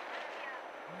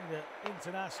 Made an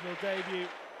international debut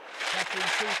back in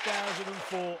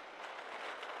 2004.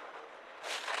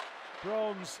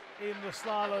 Bronze in the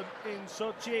slalom in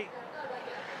Sochi.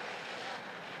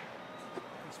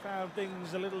 He's found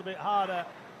things a little bit harder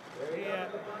here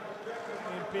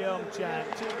in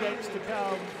PyeongChang. 2 gates to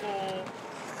come for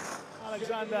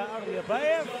Alexander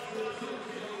Aryabayev.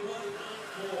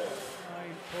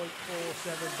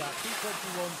 9.47 back,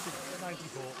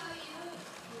 2:21.94.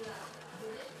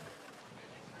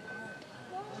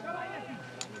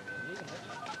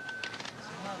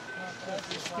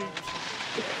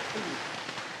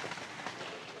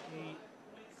 The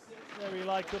very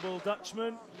likeable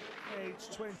Dutchman, age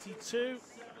 22.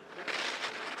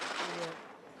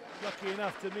 Lucky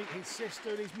enough to meet his sister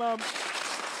and his mum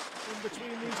in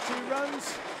between these 2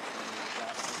 runs.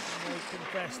 And they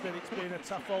confess that it's been a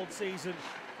tough old season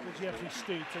for Jeffrey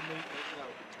Stoot, and the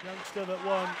youngster that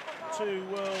won 2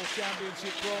 World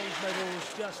Championship bronze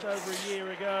medals just over a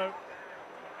year ago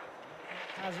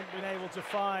hasn't been able to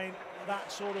find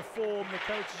that sort of form. The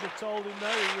coaches have told him,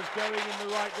 no, he was going in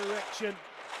the right direction.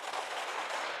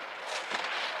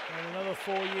 And another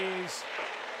 4 years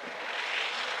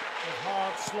of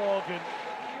hard slog and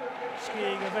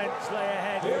skiing events lay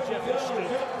ahead for Jeffrey Stoot.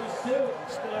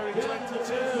 Still only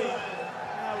 22, he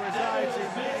now resides in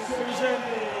prison.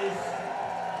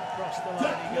 Across the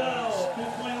line he goes.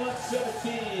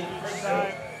 2:21.17. First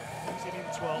time, he's in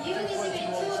 12th,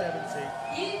 2:21.17.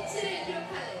 일치를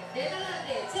기록하는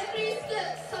네덜란드의 제프리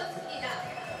선수입니다.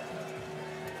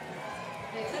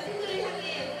 네, 가족들을 향해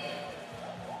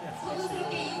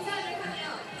서구스럽게 인사를 하며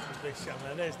This young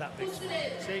man, there's that big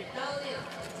smile. See? 나오는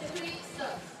제프리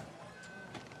선수.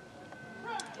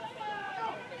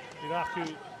 Iraku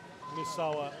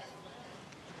Misawa.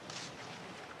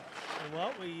 And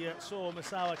well, we saw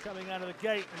Misawa coming out of the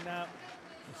gate, and now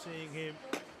we're seeing him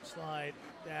slide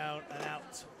down and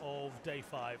out of day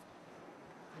 5.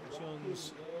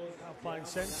 Jeongseon Alpine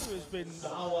Centre has been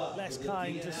less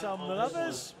kind to some than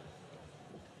others.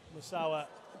 Misawa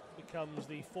becomes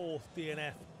the 4th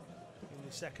DNF in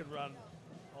the 2nd run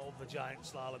of the giant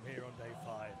slalom here on day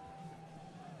 5.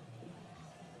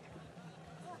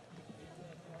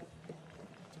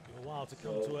 Took a while to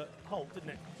come to a halt,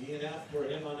 didn't it? DNF for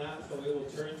him on that, so we will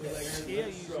turn to Aaron Here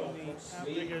using the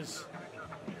outriggers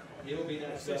He'll be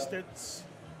next up. assistance.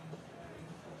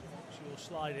 So you're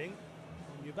sliding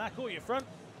on your back or your front.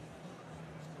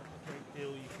 There's not a great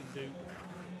deal you can do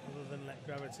other than let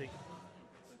gravity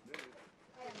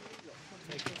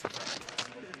take it.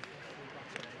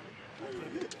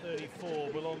 34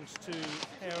 belongs to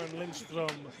Aaron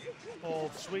Lindström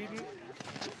of Sweden.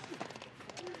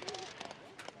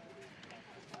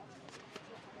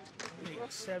 Only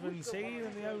 17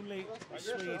 and the only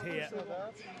Swede here.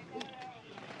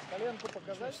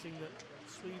 Interesting that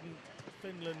Sweden,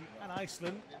 Finland and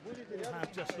Iceland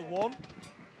have just the 1.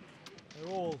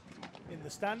 They're all in the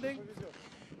standing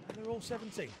and they're all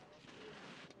 17. If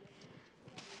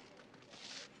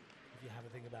you have a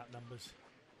think about numbers.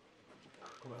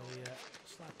 Well, the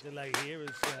slight delay here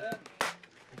is to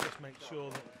just make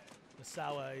sure that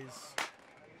Misawa is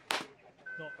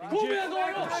not injured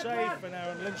or safe, and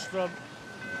Aaron Lindström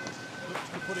looks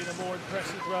to put in a more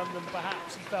impressive run than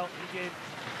perhaps he felt he did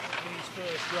in his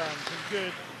first run. Some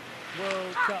good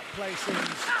World Cup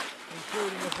placings,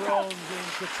 including a bronze in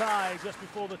Qatar just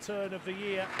before the turn of the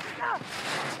year. He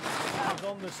was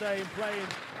on the same plane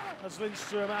as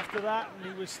Lindström after that,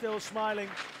 and he was still smiling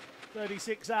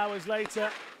 36 hours later.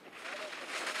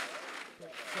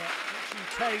 But once you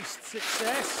taste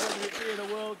success, whether it be in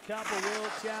a World Cup or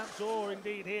World Champs or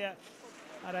indeed here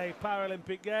at a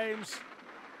Paralympic Games,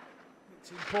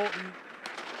 it's important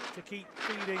to keep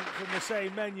feeding from the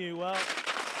same menu. Well,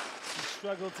 he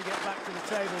struggled to get back to the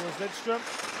table as Lindström.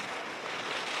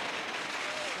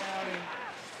 Down in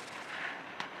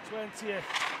 20th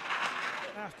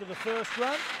after the first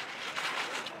run.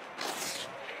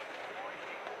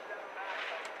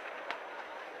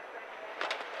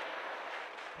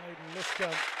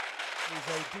 Lindström is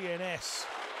a DNS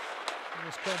in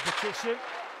this competition.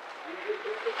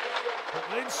 But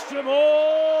Lindström,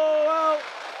 oh, well,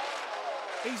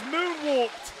 he's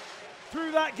moonwalked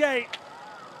through that gate.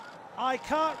 I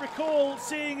can't recall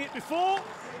seeing it before,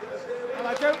 and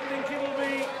I don't think it'll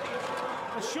be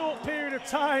a short period of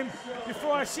time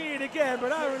before I see it again,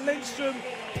 but Aaron Lindström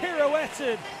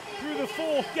pirouetted through the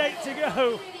 4th gate to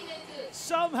go.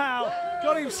 Somehow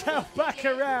got himself back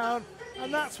around,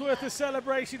 and that's worth a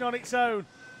celebration on its own.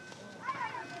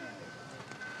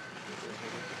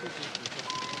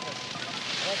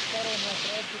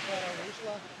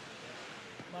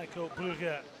 Michael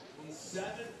Brugger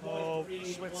of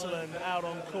Switzerland out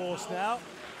on course now,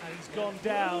 and he's gone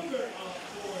down.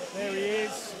 There he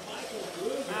is,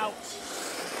 out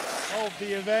of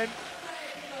the event.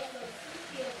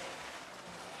 An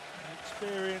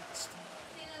experienced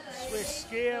Swiss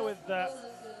skier with a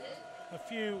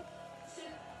few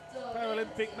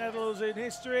Paralympic medals in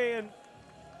history, and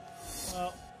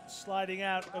well, sliding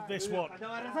out of this one.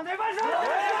 Again,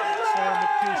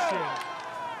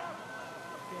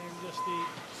 just the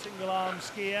single arm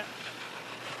skier.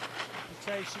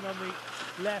 Rotation on the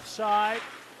left side.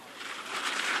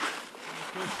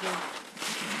 Christian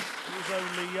is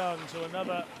only young, so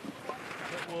another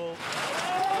that will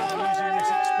be using this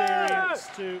experience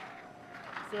to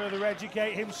further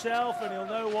educate himself, and he'll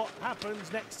know what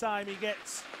happens next time he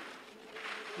gets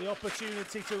the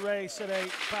opportunity to race at a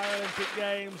Paralympic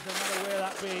Games, no matter where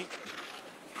that be.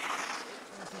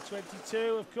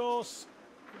 2022, of course,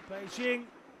 in Beijing.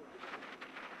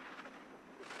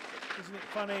 Isn't it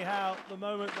funny how the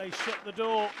moment they shut the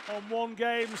door on one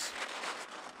Games,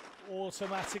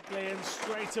 automatically and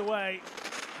straight away,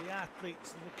 the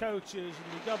athletes and the coaches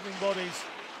and the governing bodies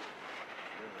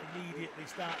immediately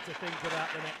start to think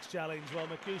about the next challenge. Well,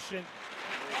 Makushin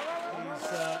is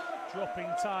dropping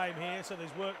time here, so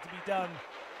there's work to be done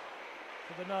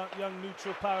for the young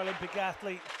neutral Paralympic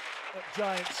athlete at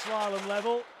giant slalom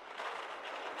level.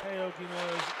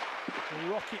 Keogino's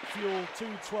rocket fuel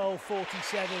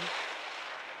 2:12.47.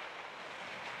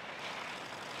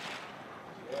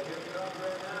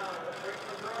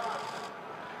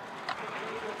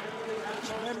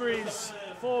 Memories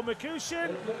for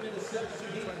Makushin,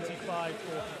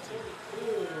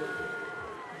 2:25.42.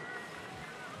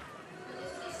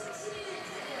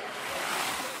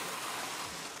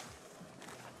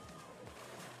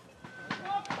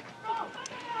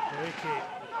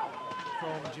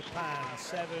 From Japan,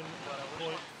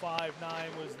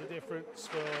 7.59 was the difference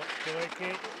for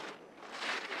Kurka.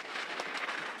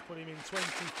 Put him in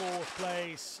 24th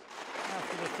place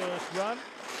after the first run.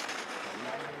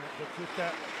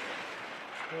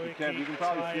 You can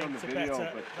probably see on the video,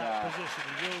 but that position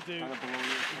he will do.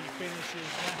 He finishes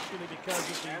naturally because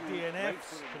of the DNFs,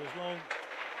 but as long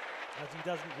as he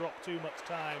doesn't drop too much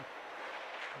time.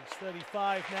 He's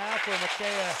 35 now for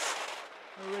Makea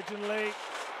originally.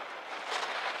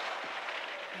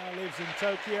 Now lives in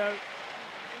Tokyo.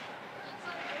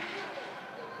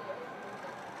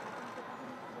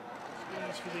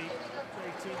 Skies for the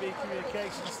JTB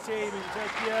Communications team in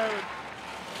Tokyo.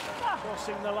 And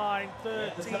crossing the line,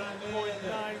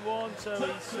 13.91. So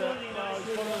he's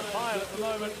he's on the pile at the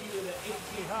moment,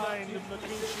 behind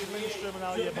Makushin, Lindström and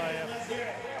Alyabayev.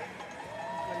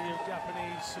 Plenty of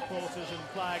Japanese supporters and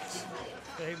flags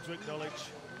for him to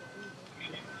acknowledge.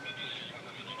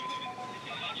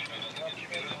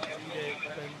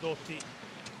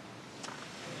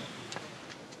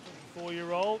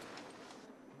 24-year-old,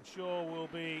 I'm sure will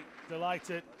be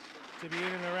delighted to be in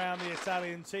and around the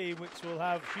Italian team, which will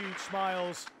have huge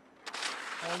smiles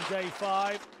on day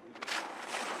 5. Of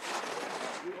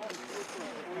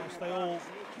course, they all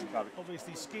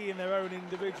obviously ski in their own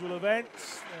individual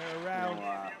events. They're around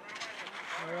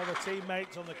their other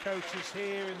teammates on the coaches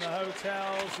here, in the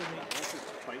hotels, in the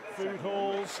food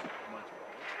halls.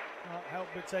 Can't help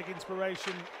but take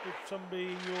inspiration if somebody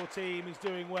in your team is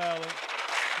doing well.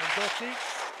 And Dotti,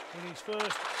 in his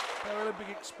first Paralympic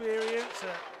experience,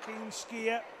 a keen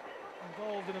skier,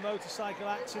 involved in a motorcycle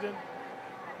accident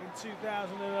in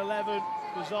 2011,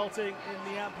 resulting in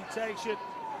the amputation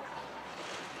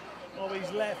of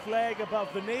his left leg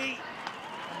above the knee.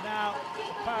 And now a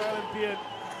Paralympian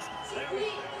at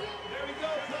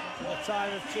a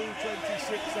time of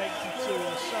 2:26.82.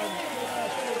 The sun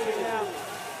is out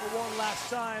for one last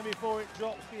time before it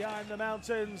drops behind the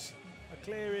mountains, a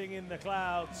clearing in the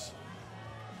clouds.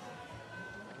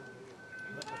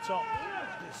 At the top,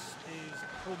 this is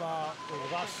Kumar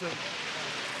Ulvarsson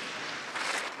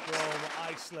from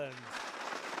Iceland,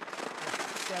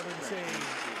 17.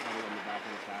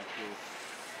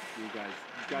 Huge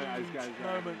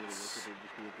moments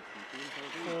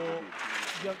for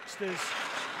youngsters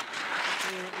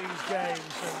here at these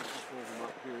games.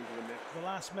 And the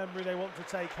last memory they want to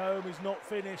take home is not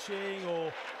finishing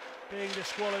or being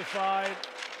disqualified.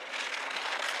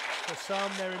 For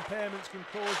some, their impairments can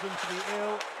cause them to be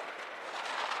ill.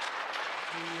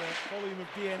 The volume of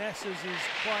DNSs is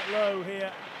quite low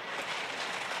here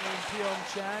in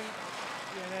PyeongChang.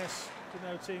 DNS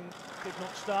denoting did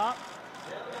not start.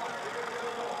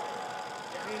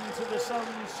 Into the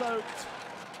sun-soaked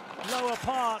lower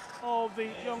part of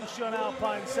the Jeongseon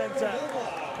Alpine Centre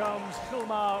comes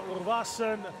Kumar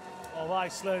Ulvarsson, of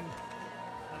Iceland,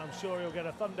 and I'm sure he'll get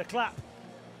a thunderclap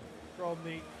from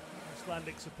the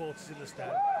Icelandic supporters in the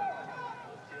stand.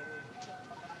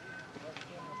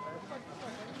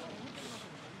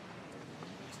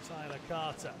 It's Tyler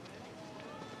Carter.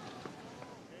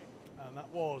 And that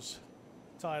was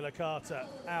Tyler Carter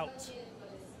out.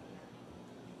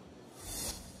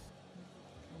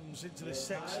 Comes into this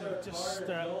section, just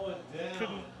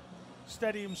couldn't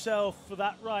steady himself for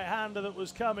that right-hander that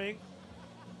was coming.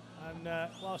 And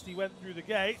whilst he went through the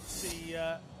gates, he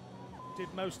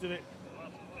did most of it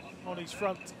on his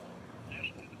front.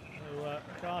 So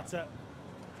Carter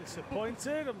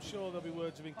disappointed. I'm sure there'll be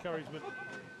words of encouragement.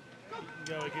 He can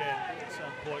go again at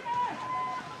some point.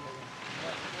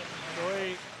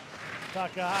 Koi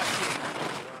Takahashi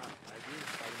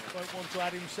won't want to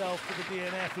add himself to the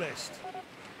DNF list.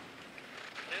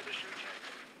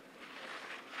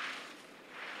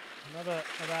 Another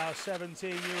of our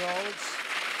 17-year-olds.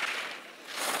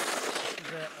 This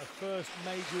is a first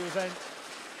major event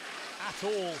at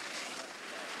all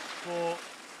for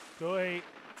Koi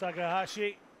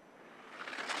Takahashi.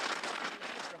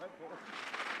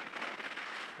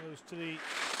 Goes to the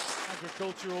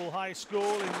agricultural high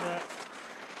school in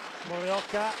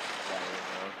Morioka.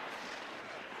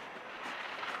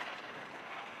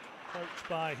 Coached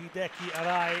by Hideki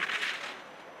Arai.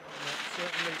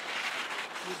 Certainly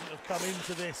wouldn't have come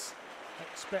into this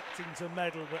expecting to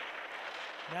medal, but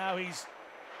now he's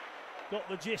got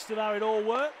the gist of how it all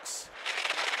works,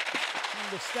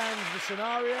 understands the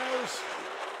scenarios,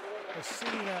 has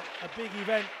seen a big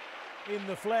event in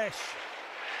the flesh.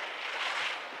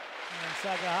 And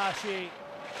Takahashi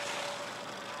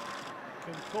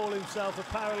can call himself a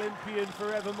Paralympian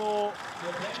forevermore.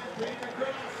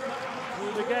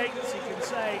 Through the gates, he can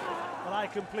say that I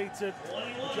completed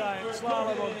the giant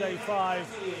slalom on day 5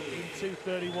 in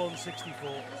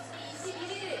 2:31.64.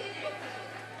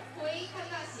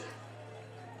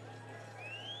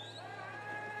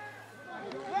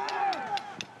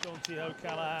 Jeongseon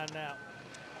Callahan now.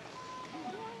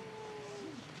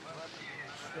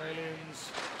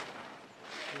 Australians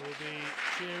will be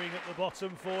cheering at the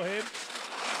bottom for him.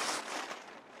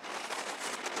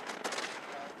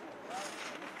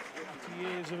 20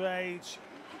 years of age.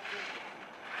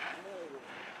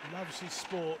 Loves his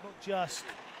sport, not just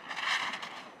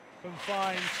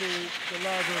confined to the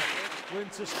love of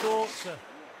winter sports.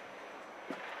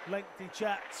 Lengthy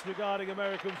chats regarding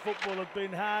American football have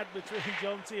been had between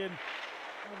Jonty and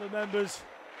other members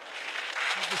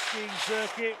of the skiing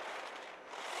circuit.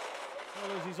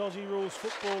 Follows his Aussie rules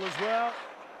football as well.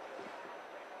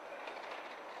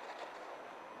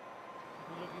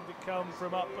 Looking to come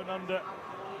from up and under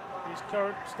his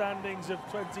current standings of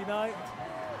 29th.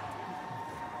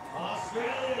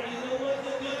 Australia is the one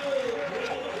to go.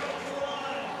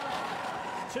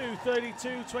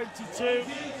 2:32.22.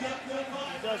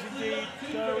 He does indeed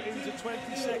go into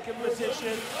 22nd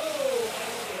position.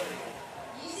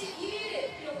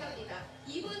 21위를 기록합니다.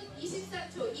 2분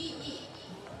 24초 22.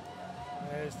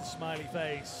 There's the smiley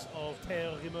face of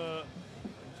Tarvisio.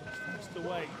 Just has to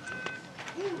wait.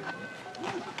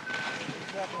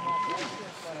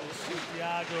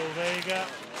 Santiago Vega.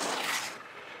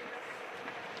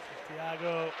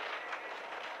 Santiago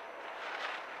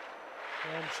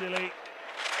from Chile.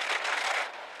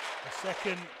 The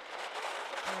second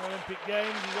Paralympic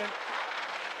Games. He went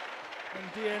and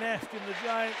DNF'd in the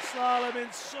giant slalom in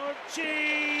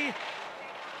Sochi.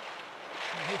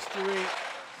 And history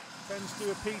tends to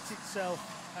repeat itself,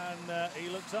 and he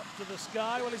looks up to the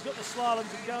sky. Well, he's got the slalom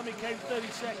to come. He came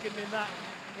 32nd in that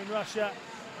in Russia,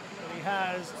 but he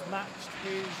has matched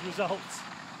his results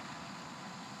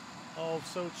of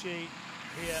Sochi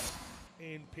here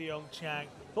in PyeongChang.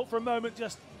 Thought for a moment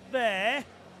just there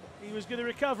he was going to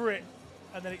recover it,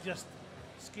 and then it just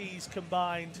skis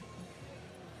combined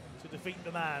to defeat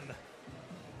the man.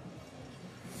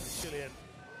 The Chilean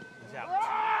is out.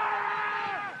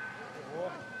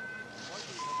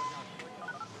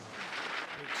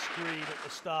 Big scream at the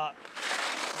start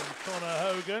from Connor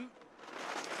Hogan.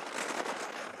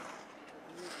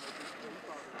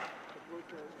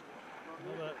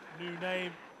 Another new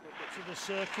name to the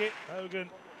circuit. Hogan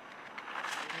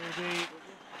will be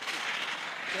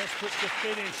desperate to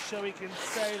finish so he can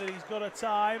say that he's got a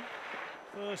time.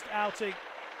 First outing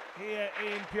here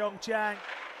in PyeongChang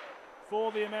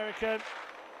for the American.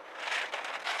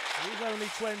 He's only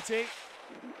 20.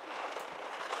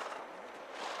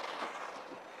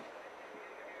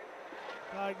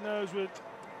 Diagnosed with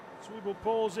cerebral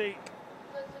palsy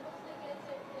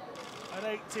at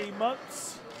 18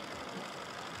 months.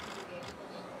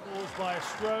 Caused by a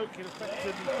stroke. It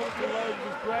affected the frontal lobe of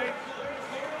his brain.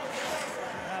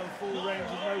 Have full range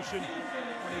of motion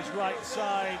on his right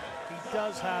side. He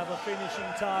does have a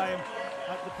finishing time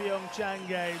at the PyeongChang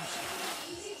Games.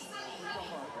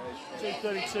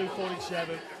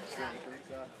 2:32.47.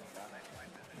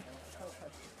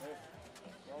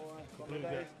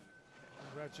 Kurka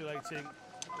congratulating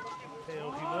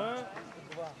PyeongChang.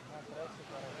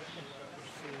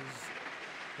 This is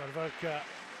Kurka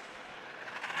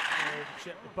of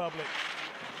Czech Republic.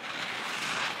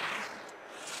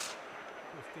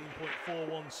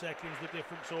 15.41 seconds, the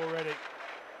difference already.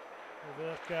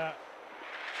 Kurka,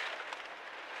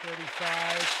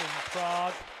 35 from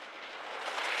Prague.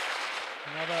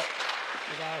 Another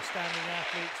of our standing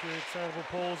athletes with cerebral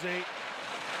palsy.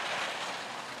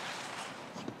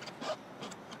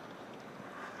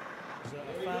 It's a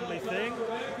family thing.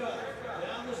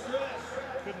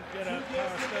 Couldn't get a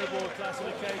para snowboard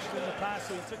classification in the past,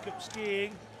 so he took up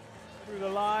skiing through the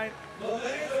line.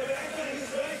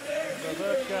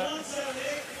 Kurka,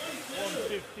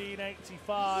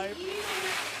 1:15.85,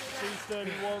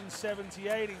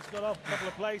 2:31.78. He's got off a couple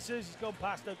of places. He's gone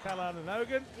past O'Callaghan and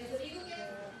Hogan.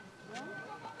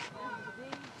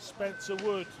 Spencer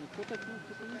Wood,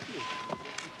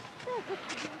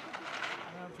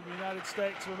 man from the United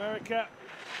States of America.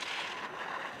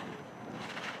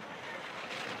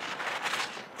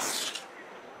 He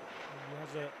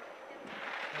has a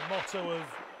motto of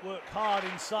work hard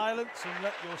in silence and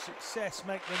let your success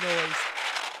make the noise.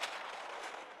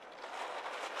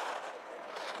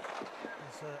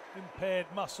 There's impaired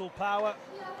muscle power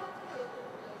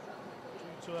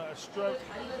due to a stroke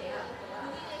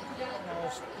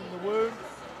in the wound.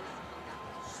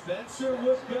 Spencer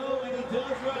Wood go, and he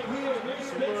does right here.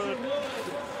 Spencer Wood.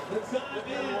 The time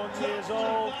 21 years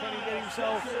old. Can he get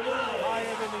himself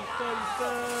higher than the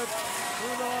 33rd?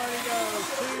 Through the line he goes.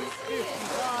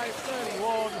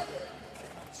 2:55.31.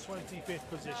 That's 25th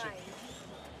position.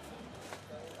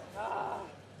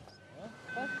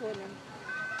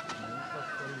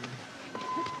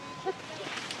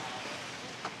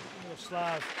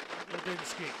 Miroslav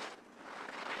Ladinsky.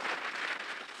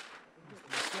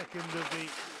 The second of the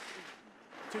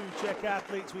two Czech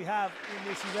athletes we have in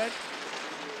this event.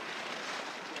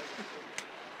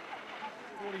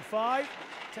 45,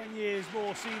 10 years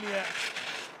more senior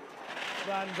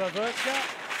than Vaverka.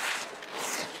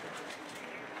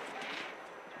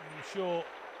 I'm sure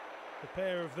the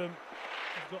pair of them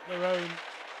have got their own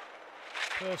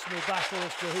personal battle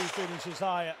as to who finishes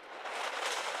higher.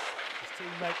 His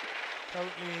teammate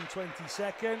currently in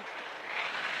 22nd.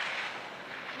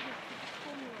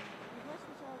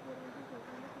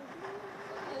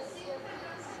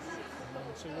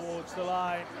 Towards the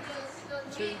line,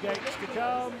 2 gates to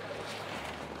come.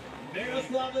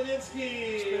 Miroslav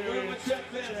Ladinsky, Czech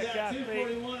athlete,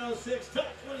 2:41.06, top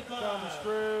 25. Comes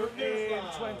through in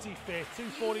 25th,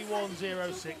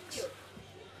 2:41.06.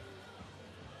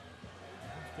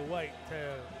 Have to wait,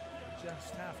 Teo.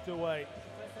 Just have to wait.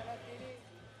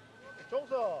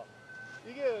 정서,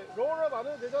 이게 롤업 안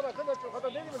해도 되잖아. 그냥 좀 갖다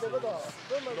내리면 되거든.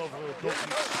 그러면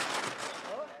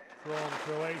From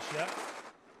Croatia.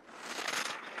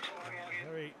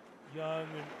 Very young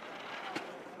and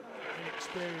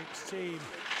inexperienced team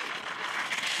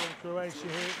from Croatia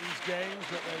here at these games,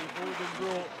 but they've all been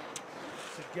brought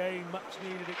to gain much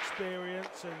needed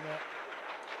experience. And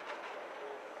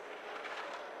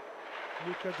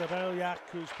Luka Dabeljak,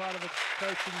 who's part of the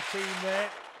coaching team there,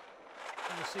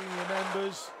 and the senior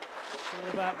members. It's all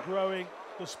about growing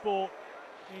the sport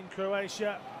in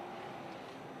Croatia.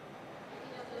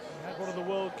 We had one of the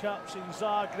World Cups in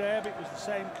Zagreb. It was the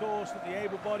same course that the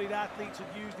able-bodied athletes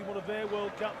had used in one of their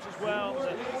World Cups as well.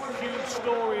 It was a huge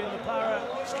story in the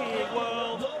para-skiing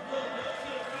world.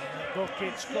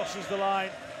 Dokic crosses the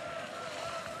line.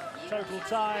 Total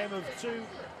time of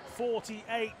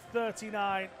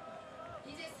 2:48.39.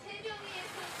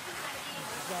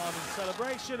 In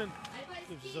celebration and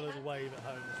gives us a little wave at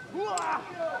home.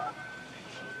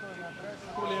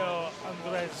 Julio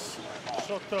Andres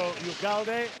Soto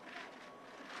Ugalde,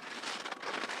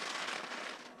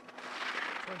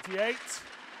 28.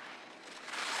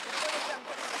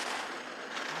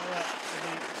 The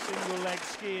single leg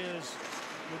skiers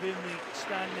within the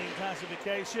standing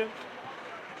classification.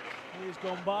 Years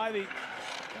gone by, the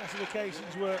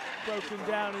classifications were broken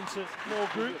down into more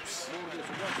groups. They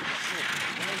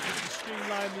wanted to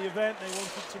streamline the event, they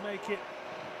wanted to make it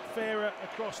fairer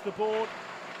across the board,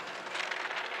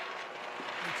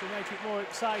 and to make it more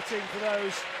exciting for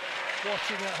those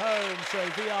watching at home. So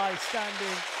VI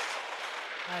standing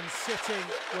and sitting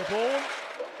were born,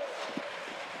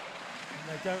 and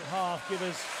they don't half give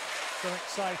us some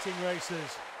exciting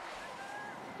races.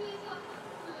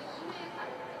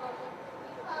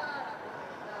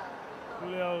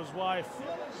 Julio's wife,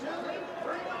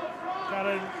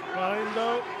 Karen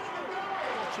Galindo,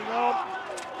 watching on.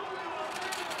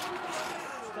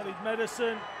 Studied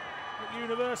medicine at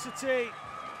university.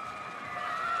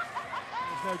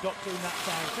 There's no doctor in that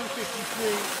time.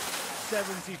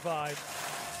 2:53.75.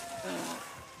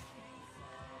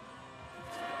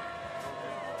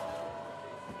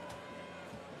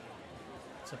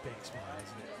 It's a big smile,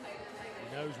 isn't it? He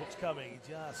knows what's coming. He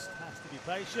just has to be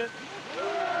patient.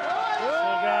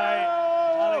 Sergei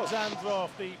Alexandrov,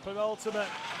 the penultimate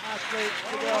athlete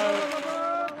to go.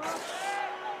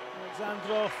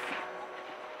 Alexandrov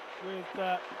with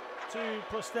 2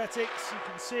 prosthetics, you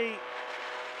can see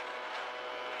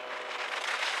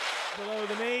below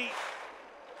the knee.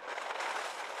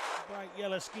 Bright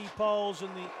yellow ski poles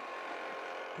and the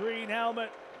green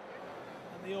helmet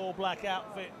and the all black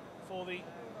outfit for the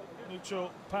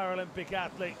neutral Paralympic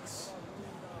athletes.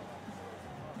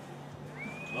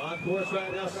 On course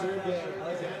right now, Sergei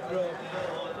Alexandrov.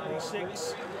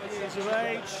 26 years of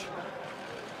age.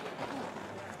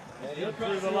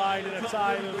 Through the line in a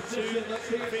time of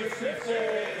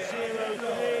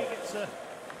 2:54.03. It's a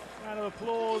round of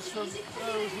applause from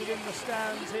those within the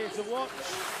stands here to watch.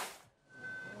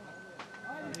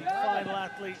 And the final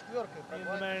athlete in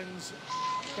the men's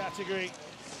category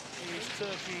is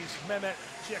Turkey's Mehmet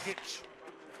Cekic.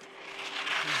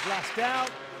 He's last down.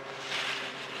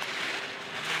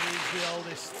 And he's the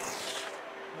oldest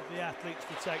of the athletes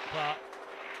to take part.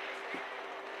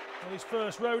 On his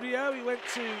first rodeo, he went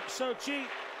to Sochi.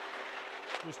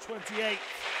 He was 28th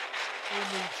in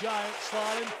the giant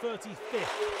slalom,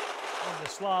 35th in the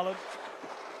slalom.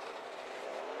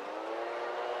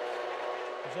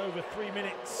 It was over 3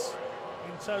 minutes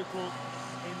in total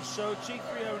in Sochi,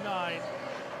 3:09.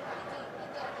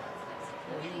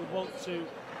 Well, he would want to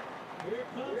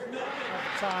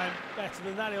have time better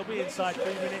than that. He'll be inside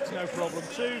 3 minutes, no problem.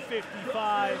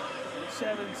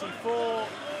 2:55.74.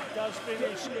 Does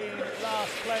finish in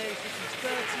last place, which is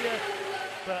 30th,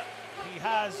 but he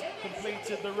has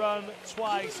completed the run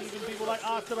twice. Even people like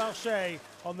Arthur Alche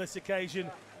on this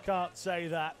occasion can't say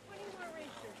that.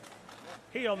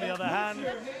 He, on the other hand,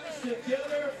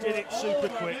 did it super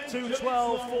quick.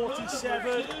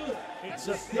 2:12.47. It's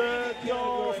a 3rd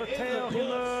goal for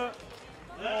PyeongChang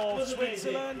of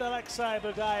Switzerland. Alexei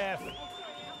Bugaev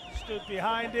stood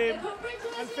behind him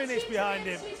and finished behind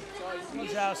him.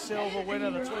 He's our silver winner,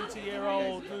 the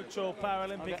 20-year-old neutral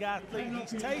Paralympic athlete.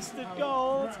 He's tasted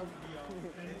gold.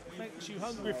 It makes you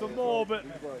hungry for more, but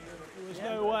there was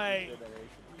no way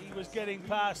he was getting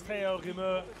past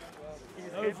PyeongChang.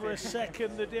 Over a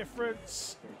second the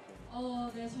difference. We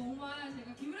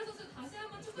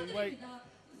wait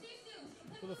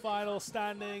for the final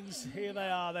standings. Here they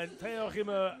are then.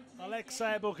 PyeongChang,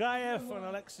 Alexei Bugaev and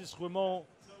Alexis Guimont.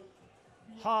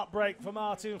 Heartbreak for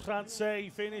Martin Francais. He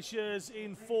finishes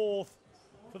in 4th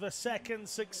for the 2nd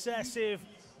successive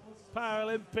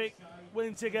Paralympic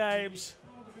Winter Games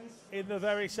in the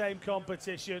very same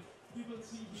competition.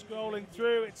 Scrolling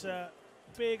through, it's a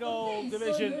big old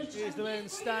division. Here's the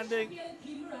men's standing.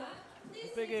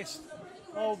 The biggest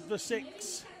of the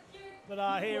 6 that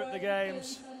are here at the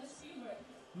Games.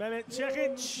 Mehmet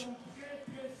Cekic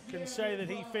can say that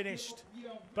he finished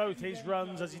both his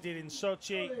runs as he did in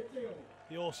Sochi.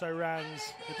 He also ran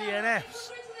the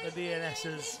DNFs, the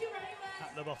DNSs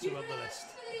at the bottom of the list.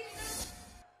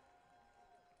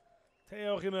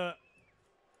 PyeongChang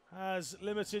has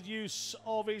limited use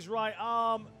of his right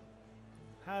arm,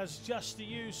 has just the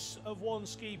use of 1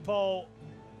 ski pole,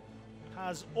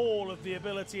 has all of the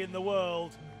ability in the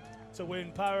world to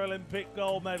win Paralympic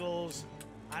gold medals,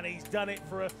 and he's done it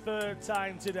for a 3rd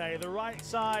time today. The right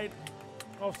side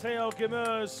of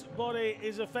PyeongChang's body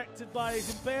is affected by his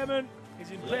impairment.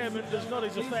 His impairment does not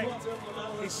affect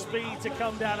his speed to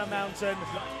come down a mountain,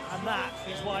 and that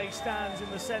is why he stands in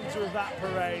the centre of that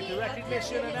parade. The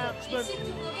recognition announcement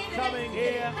coming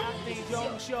here at the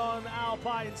Jeongseon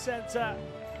Alpine Centre.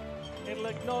 It'll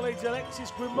acknowledge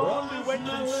Alexis Guimont, who went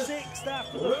from 6th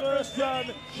after the first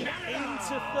run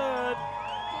into 3rd.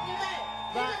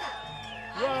 That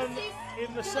run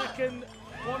in the second,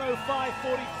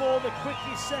 1:05.44, the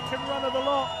quickest second run of the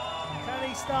lot. Can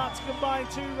he start to combine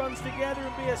 2 runs together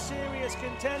and be a serious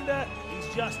contender? He's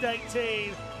just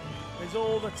 18. There's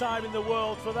all the time in the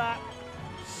world for that.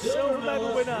 Silver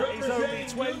medal winner is only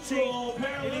 20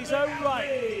 in his own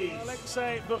right.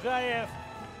 Alexei Bugaev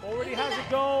already has a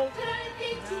gold,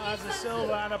 now has a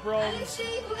silver and a bronze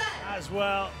as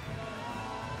well.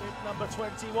 Number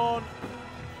 21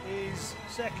 is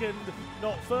 2nd,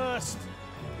 not 1st,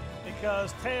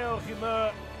 because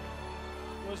PyeongChang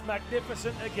was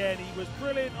magnificent again. He was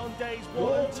brilliant on days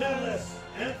 1 and 2.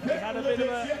 He had a bit of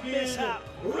a mishap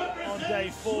on day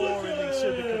 4 in the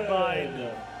Super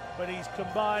Combined, but he's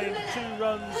combined 2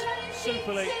 runs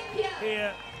superly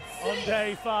here on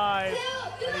day 5,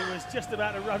 and he was just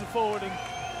about to run forward and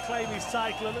claim his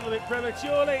title a little bit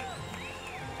prematurely.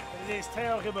 It is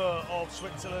Tarvisio of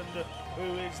Switzerland who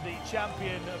is the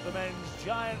champion of the men's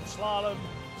giant slalom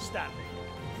standing.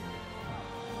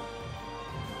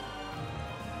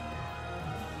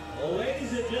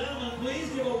 Ladies and gentlemen, please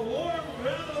give a warm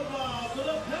round of applause to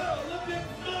the Paralympic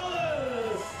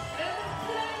medalists.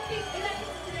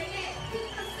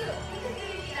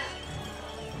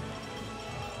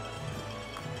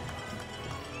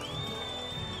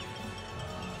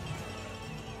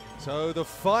 So the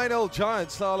final giant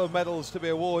slalom medals to be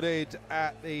awarded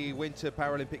at the Winter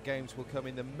Paralympic Games will come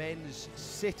in the men's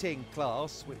sitting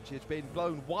class, which has been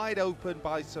blown wide open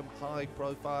by some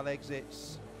high-profile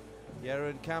exits.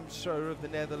 Jeroen Kampschreur of the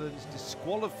Netherlands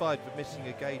disqualified for missing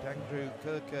a gate.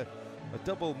 Kurka, a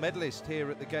double medalist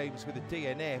here at the Games with a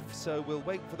DNF. So we'll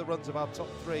wait for the runs of our top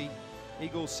 3.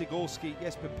 Igor Sigorski,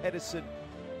 Jesper Pedersen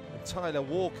and Tyler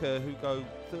Walker, who go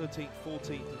 13th, 14th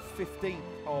and 15th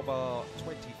of our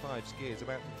 25 skiers,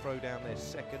 about to throw down their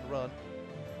second run.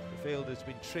 The field has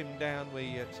been trimmed down.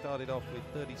 We started off with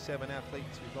 37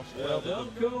 athletes. We've lost 12 Well,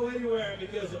 don't go anywhere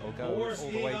because we'll go all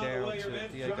the way down to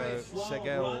Diego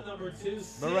Segel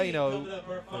Moreno,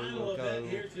 who will go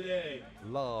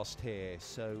last here.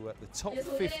 So the top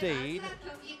 15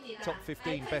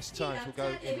 best times will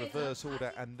go in reverse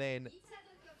order, and then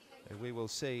we will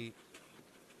see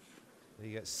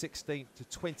the 16th to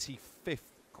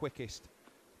 25th quickest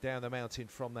down the mountain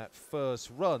from that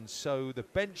first run. So the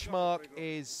benchmark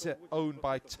is owned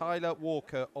by Tyler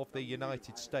Walker of the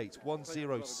United States,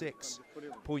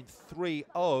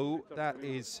 1:06.30. That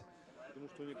is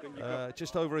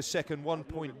just over a second,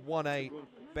 1.18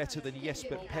 better than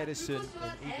Jesper Pedersen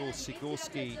and Igor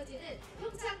Sigorski,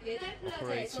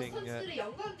 operating,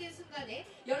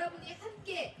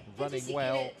 running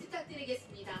well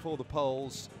for the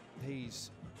poles.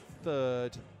 He's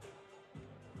third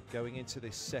going into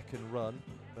this second run,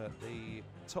 but the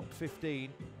top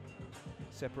 15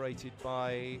 separated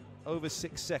by over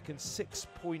 6 seconds,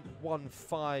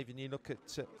 6.15, and you look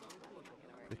at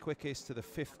the quickest to the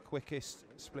 5th quickest,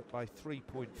 split by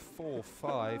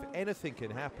 3.45. Anything can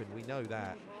happen, we know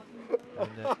that. And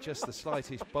just the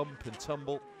slightest bump and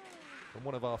tumble from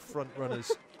one of our front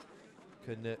runners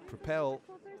can propel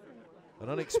an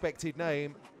unexpected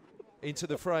name into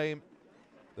the frame,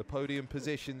 the podium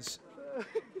positions.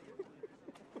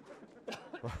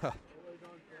 Well,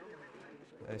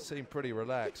 they seem pretty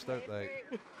relaxed, don't they?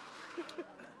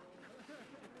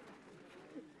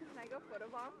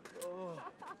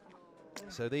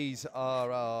 So these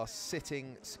are our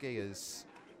sitting skiers.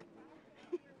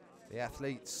 The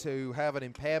athletes who have an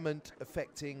impairment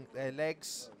affecting their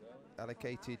legs,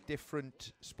 allocated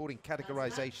different sporting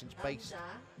categorizations based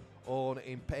on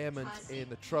impairment in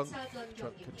the trunk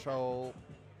control,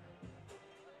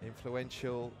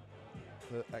 influential,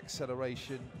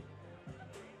 acceleration,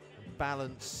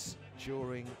 balance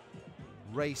during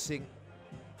racing.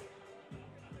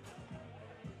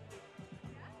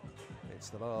 It's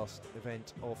the last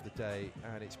event of the day,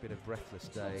 and it's been a breathless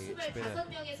day. It's been a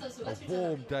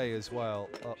warm day as well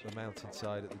up the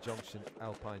mountainside at the Jeongseon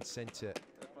Alpine Centre.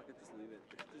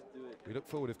 We look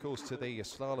forward, of course, to the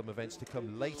slalom events to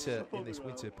come later in this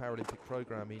Winter Paralympic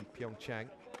programme in PyeongChang.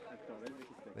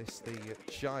 This, the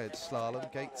giant slalom,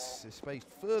 gates are spaced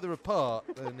further apart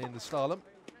than in the slalom,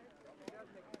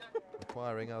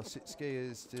 requiring our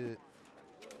skiers to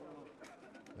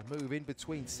move in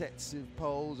between sets of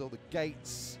poles or the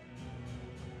gates.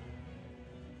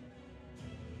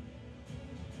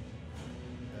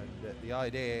 And the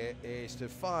idea is to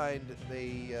find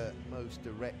the most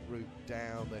direct route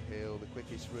down the hill, the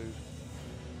quickest route,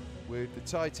 with the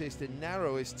tightest and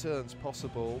narrowest turns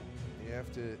possible. You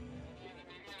have to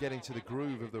get into the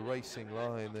groove of the racing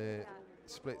line. The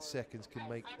split seconds can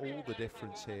make all the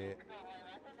difference here.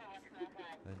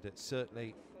 And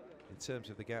certainly, in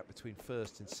terms of the gap between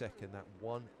first and second, that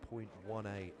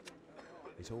 1.18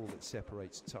 is all that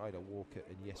separates Tyler Walker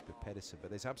and Jesper Pedersen. But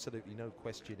there's absolutely no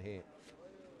question here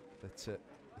that the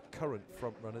current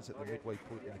front runners at the midway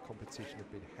point in the competition have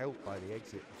been helped by the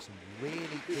exit of some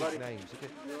really big names. Look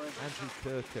at Andrew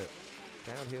Kurka,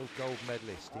 downhill gold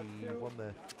medalist. He won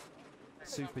the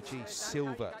Super G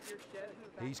silver.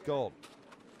 He's gone.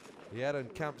 Jeroen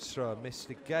Kampschreur missed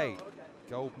a gate.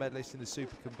 Gold medalist in the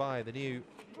Super Combined. The new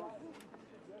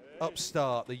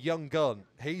upstart, the young gun,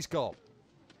 he's gone.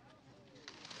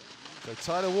 So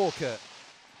Tyler Walker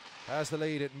has the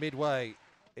lead at midway.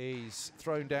 He's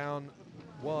thrown down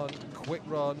one quick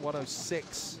run,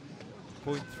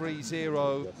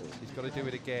 106.30. He's got to do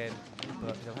it again,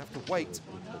 but he'll have to wait.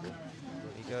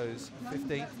 He goes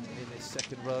 15th in this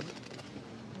second run.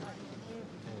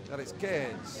 Alex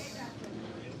Cairns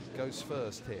goes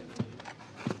first here.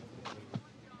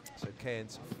 So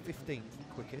Cairns 15th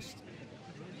quickest,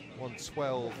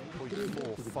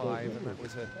 112.45, and that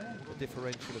was a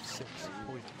differential of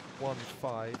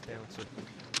 6.15 down to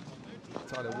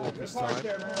Tyler Walker's time.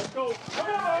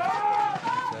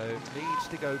 So needs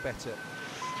to go better.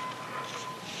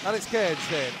 Alex Cairns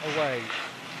then away.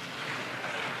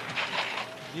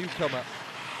 Newcomer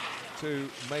to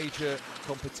major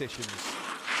competitions.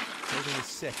 Only his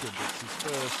second. It's his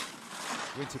first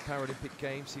Winter Paralympic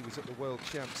Games. He was at the World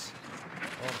Champs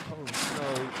on home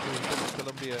snow in British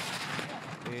Columbia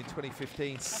in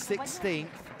 2015. 16th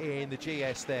in the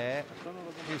GS there.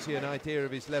 Gives you an idea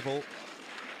of his level.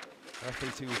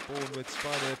 Athlete who was born with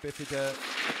spina bifida.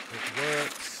 It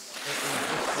works at the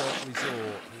Whistler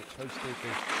Resort, which hosted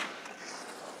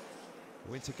the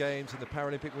Winter Games and the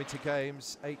Paralympic Winter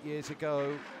Games 8 years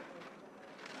ago.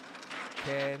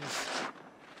 Cairns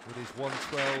with his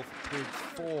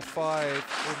 112.45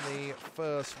 in the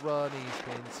first run. He's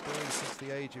been skiing since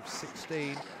the age of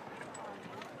 16.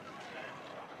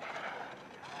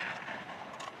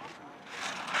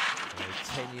 So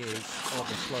 10 years on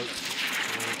the slopes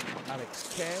for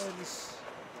Alex Cairns.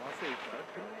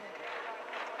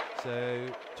 So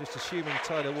just assuming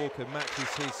Tyler Walker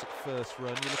matches his first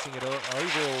run, you're looking at an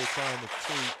overall time of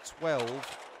 2:12.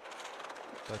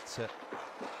 But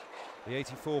the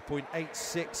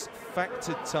 84.86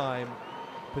 factored time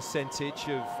percentage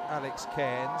of Alex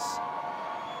Cairns.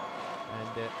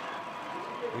 And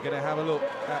we're going to have a look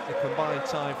at the combined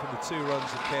time from the two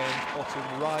runs of Cairns.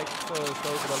 Bottom right, first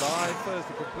over the line, first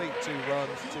to complete two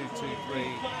runs,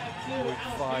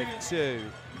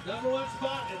 2:23.52. So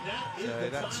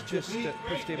that's just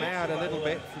pushed him out a little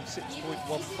bit from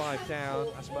 6.15 down.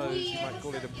 I suppose you might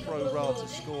call it a pro rata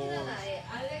score.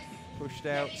 Pushed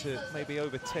out to maybe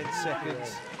over 10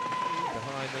 seconds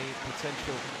behind the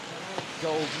potential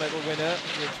gold medal winner,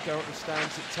 which currently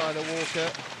stands at Tyler Walker.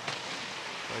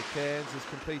 So Cairns has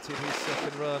completed his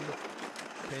second run.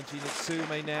 Kenji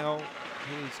Natsume now,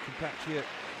 his compatriot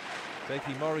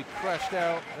Becky Mori crashed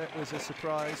out. That was a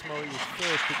surprise. Mori was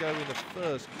first to go in the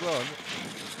first run,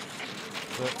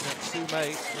 but Natsume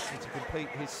looking to complete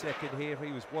his second here.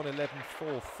 He was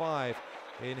 1:11.45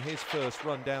 in his first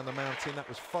run down the mountain. That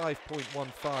was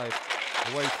 5.15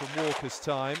 away from Walker's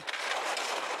time.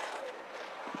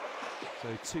 So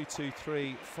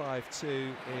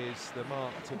 2:23.52 is the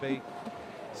mark to beat,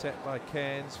 set by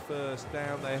Cairns first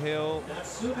down the hill.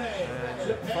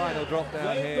 And final drop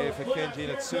down here for Kenji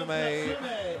Natsume.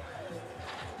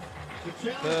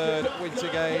 Third Winter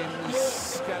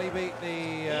Games. Can he beat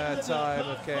the time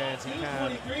of Cairns? He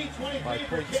can by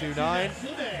 0.29.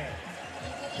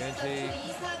 Kenji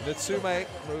Natsume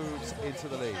moves into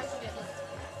the lead.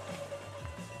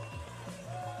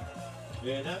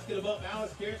 Yeah, that's good about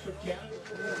Alex Cairns from Canada.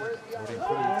 Already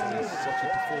improved in his Sochi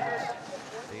performance.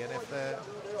 DNF there.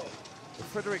 But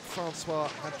Frederic Francois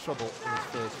had trouble in his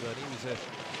first run. He was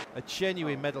a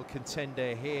genuine medal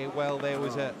contender here. Well, there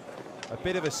was a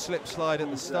bit of a slip slide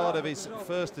at the start of his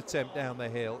first attempt down the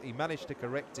hill. He managed to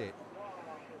correct it.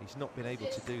 He's not been able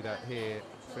to do that here.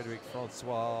 Frederic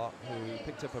Francois, who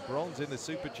picked up a bronze in the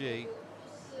Super G,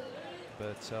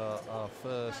 but our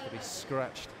first to be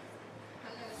scratched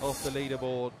off the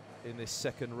leaderboard in this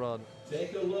second run.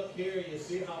 Take a look here, you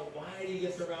see how wide he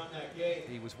gets around that gate.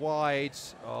 He was wide,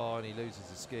 oh, and he loses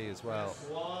a ski as well.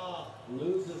 Francois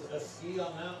loses a ski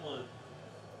on that one.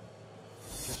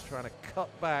 Just trying to cut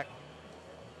back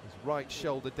his right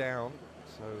shoulder down,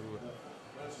 so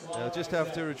they'll just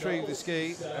have to retrieve the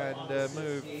ski and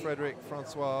move Frederic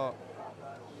Francois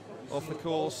off the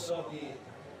course.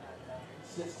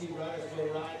 60 riders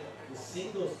will ride the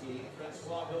single ski.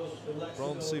 Francois goes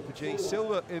Bronze Super G,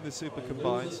 silver in the Super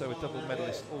Combined, so a double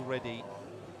medalist already.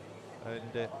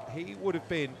 And he would have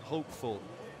been hopeful,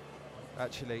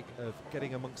 actually, of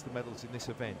getting amongst the medals in this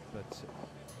event, but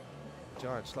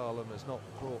Giant Slalom has not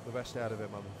brought the best out of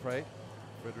him, I'm afraid.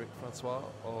 Frederic Francois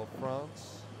of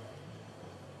France.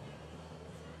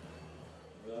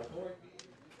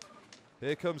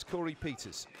 Here comes Corey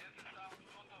Peters,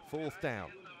 fourth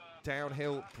down.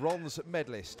 Downhill bronze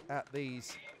medalist at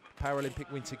these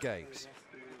Paralympic Winter Games.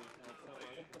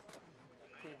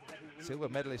 Silver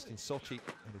medalist in Sochi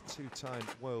and a two-time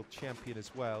world champion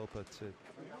as well, but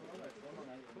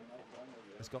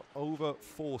has got over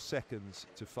 4 seconds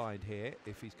to find here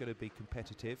if he's going to be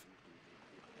competitive.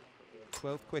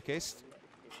 12th quickest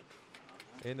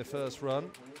in the first run.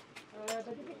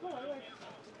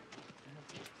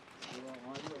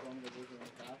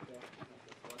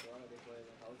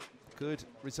 Good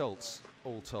results,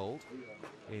 all told,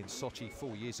 in Sochi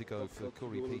 4 years ago for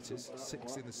Corey Peters.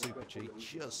 6th in the Super G,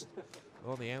 just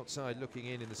on the outside looking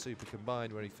in the Super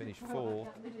Combined, where he finished 4th.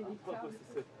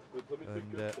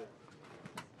 And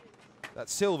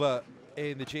that's silver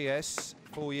in the GS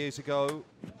 4 years ago.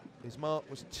 His mark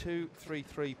was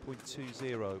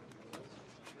 2:33.20.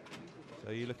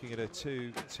 So you're looking at a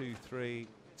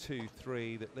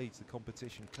 2:23.23 that leads the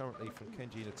competition currently from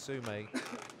Kenji Natsume.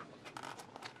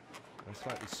 A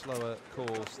slightly slower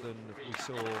course than we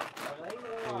saw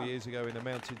 4 years ago in the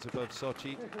mountains above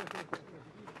Sochi.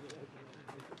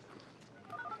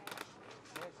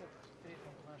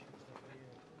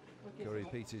 Corey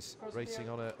Peters racing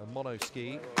on a mono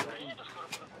ski.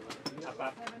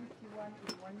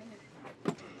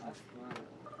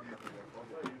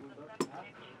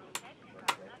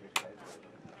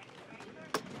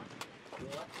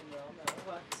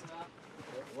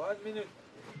 One minute.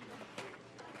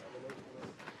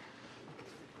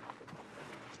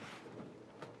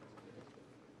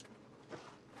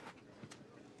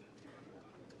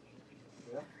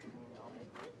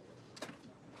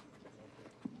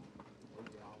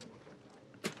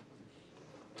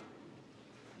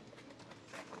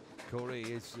 Corey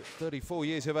is 34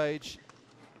 years of age,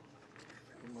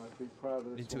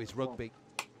 into his rugby.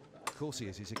 Of course he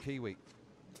is, he's a Kiwi.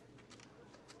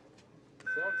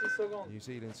 30 seconds. New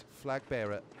Zealand's flag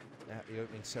bearer at the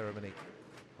opening ceremony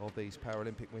of these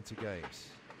Paralympic Winter Games.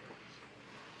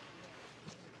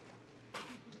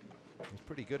 He's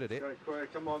pretty good at it.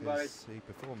 Come on, buddy. He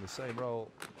performed the same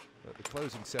role at the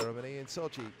closing ceremony in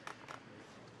Sochi.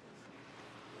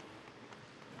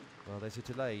 Well, there's a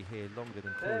delay here longer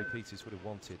than Corey Peters would have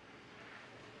wanted.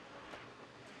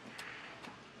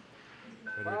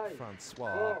 Frederic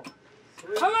Francois.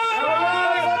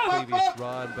 Previous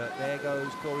run, but there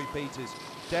goes Corey Peters.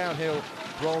 Downhill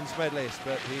bronze medalist,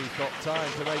 but he's got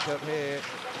time to make up here.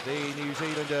 The New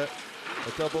Zealander,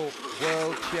 a double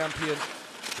world champion.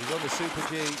 He won the Super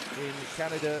G in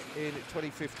Canada in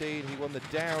 2015. He won the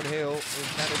downhill in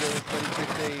Canada in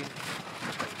 2015.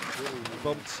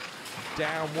 Bumped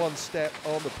down one step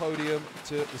on the podium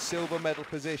to the silver medal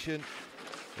position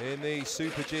in the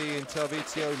Super G in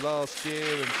Tarvisio last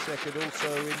year, and second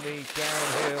also in the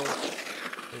downhill.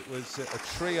 It was a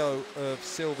trio of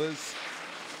silvers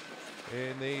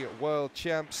in the World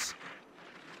Champs.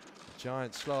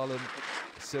 Giant slalom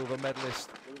silver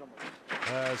medalist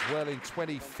as well in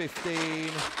 2015.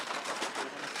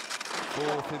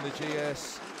 Fourth in the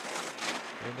GS.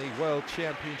 In the World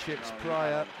Championships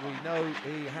prior, we know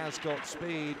he has got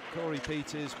speed, Corey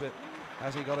Peters, but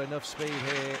has he got enough speed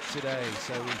here today?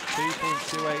 So he's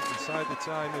 2.28 inside the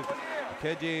time of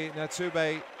Kenji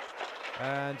Natsume,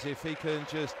 and if he can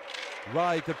just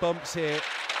ride the bumps here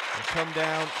and come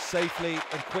down safely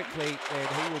and quickly, then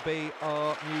he will be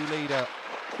our new leader.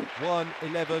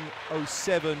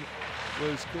 1:11.07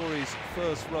 was Corey's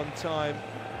first run time,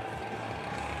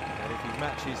 and if he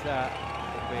matches that,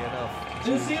 it'll be enough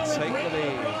to take the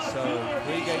lead. So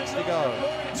 3 gates to go,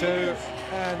 2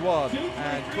 and 1,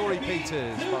 and Corey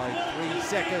Peters by 3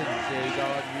 seconds is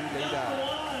our new leader.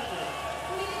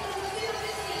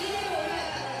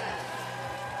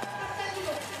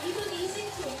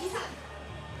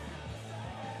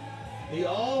 The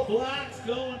All Blacks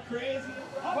going crazy.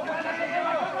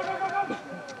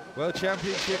 World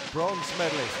Championship bronze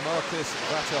medalist Marcus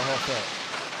Vatterhofer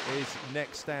is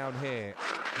next down here.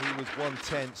 He was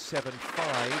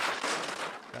 1:10.75.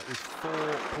 That was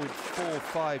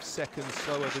 4.45 seconds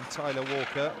slower than Tyler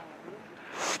Walker.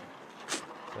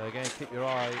 So again, keep your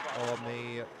eye on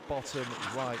the bottom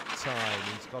right time.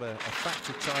 He's got a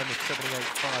factor time of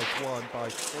 78.51 by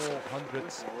 4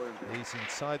 hundredths. He's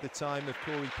inside the time of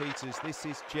Corey Peters. This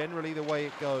is generally the way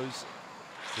it goes.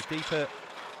 The deeper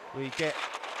we get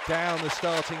down the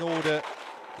starting order,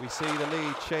 we see the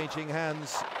lead changing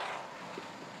hands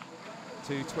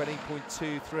to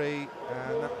 20.23,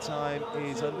 and that time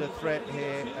is under threat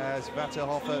here as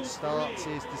Vatterhofer starts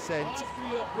his descent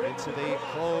into the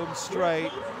home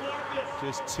straight.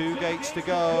 Just 2 gates to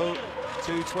go.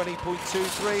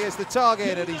 2:20.23 is the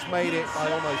target, and he's made it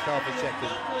by almost half a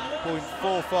second.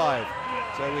 0.45.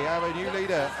 So we have a new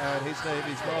leader, and his name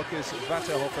is Marcus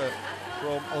Vatterhofer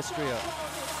from Austria.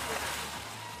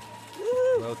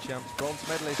 World champs, bronze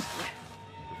medalist.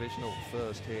 Provisional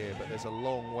first here, but there's a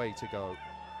long way to go.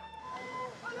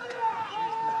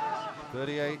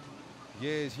 38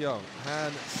 years young,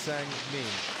 Han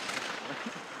Sang-min.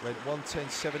 Went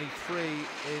 1:10.73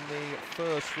 in the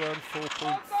first run,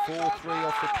 4.43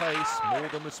 off the pace, more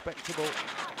than respectable.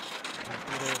 The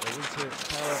Winter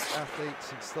Para Athletes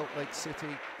in Salt Lake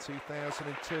City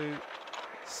 2002.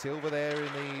 Silver there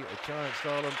in the Giant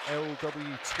Slalom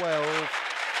LW12.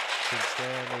 Since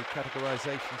then, the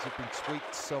categorizations have been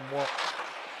tweaked somewhat.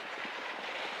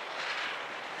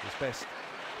 His best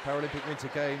Paralympic Winter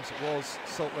Games was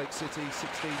Salt Lake City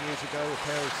 16 years ago, a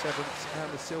pair of sevenths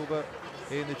and the silver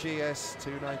in the GS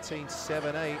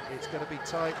 2:19.78. It's going to be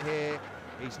tight here.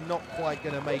 He's not quite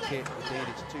going to make it. Indeed,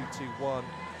 it's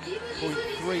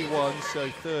 2:21.31, so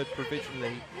third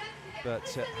provisionally, but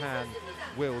Han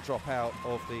will drop out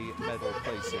of the medal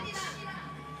placings.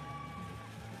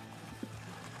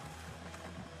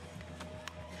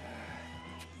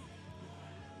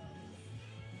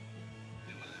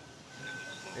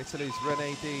 Italy's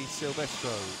René Di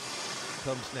Silvestro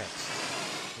comes next.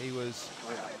 He was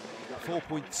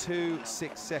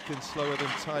 4.26 seconds slower than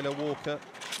Tyler Walker.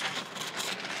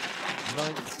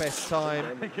 9th best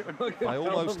time by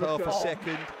almost half a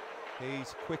second.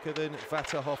 He's quicker than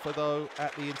Vatterhofer though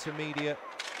at the intermediate.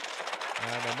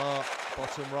 And the mark,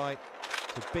 bottom right,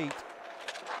 to beat,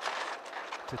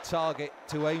 to target,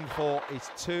 to aim for is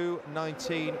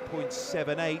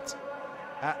 2:19.78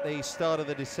 at the start of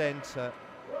the descent.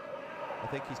 I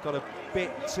think he's got a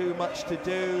bit too much to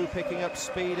do, picking up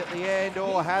speed at the end,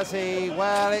 or has he?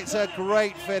 Well, it's a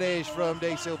great finish from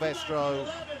Di Silvestro.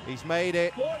 He's made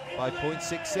it by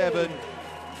 0.67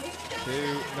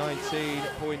 to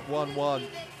 19.11.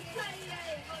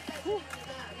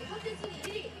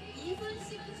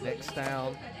 Next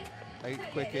down,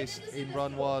 8th quickest in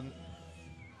run 1.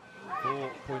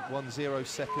 4.10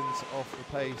 seconds off the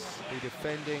pace. The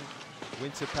defending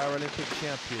Winter Paralympic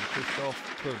champion, Christoph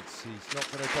Kunz. He's not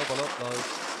going to double up though.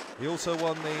 He also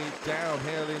won the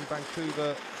downhill in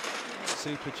Vancouver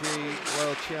Super G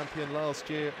World Champion last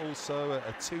year, also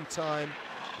a two-time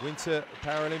Winter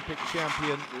Paralympic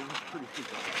champion.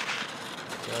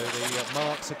 So the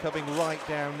marks are coming right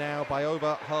down now by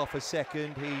over half a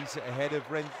second. He's ahead of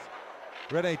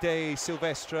René Di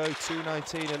Silvestro.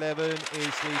 2:19.11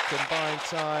 is the combined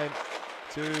time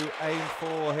to aim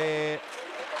for here.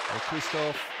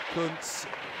 Christoph Kunz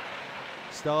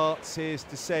starts his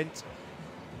descent.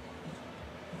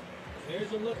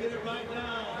 Here's a look at it right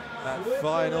now. That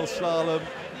final slalom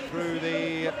through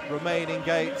the remaining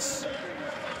gates.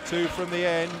 2 from the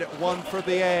end, 1 from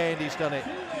the end. He's done it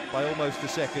by almost a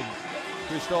second.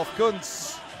 Christoph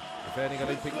Kunz, defending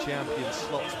Olympic champion,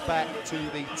 slots back to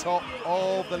the top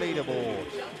of the leaderboard.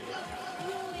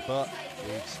 But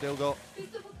we've still got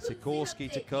Sikorsky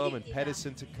to come and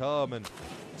Pedersen to come and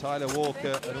Tyler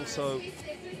Walker and also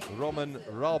Roman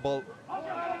Rabel,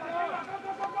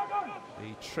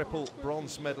 the triple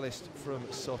bronze medalist from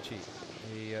Sochi.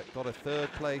 He got a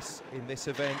 3rd place in this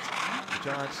event. The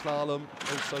Giant Slalom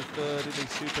also 3rd in the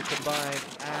Super Combined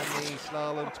and the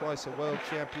Slalom, twice a World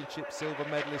Championship silver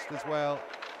medalist as well.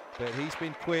 But he's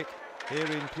been quick here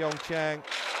in PyeongChang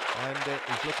and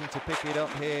he's looking to pick it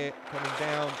up here, coming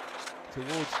down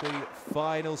towards the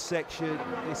final section.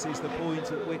 This is the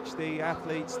point at which the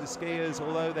athletes, the skiers,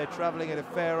 although they're travelling at a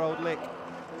fair old lick,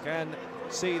 can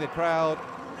see the crowd.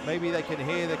 Maybe they can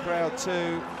hear the crowd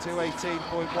too.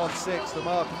 2:18.16, the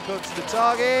mark of Kunz to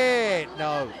target.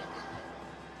 No.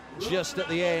 Just at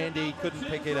the end, he couldn't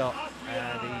pick it up.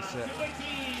 And he's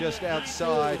just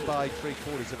outside by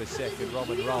 3/4 of a second.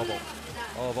 Roman Rabel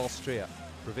of Austria,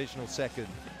 provisional second.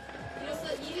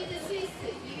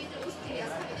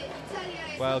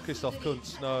 Well, Christoph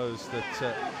Kunz knows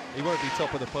that he won't be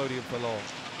top of the podium for long.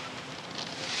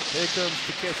 Here comes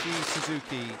Takeshi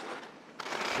Suzuki,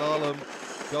 slalom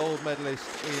gold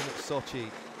medalist in Sochi.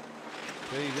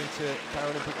 3 Winter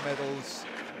Paralympic medals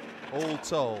all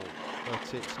told,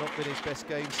 but it's not been his best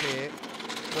games here.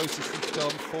 Closest he's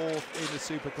come, 4th in the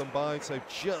Super Combined, so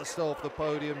just off the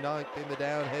podium, 9th in the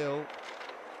downhill,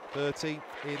 13th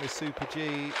in the Super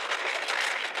G.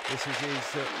 This is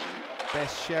his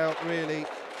best shout really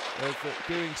of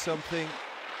doing something.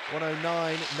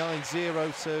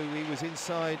 1:09.90, so he was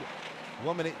inside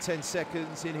 1 minute 10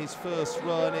 seconds in his first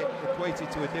run. It equated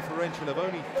to a differential of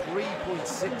only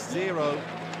 3.60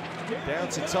 down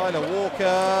to Tyler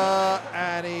Walker,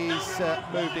 and he's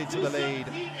moved into the lead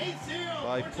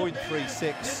by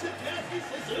 0.36.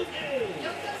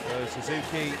 So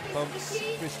Suzuki bumps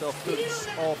Christoph Kunz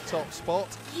off top spot,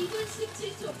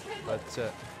 but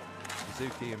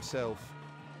Suzuki himself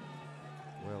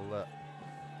will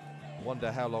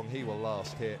wonder how long he will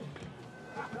last here.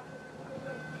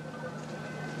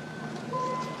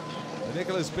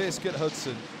 Nicholas Biscuit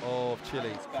Hudson of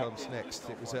Chile comes next.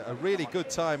 It was a really good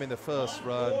time in the first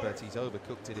run, but he's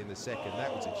overcooked it in the second.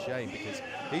 That was a shame because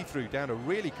he threw down a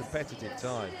really competitive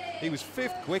time. He was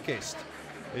 5th quickest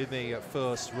in the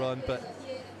first run, but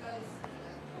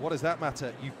what does that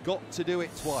matter? You've got to do it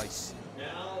twice.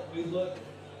 Now we look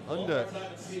under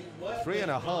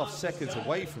 3.5 seconds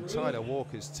away from Tyler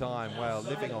Walker's time, while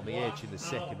living on the edge in the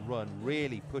second run,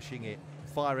 really pushing it,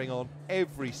 firing on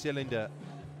every cylinder.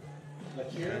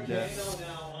 And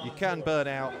you can burn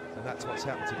out, and that's what's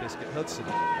happened to Biscuit Hudson.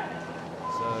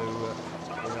 So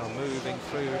we are moving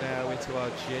through now into our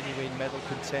genuine medal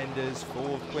contenders.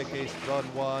 4th quickest, run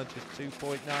 1, just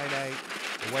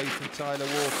 2.98 away from Tyler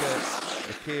Walker.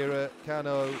 Akira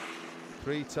Kano,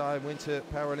 3-time Winter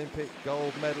Paralympic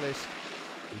gold medalist.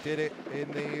 He did it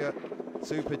in the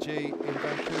Super G in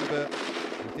Vancouver.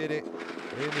 He did it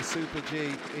in the Super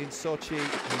G in Sochi.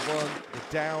 He won the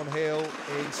downhill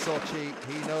in Sochi.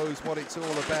 He knows what it's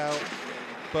all about,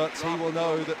 but he will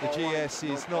know that the GS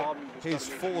is not his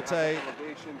forte.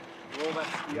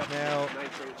 He's now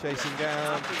chasing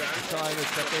down the time of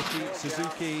Takeshi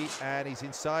Suzuki, and he's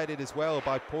inside it as well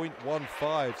by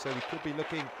 0.15, so we could be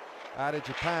looking at a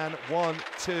Japan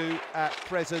 1-2 at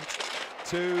present.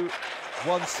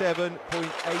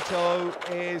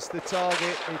 2:17.80 is the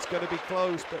target. It's going to be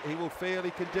close, but he will feel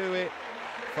he can do it.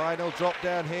 Final drop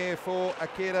down here for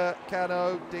Akira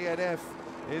Kano, DNF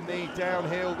in the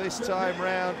downhill this time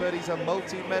round, but he's a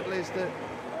multi-medalist at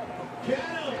the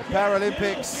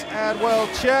Paralympics and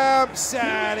World Champs,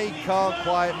 and he can't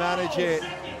quite manage it.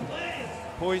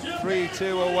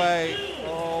 0.32 away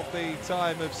of the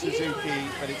time of Suzuki,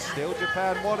 but it's still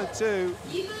Japan 1 and 2,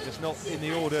 just not in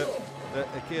the order that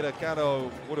Akira Kano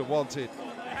would have wanted.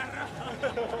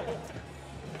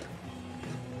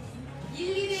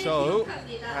 So,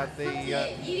 at the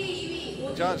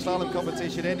giant slalom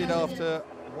competition ended after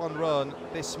one run,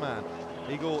 this man,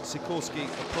 Igor Sikorski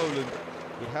of Poland,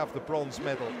 would have the bronze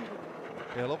medal.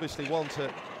 He'll obviously want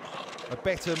a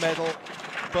better medal,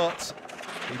 but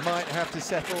he might have to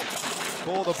settle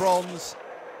for the bronze.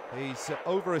 He's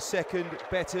over a second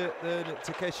better than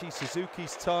Takeshi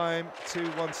Suzuki's time.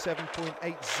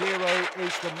 2:17.80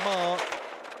 is the mark.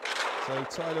 So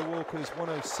Tyler Walker's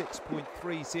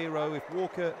 1:06.30. If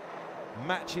Walker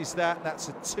matches that, that's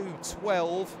a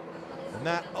 2:12. And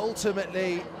that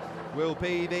ultimately will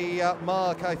be the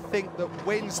mark, I think, that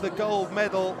wins the gold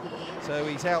medal. So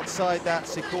he's outside that,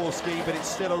 Sikorski, but it's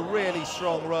still a really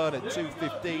strong run at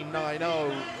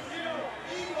 2:15.90.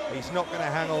 He's not going to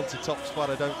hang on to top spot,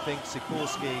 I don't think,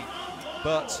 Sikorski,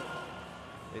 but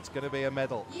it's going to be a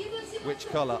medal. Which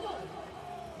colour?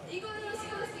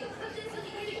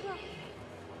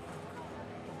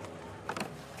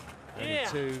 Only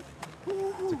 2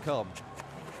 to come.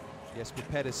 Jesper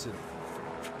Pedersen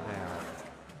now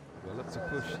will look to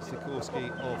push Sikorski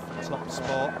off top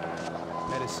spot.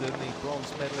 Pedersen, the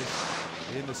bronze medalist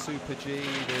in the Super G,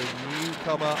 the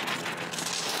newcomer.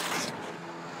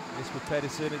 Jesper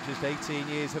Pedersen at just 18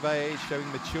 years of age, showing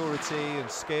maturity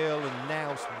and skill, and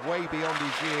now way beyond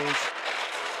his years.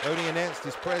 Only announced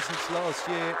his presence last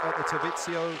year at the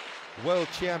Tarvisio World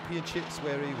Championships,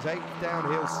 where he was 8th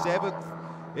downhill, 7th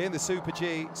in the Super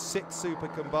G, 6th Super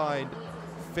combined,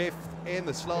 5th in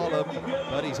the slalom,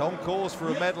 but he's on course for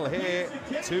a medal here.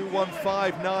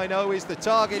 2:15.90 is the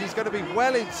target. He's going to be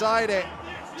well inside it,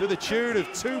 to the tune of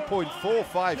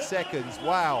 2.45 seconds.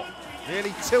 Wow.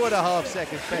 Nearly 2.5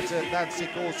 seconds better than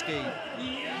Sikorski,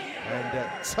 and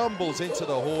tumbles into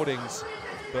the hoardings,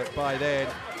 but by then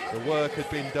the work had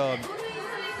been done.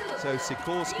 So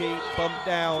Sikorski bumped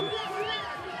down,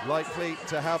 likely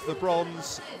to have the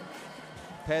bronze.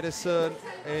 Pedersen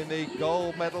in the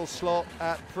gold medal slot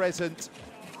at present,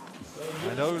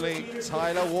 and only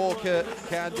Tyler Walker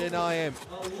can deny him.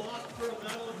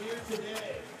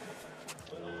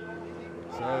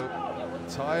 So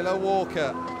Tyler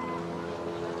Walker,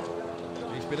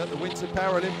 he's been at the Winter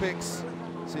Paralympics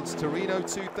since Torino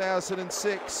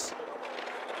 2006.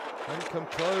 Hadn't come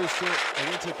close to a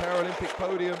Winter Paralympic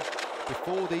podium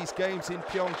before these games in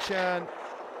PyeongChang.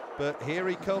 But here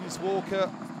he comes, Walker,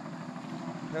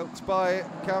 helped by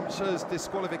Kampschreur's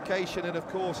disqualification, and of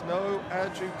course no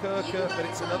Andrew Kurka, but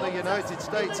it's another United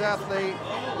States athlete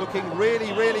looking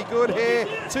really, really good here.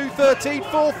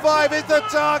 2:13.45 is the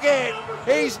target.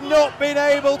 He's not been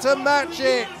able to match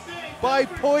it. By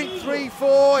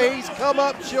 0.34, he's come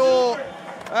up short.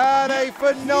 And a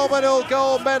phenomenal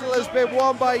gold medal has been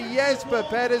won by Jesper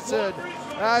Pedersen.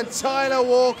 And Tyler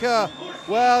Walker,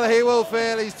 well, he will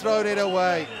feel he's thrown it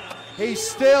away. He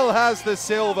still has the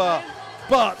silver,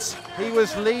 but he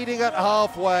was leading at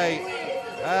halfway.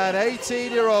 And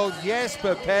 18-year-old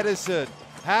Jesper Pedersen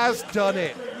has done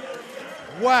it.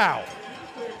 Wow.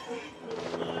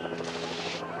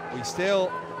 We still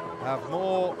have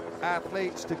more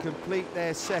athletes to complete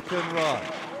their second run.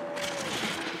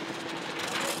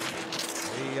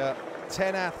 The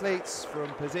 10 athletes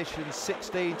from positions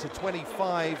 16 to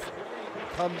 25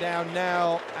 come down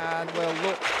now and will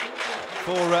look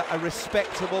for a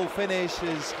respectable finish,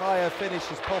 as high a finish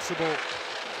as possible,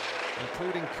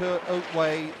 including Kurt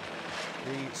Oatway,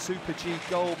 the Super G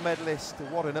gold medalist.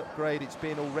 What an upgrade it's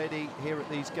been already here at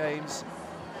these games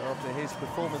after his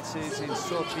performances in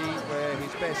Sochi, where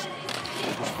his best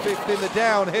was 5th in the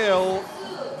downhill,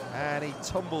 and he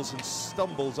tumbles and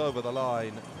stumbles over the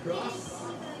line.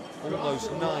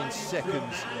 Almost 9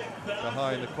 seconds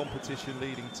behind the competition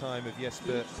leading time of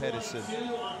Jesper Pedersen.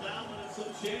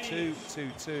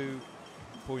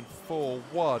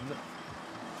 2:22.41.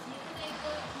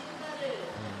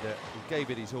 And he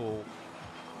gave it his all.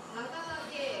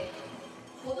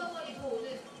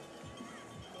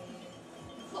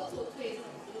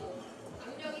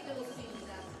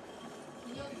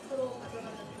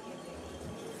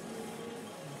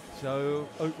 So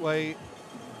Oatway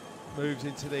moves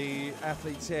into the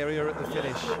athletes area at the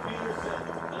finish.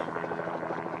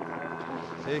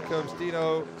 Here comes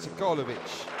Dino Sokolovic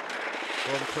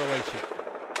from Croatia.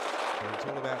 So it's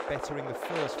all about bettering the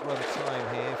first run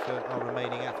time here for our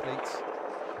remaining athletes.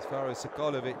 As far as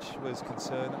Sokolovic was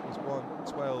concerned, it was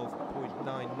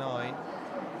 1:12.99,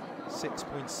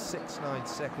 6.69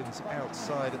 seconds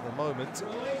outside at the moment. So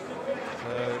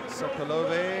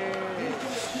Sokolovic,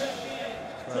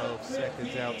 12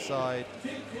 seconds outside,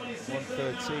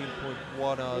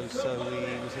 1:13.10, so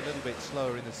he was a little bit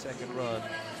slower in the second run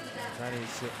than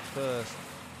his first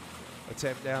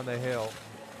attempt down the hill.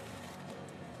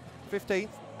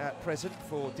 15th at present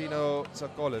for Dino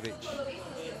Sokolovic.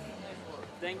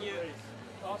 Thank you.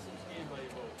 Awesome skiing, buddy.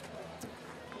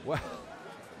 Well,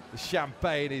 the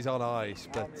champagne is on ice,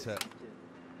 but it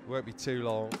won't be too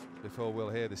long before we'll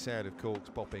hear the sound of corks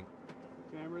popping.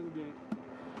 Camera in the gate.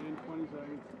 In 20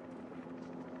 seconds.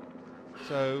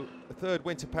 So, the third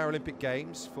Winter Paralympic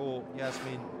Games for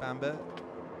Yasmin Bamba.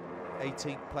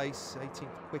 18th place,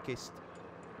 18th quickest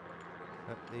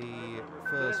at the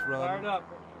first run. Fired up.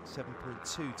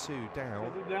 7.22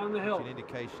 down. Down the hill. An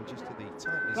indication just to the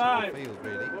tightness 5. of the field,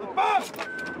 really.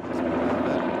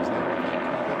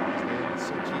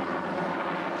 Sochi.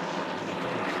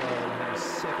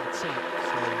 17th,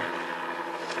 so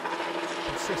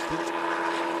consistent.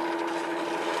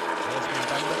 Yasmin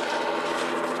Bamba,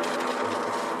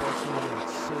 Bosnian and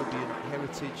Serbian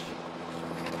heritage,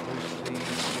 moves to the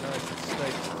United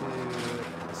States to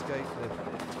escape the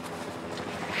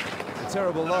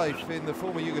terrible life in the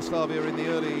former Yugoslavia in the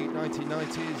early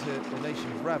 1990s, a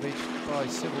nation ravaged by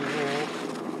civil war.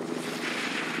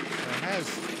 Has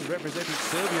represented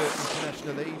Serbia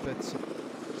internationally, but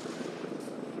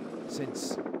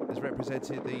since has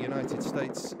represented the United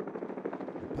States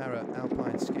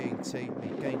para-alpine skiing team. He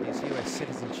gained his US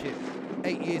citizenship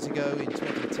 8 years ago in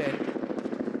 2010.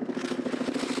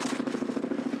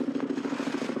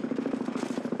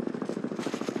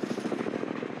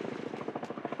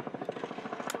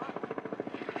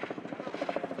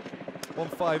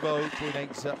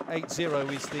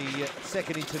 .150.80 is the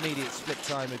second intermediate split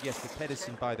time of Jesper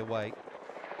Pedersen, by the way.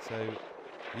 So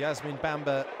Yasmin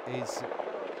Bamba is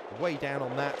way down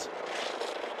on that.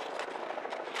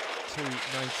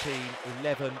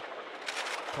 2:19.11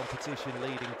 competition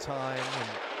leading time, and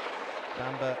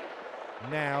Bamba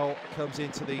now comes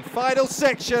into the final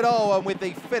section. Oh, and with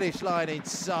the finish line in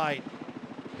sight,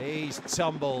 he's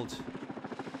tumbled.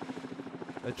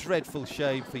 A dreadful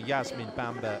shame for Yasmin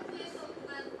Bamba.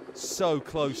 So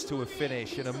close to a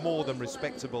finish and a more than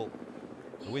respectable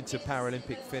Winter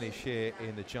Paralympic finish here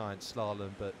in the giant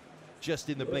slalom, but just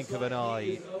in the blink of an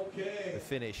eye, the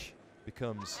finish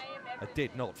becomes a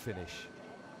did not finish.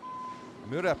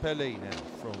 Murapelli now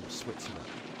from Switzerland.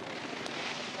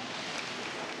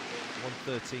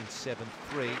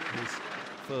 1:13.73, his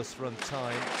first run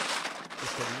time,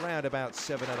 just around about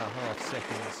 7.5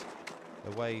 seconds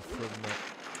away from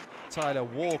Tyler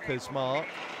Walker's mark.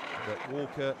 But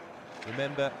Walker,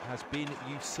 remember, has been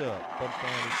usurped, bumped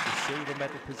down into the silver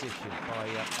medal position by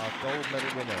our gold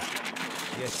medal winner,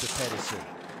 Jesper Pedersen.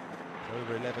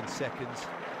 Over 11 seconds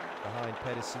behind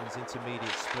Pedersen's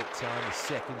intermediate split time, the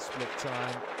second split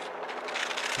time.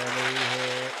 Kelly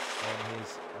here on his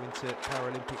Winter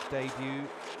Paralympic debut.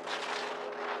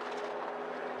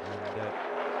 And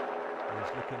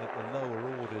he's looking at the lower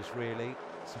orders, really.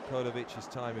 Sokolovic's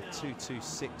time of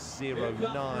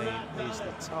 2:26.09 is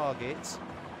the target.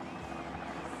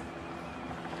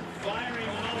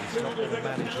 He's not going to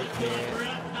manage it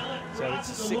here. So it's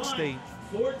a 16th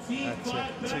at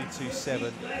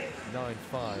 2:27.95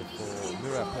 for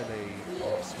Mirapelli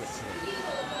of Switzerland.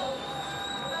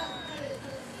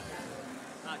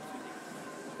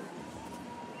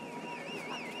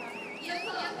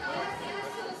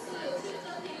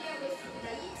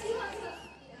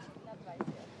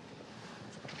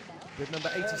 With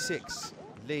number 86,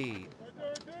 Lee,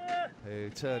 who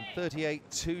turned 38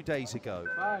 2 days ago.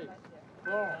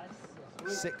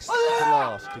 6th to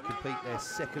last to complete their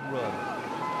second run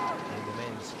in the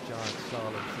men's giant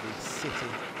slalom for the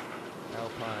sitting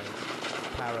Alpine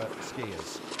para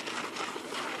skiers.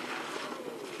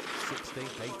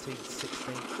 16th, 18th,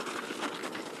 16th.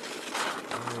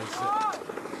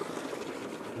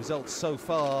 Results so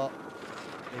far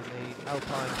in the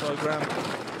Alpine programme.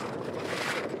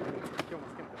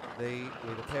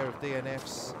 With a pair of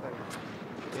DNFs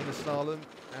in the slalom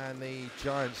and the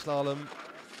giant slalom.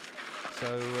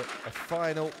 So a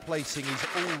final placing is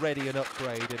already an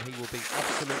upgrade, and he will be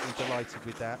absolutely delighted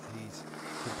with that. He's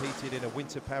competed in a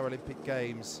Winter Paralympic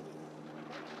Games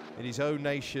in his own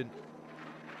nation.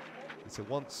 It's a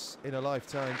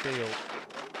once-in-a-lifetime deal,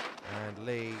 and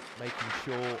Lee making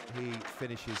sure he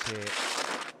finishes here.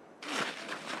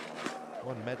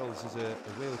 Won medals as a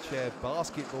wheelchair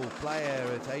basketball player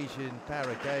at Asian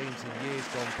Para Games in years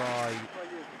gone by.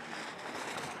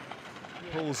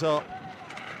 Pulls up,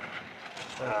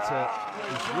 but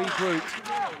he's regrouped,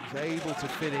 he's able to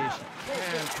finish,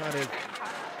 can kind of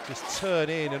just turn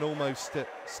in and almost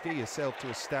ski yourself to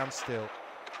a standstill.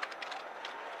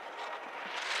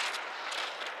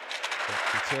 But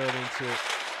determined to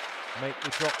make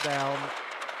the drop down,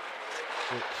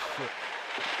 which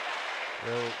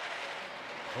will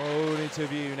own into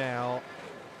view now,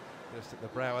 just at the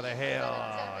brow of the hill.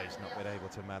 Oh, he's not been able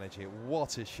to manage it.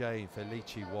 What a shame for Lee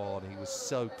Chi-won. He was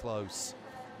so close.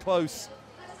 Close,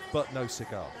 but no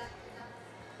cigar.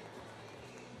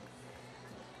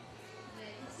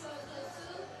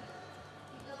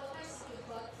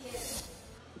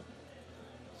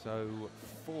 So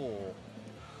 4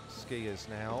 skiers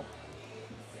now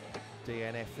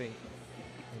DNFing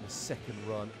in the second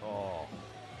run. Oh.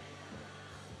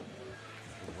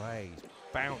 Way he's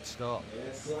bounced up, and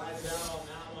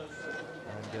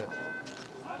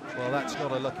well, that's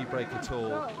not a lucky break at all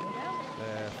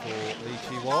there for Lee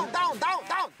Chi-won.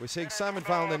 We're seeing Simon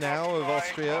Wallner now of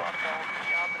Austria.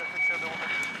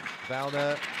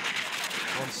 Wallner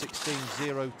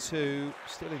 1:16.02,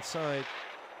 still inside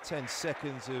 10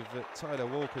 seconds of Tyler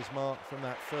Walker's mark from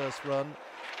that first run.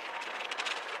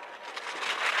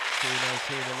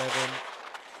 2:19.11.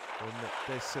 And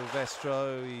De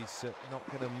Silvestro, he's not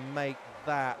going to make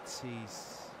that. He's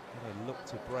going to look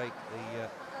to break the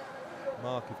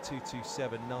mark of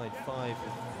 2:27.95.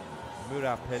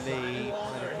 Mirapelli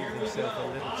kind of giving himself a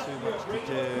little too much to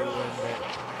do,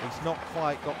 and he's not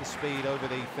quite got the speed over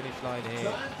the finish line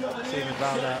here. Simon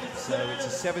Wallner, so it's a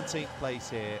 17th place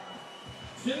here.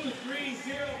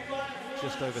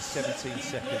 Just over 17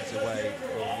 seconds away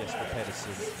from Jesper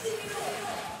Pedersen.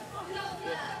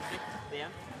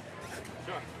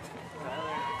 Sure.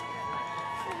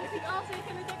 Also,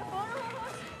 can we take a photo?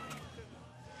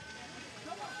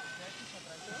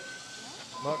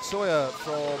 Mark Sawyer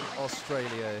from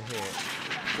Australia here.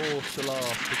 4th to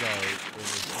last to go in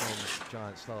this men's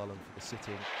giant slalom for the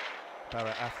sitting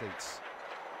para athletes.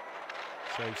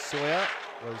 So Sawyer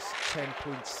was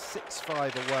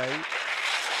 10.65 away.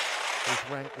 His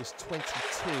rank was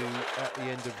 22 at the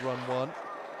end of run 1.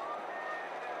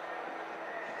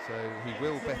 So he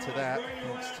will better that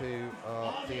thanks to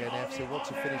DNF. So want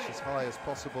to finish as high as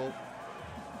possible.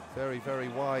 Very, very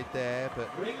wide there, but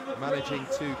managing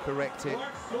to correct it.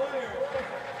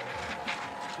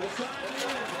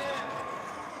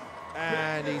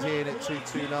 And he's in at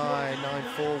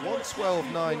 2:29.94,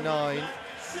 1:12.99.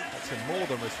 That's a more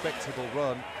than respectable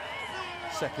run.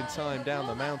 Second time down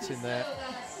the mountain there.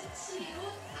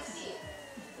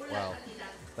 Well,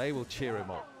 they will cheer him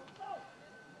on.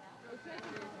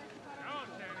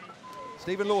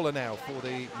 Stephen Lawler now for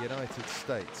the United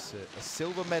States, a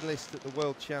silver medalist at the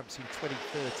World Champs in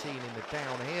 2013 in the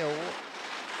downhill.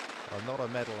 Well, not a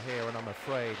medal here, and I'm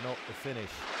afraid not the finish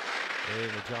in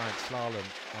the giant slalom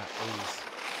at these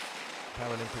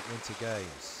Paralympic Winter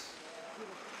Games.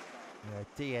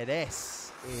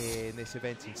 DNS in this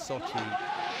event in Sochi, and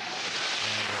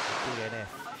a DNF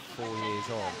 4 years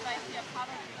on.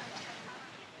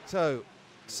 So,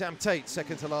 Sam Tate,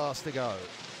 second to last to go.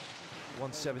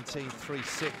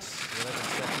 1:17.36, 11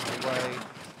 seconds away.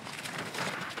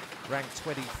 Ranked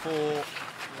 24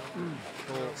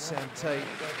 for Sam Tate.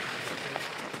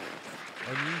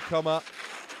 A newcomer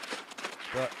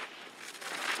but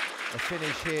a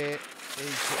finish here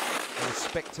is a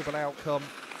respectable outcome.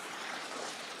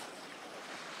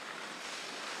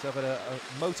 Suffered a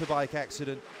motorbike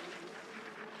accident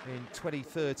in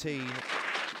 2013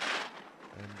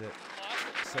 and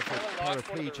suffered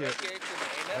paraplegia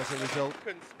as a result.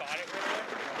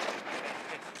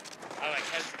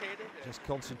 Just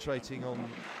concentrating on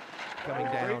coming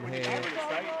down here.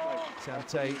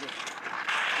 Sante.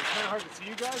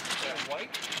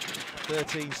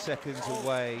 13 seconds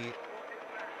away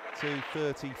to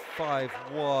 35.1.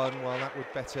 Well, that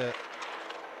would better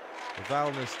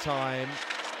Valna's time.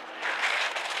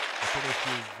 A finish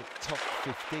of top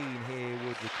 15 here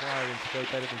would require him to go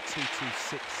better than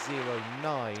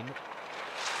 2:26.09.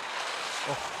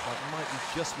 Oh, that might be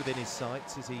just within his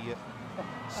sights as he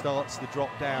starts the drop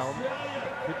down.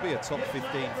 Could be a top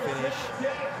 15 finish.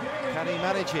 Can he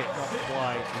manage it? Not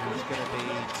quite. He's going to be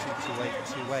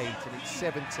 2:28.28, and it's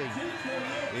 17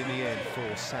 in the end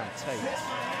for Sam Tate.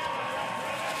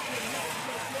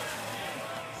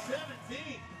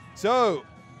 So,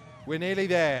 we're nearly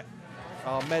there.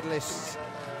 Our medalists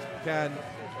can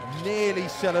nearly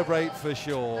celebrate for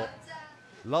sure.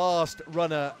 Last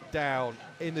runner down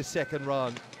in the second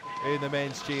run in the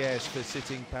men's GS for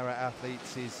sitting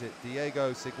para-athletes is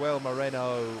Diego Seguel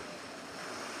Moreno.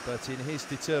 But in his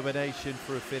determination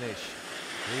for a finish,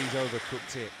 he's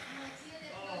overcooked it.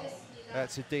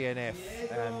 That's a DNF,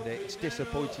 and it's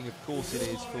disappointing, of course it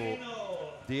is, for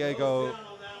Diego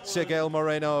Seguel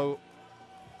Moreno.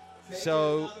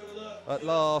 So, at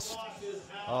last,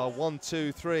 our 1,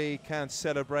 2, 3 can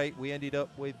celebrate. We ended up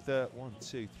with 1,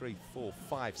 2, 3, 4,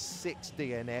 5, 6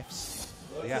 DNFs.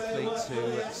 The athletes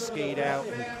who skied out,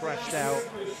 who crashed out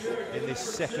in this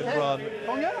second run.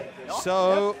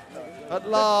 So, at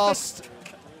last,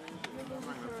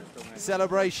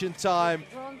 celebration time,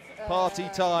 party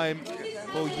time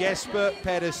for Jesper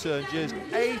Pedersen, just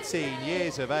 18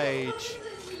 years of age,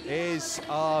 is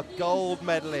our gold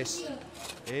medalist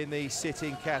in the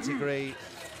sitting category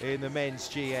in the men's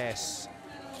GS.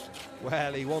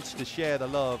 Well, he wants to share the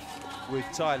love with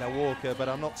Tyler Walker, but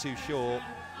I'm not too sure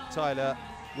Tyler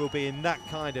will be in that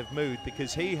kind of mood,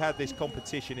 because he had this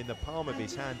competition in the palm of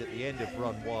his hand at the end of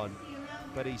run 1,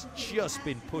 but he's just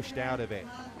been pushed out of it,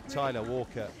 Tyler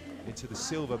Walker, into the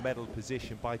silver medal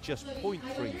position by just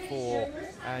 0.34,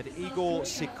 and Igor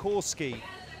Sikorsky,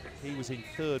 he was in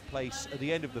 3rd place at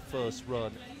the end of the first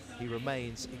run. He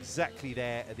remains exactly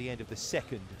there at the end of the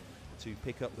second to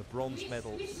pick up the bronze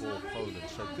medal for Poland.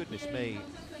 So goodness me,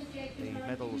 the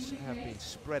medals have been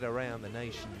spread around the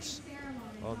nations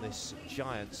on this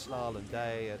giant slalom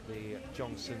day at the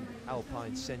Jeongseon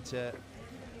Alpine Centre.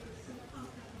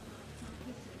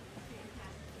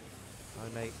 I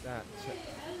make that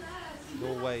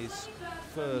Norway's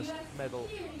first medal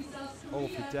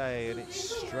of the day, and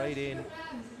it's straight in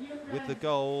with the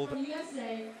gold.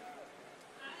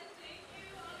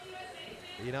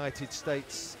 The United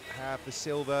States have the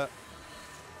silver,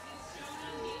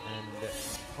 and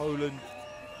Poland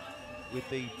with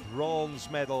the bronze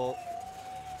medal.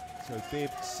 So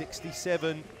bib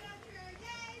 67,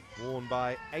 worn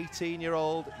by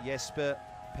 18-year-old Jesper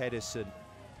Pedersen.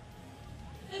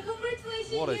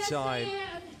 What a time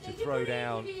to throw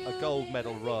down a gold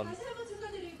medal run.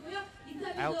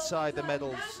 Outside the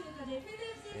medals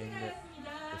in the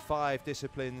 5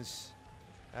 disciplines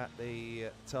at the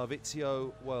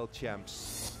Tarvisio World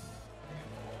Champs.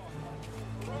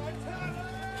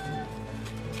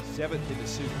 7th in the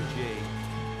Super G,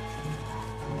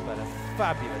 but a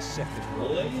fabulous second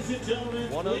run. Ladies and gentlemen,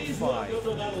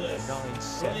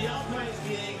 1:05.97.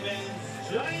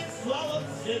 Giant slalom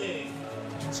sitting.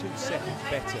 2 seconds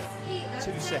better,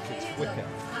 2 seconds quicker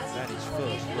than his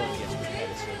first run, Jesper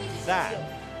Pedersen. That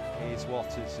is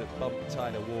what has bumped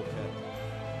Tyler Walker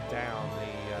down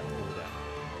the order.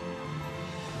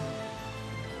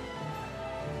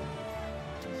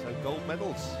 So gold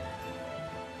medals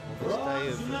on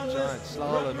this day of giant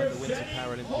slalom at the Winter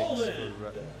Paralympics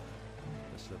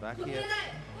for Slovakia,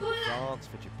 for France,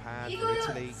 for Japan, for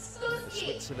Italy, for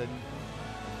Switzerland,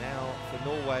 and now for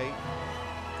Norway.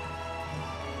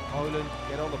 Poland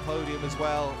get on the podium as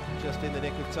well, just in the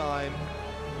nick of time,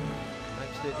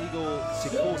 thanks to Igor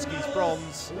Sikorsky's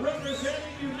bronze. Representing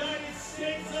United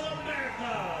States of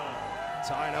America,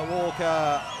 Tyler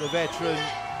Walker, the veteran.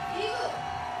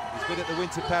 He's been at the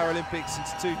Winter Paralympics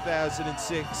since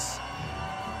 2006,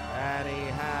 and he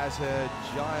has a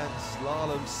giant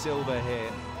slalom silver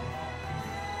here.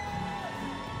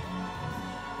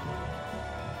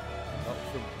 Up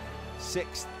from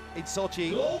 6th in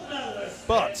Sochi,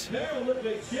 but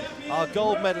our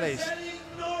gold medalist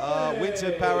Our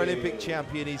Winter Paralympic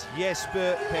champion is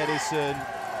Jesper Pedersen.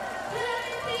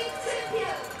 Paralympic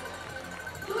champion,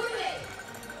 Norway,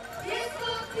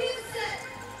 Jesper Pedersen.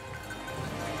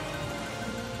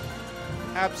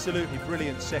 Absolutely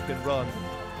brilliant second run.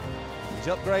 He's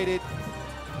upgraded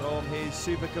from his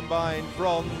Super Combined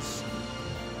bronze,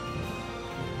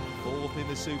 fourth in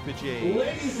the Super G,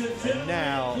 and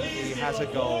now he has a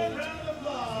gold.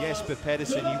 Jesper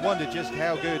Pedersen, you wonder just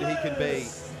how good he can be.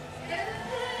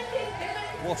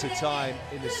 What a time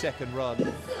in the second run.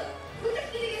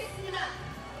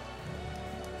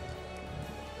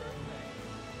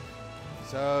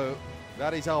 So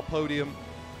that is our podium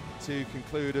to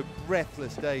conclude a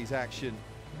breathless day's action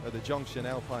at the Jeongseon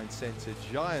Alpine Centre.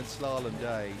 Giant slalom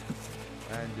day,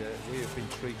 and we have been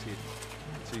treated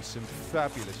to some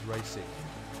fabulous racing.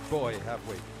 Boy, have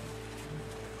we.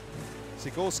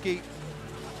 Sigorski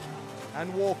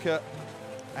and Walker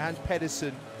and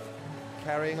Pedersen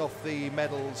carrying off the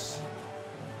medals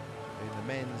in the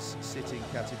men's sitting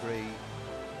category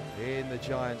in the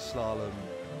giant slalom.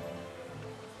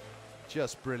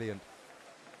 Just brilliant.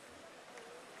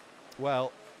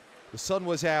 Well, the sun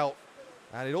was out,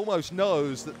 and it almost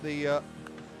knows that the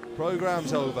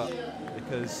program's over,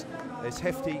 because there's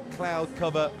hefty cloud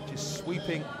cover just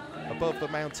sweeping above the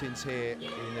mountains here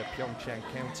in PyeongChang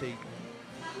County.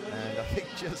 And I think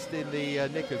just in the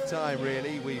nick of time,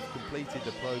 really, we've completed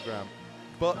the program.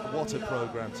 But what a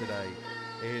program today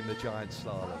in the giant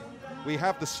slalom. We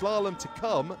have the slalom to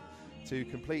come to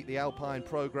complete the Alpine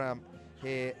program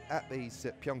here at these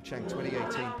PyeongChang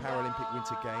 2018 Paralympic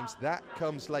Winter Games. That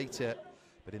comes later,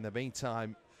 but in the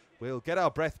meantime, we'll get our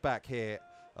breath back here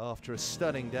after a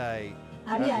stunning day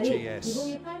at the GS.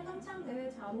 2018 평창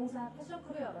대회 자동차 패션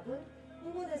크루 여러분,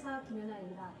 홍보대사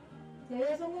김연아입니다.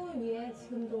 대회 성공을 위해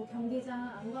지금도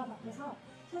경기장 안과 밖에서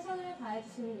최선을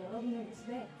다해주시는 여러분의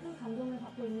모습에 큰 감동을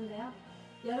받고 있는데요.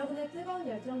 여러분의 뜨거운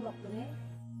열정 덕분에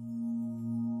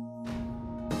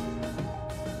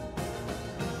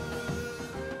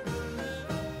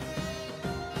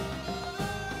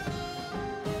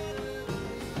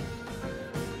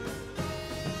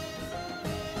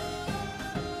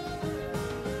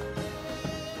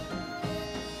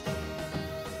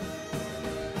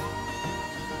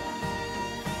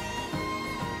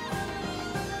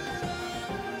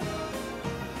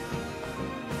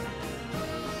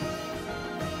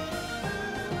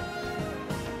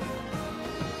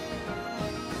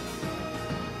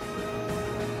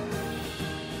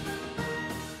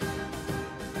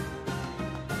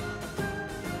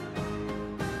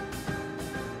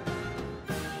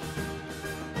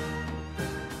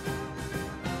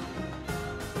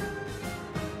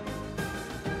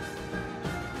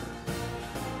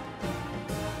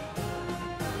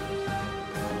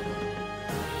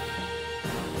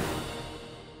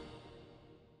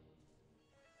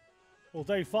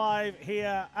Well, day 5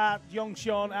 here at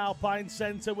Jeongseon Alpine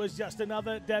Centre was just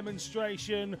another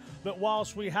demonstration that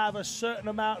whilst we have a certain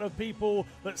amount of people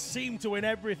that seem to win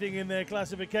everything in their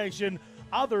classification,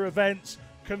 other events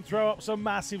can throw up some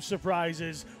massive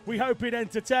surprises. We hope it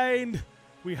entertained.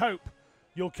 We hope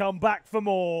you'll come back for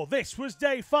more. This was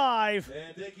day 5,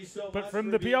 but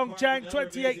from the PyeongChang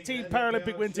 2018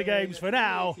 Paralympic Winter Games, for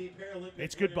now,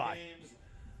 it's goodbye.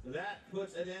 That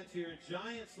puts an end to your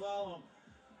giant slalom.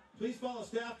 Please follow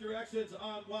staff directions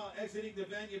on while exiting the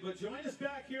venue, but join us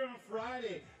back here on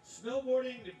Friday.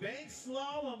 Snowboarding bank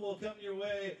slalom will come your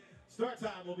way. Start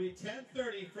time will be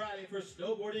 10:30 Friday for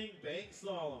snowboarding bank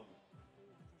slalom.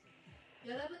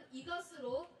 여러분,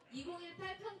 이것으로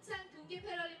 2018 평창 동계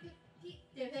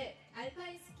패럴림픽 대회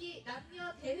알파인 스키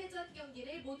남녀 대회전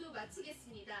경기를 모두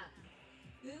마치겠습니다.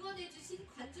 응원해주신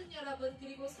관중 여러분,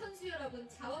 그리고 선수 여러분,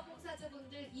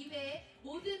 자원봉사자분들 이외의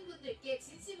모든 분들께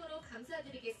진심으로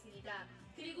감사드리겠습니다.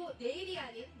 그리고 내일이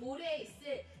아닌 모레에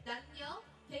있을 남녀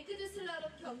뱅크드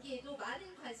슬라롬 경기에도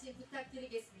많은 관심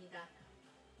부탁드리겠습니다.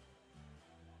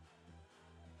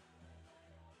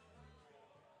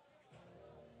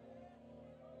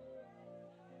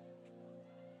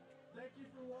 Thank you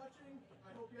for watching.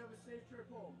 I hope you have a safe trip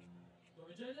home. Do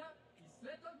widzenia i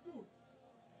sletam tu.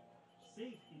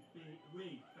 Safety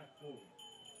way back home.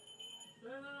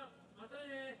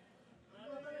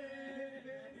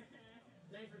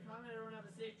 Thanks for coming. Everyone have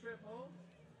a safe trip home.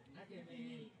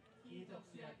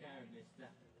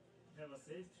 Have a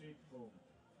safe trip home.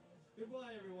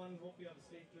 Goodbye, everyone. Hope you have a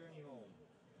safe journey home.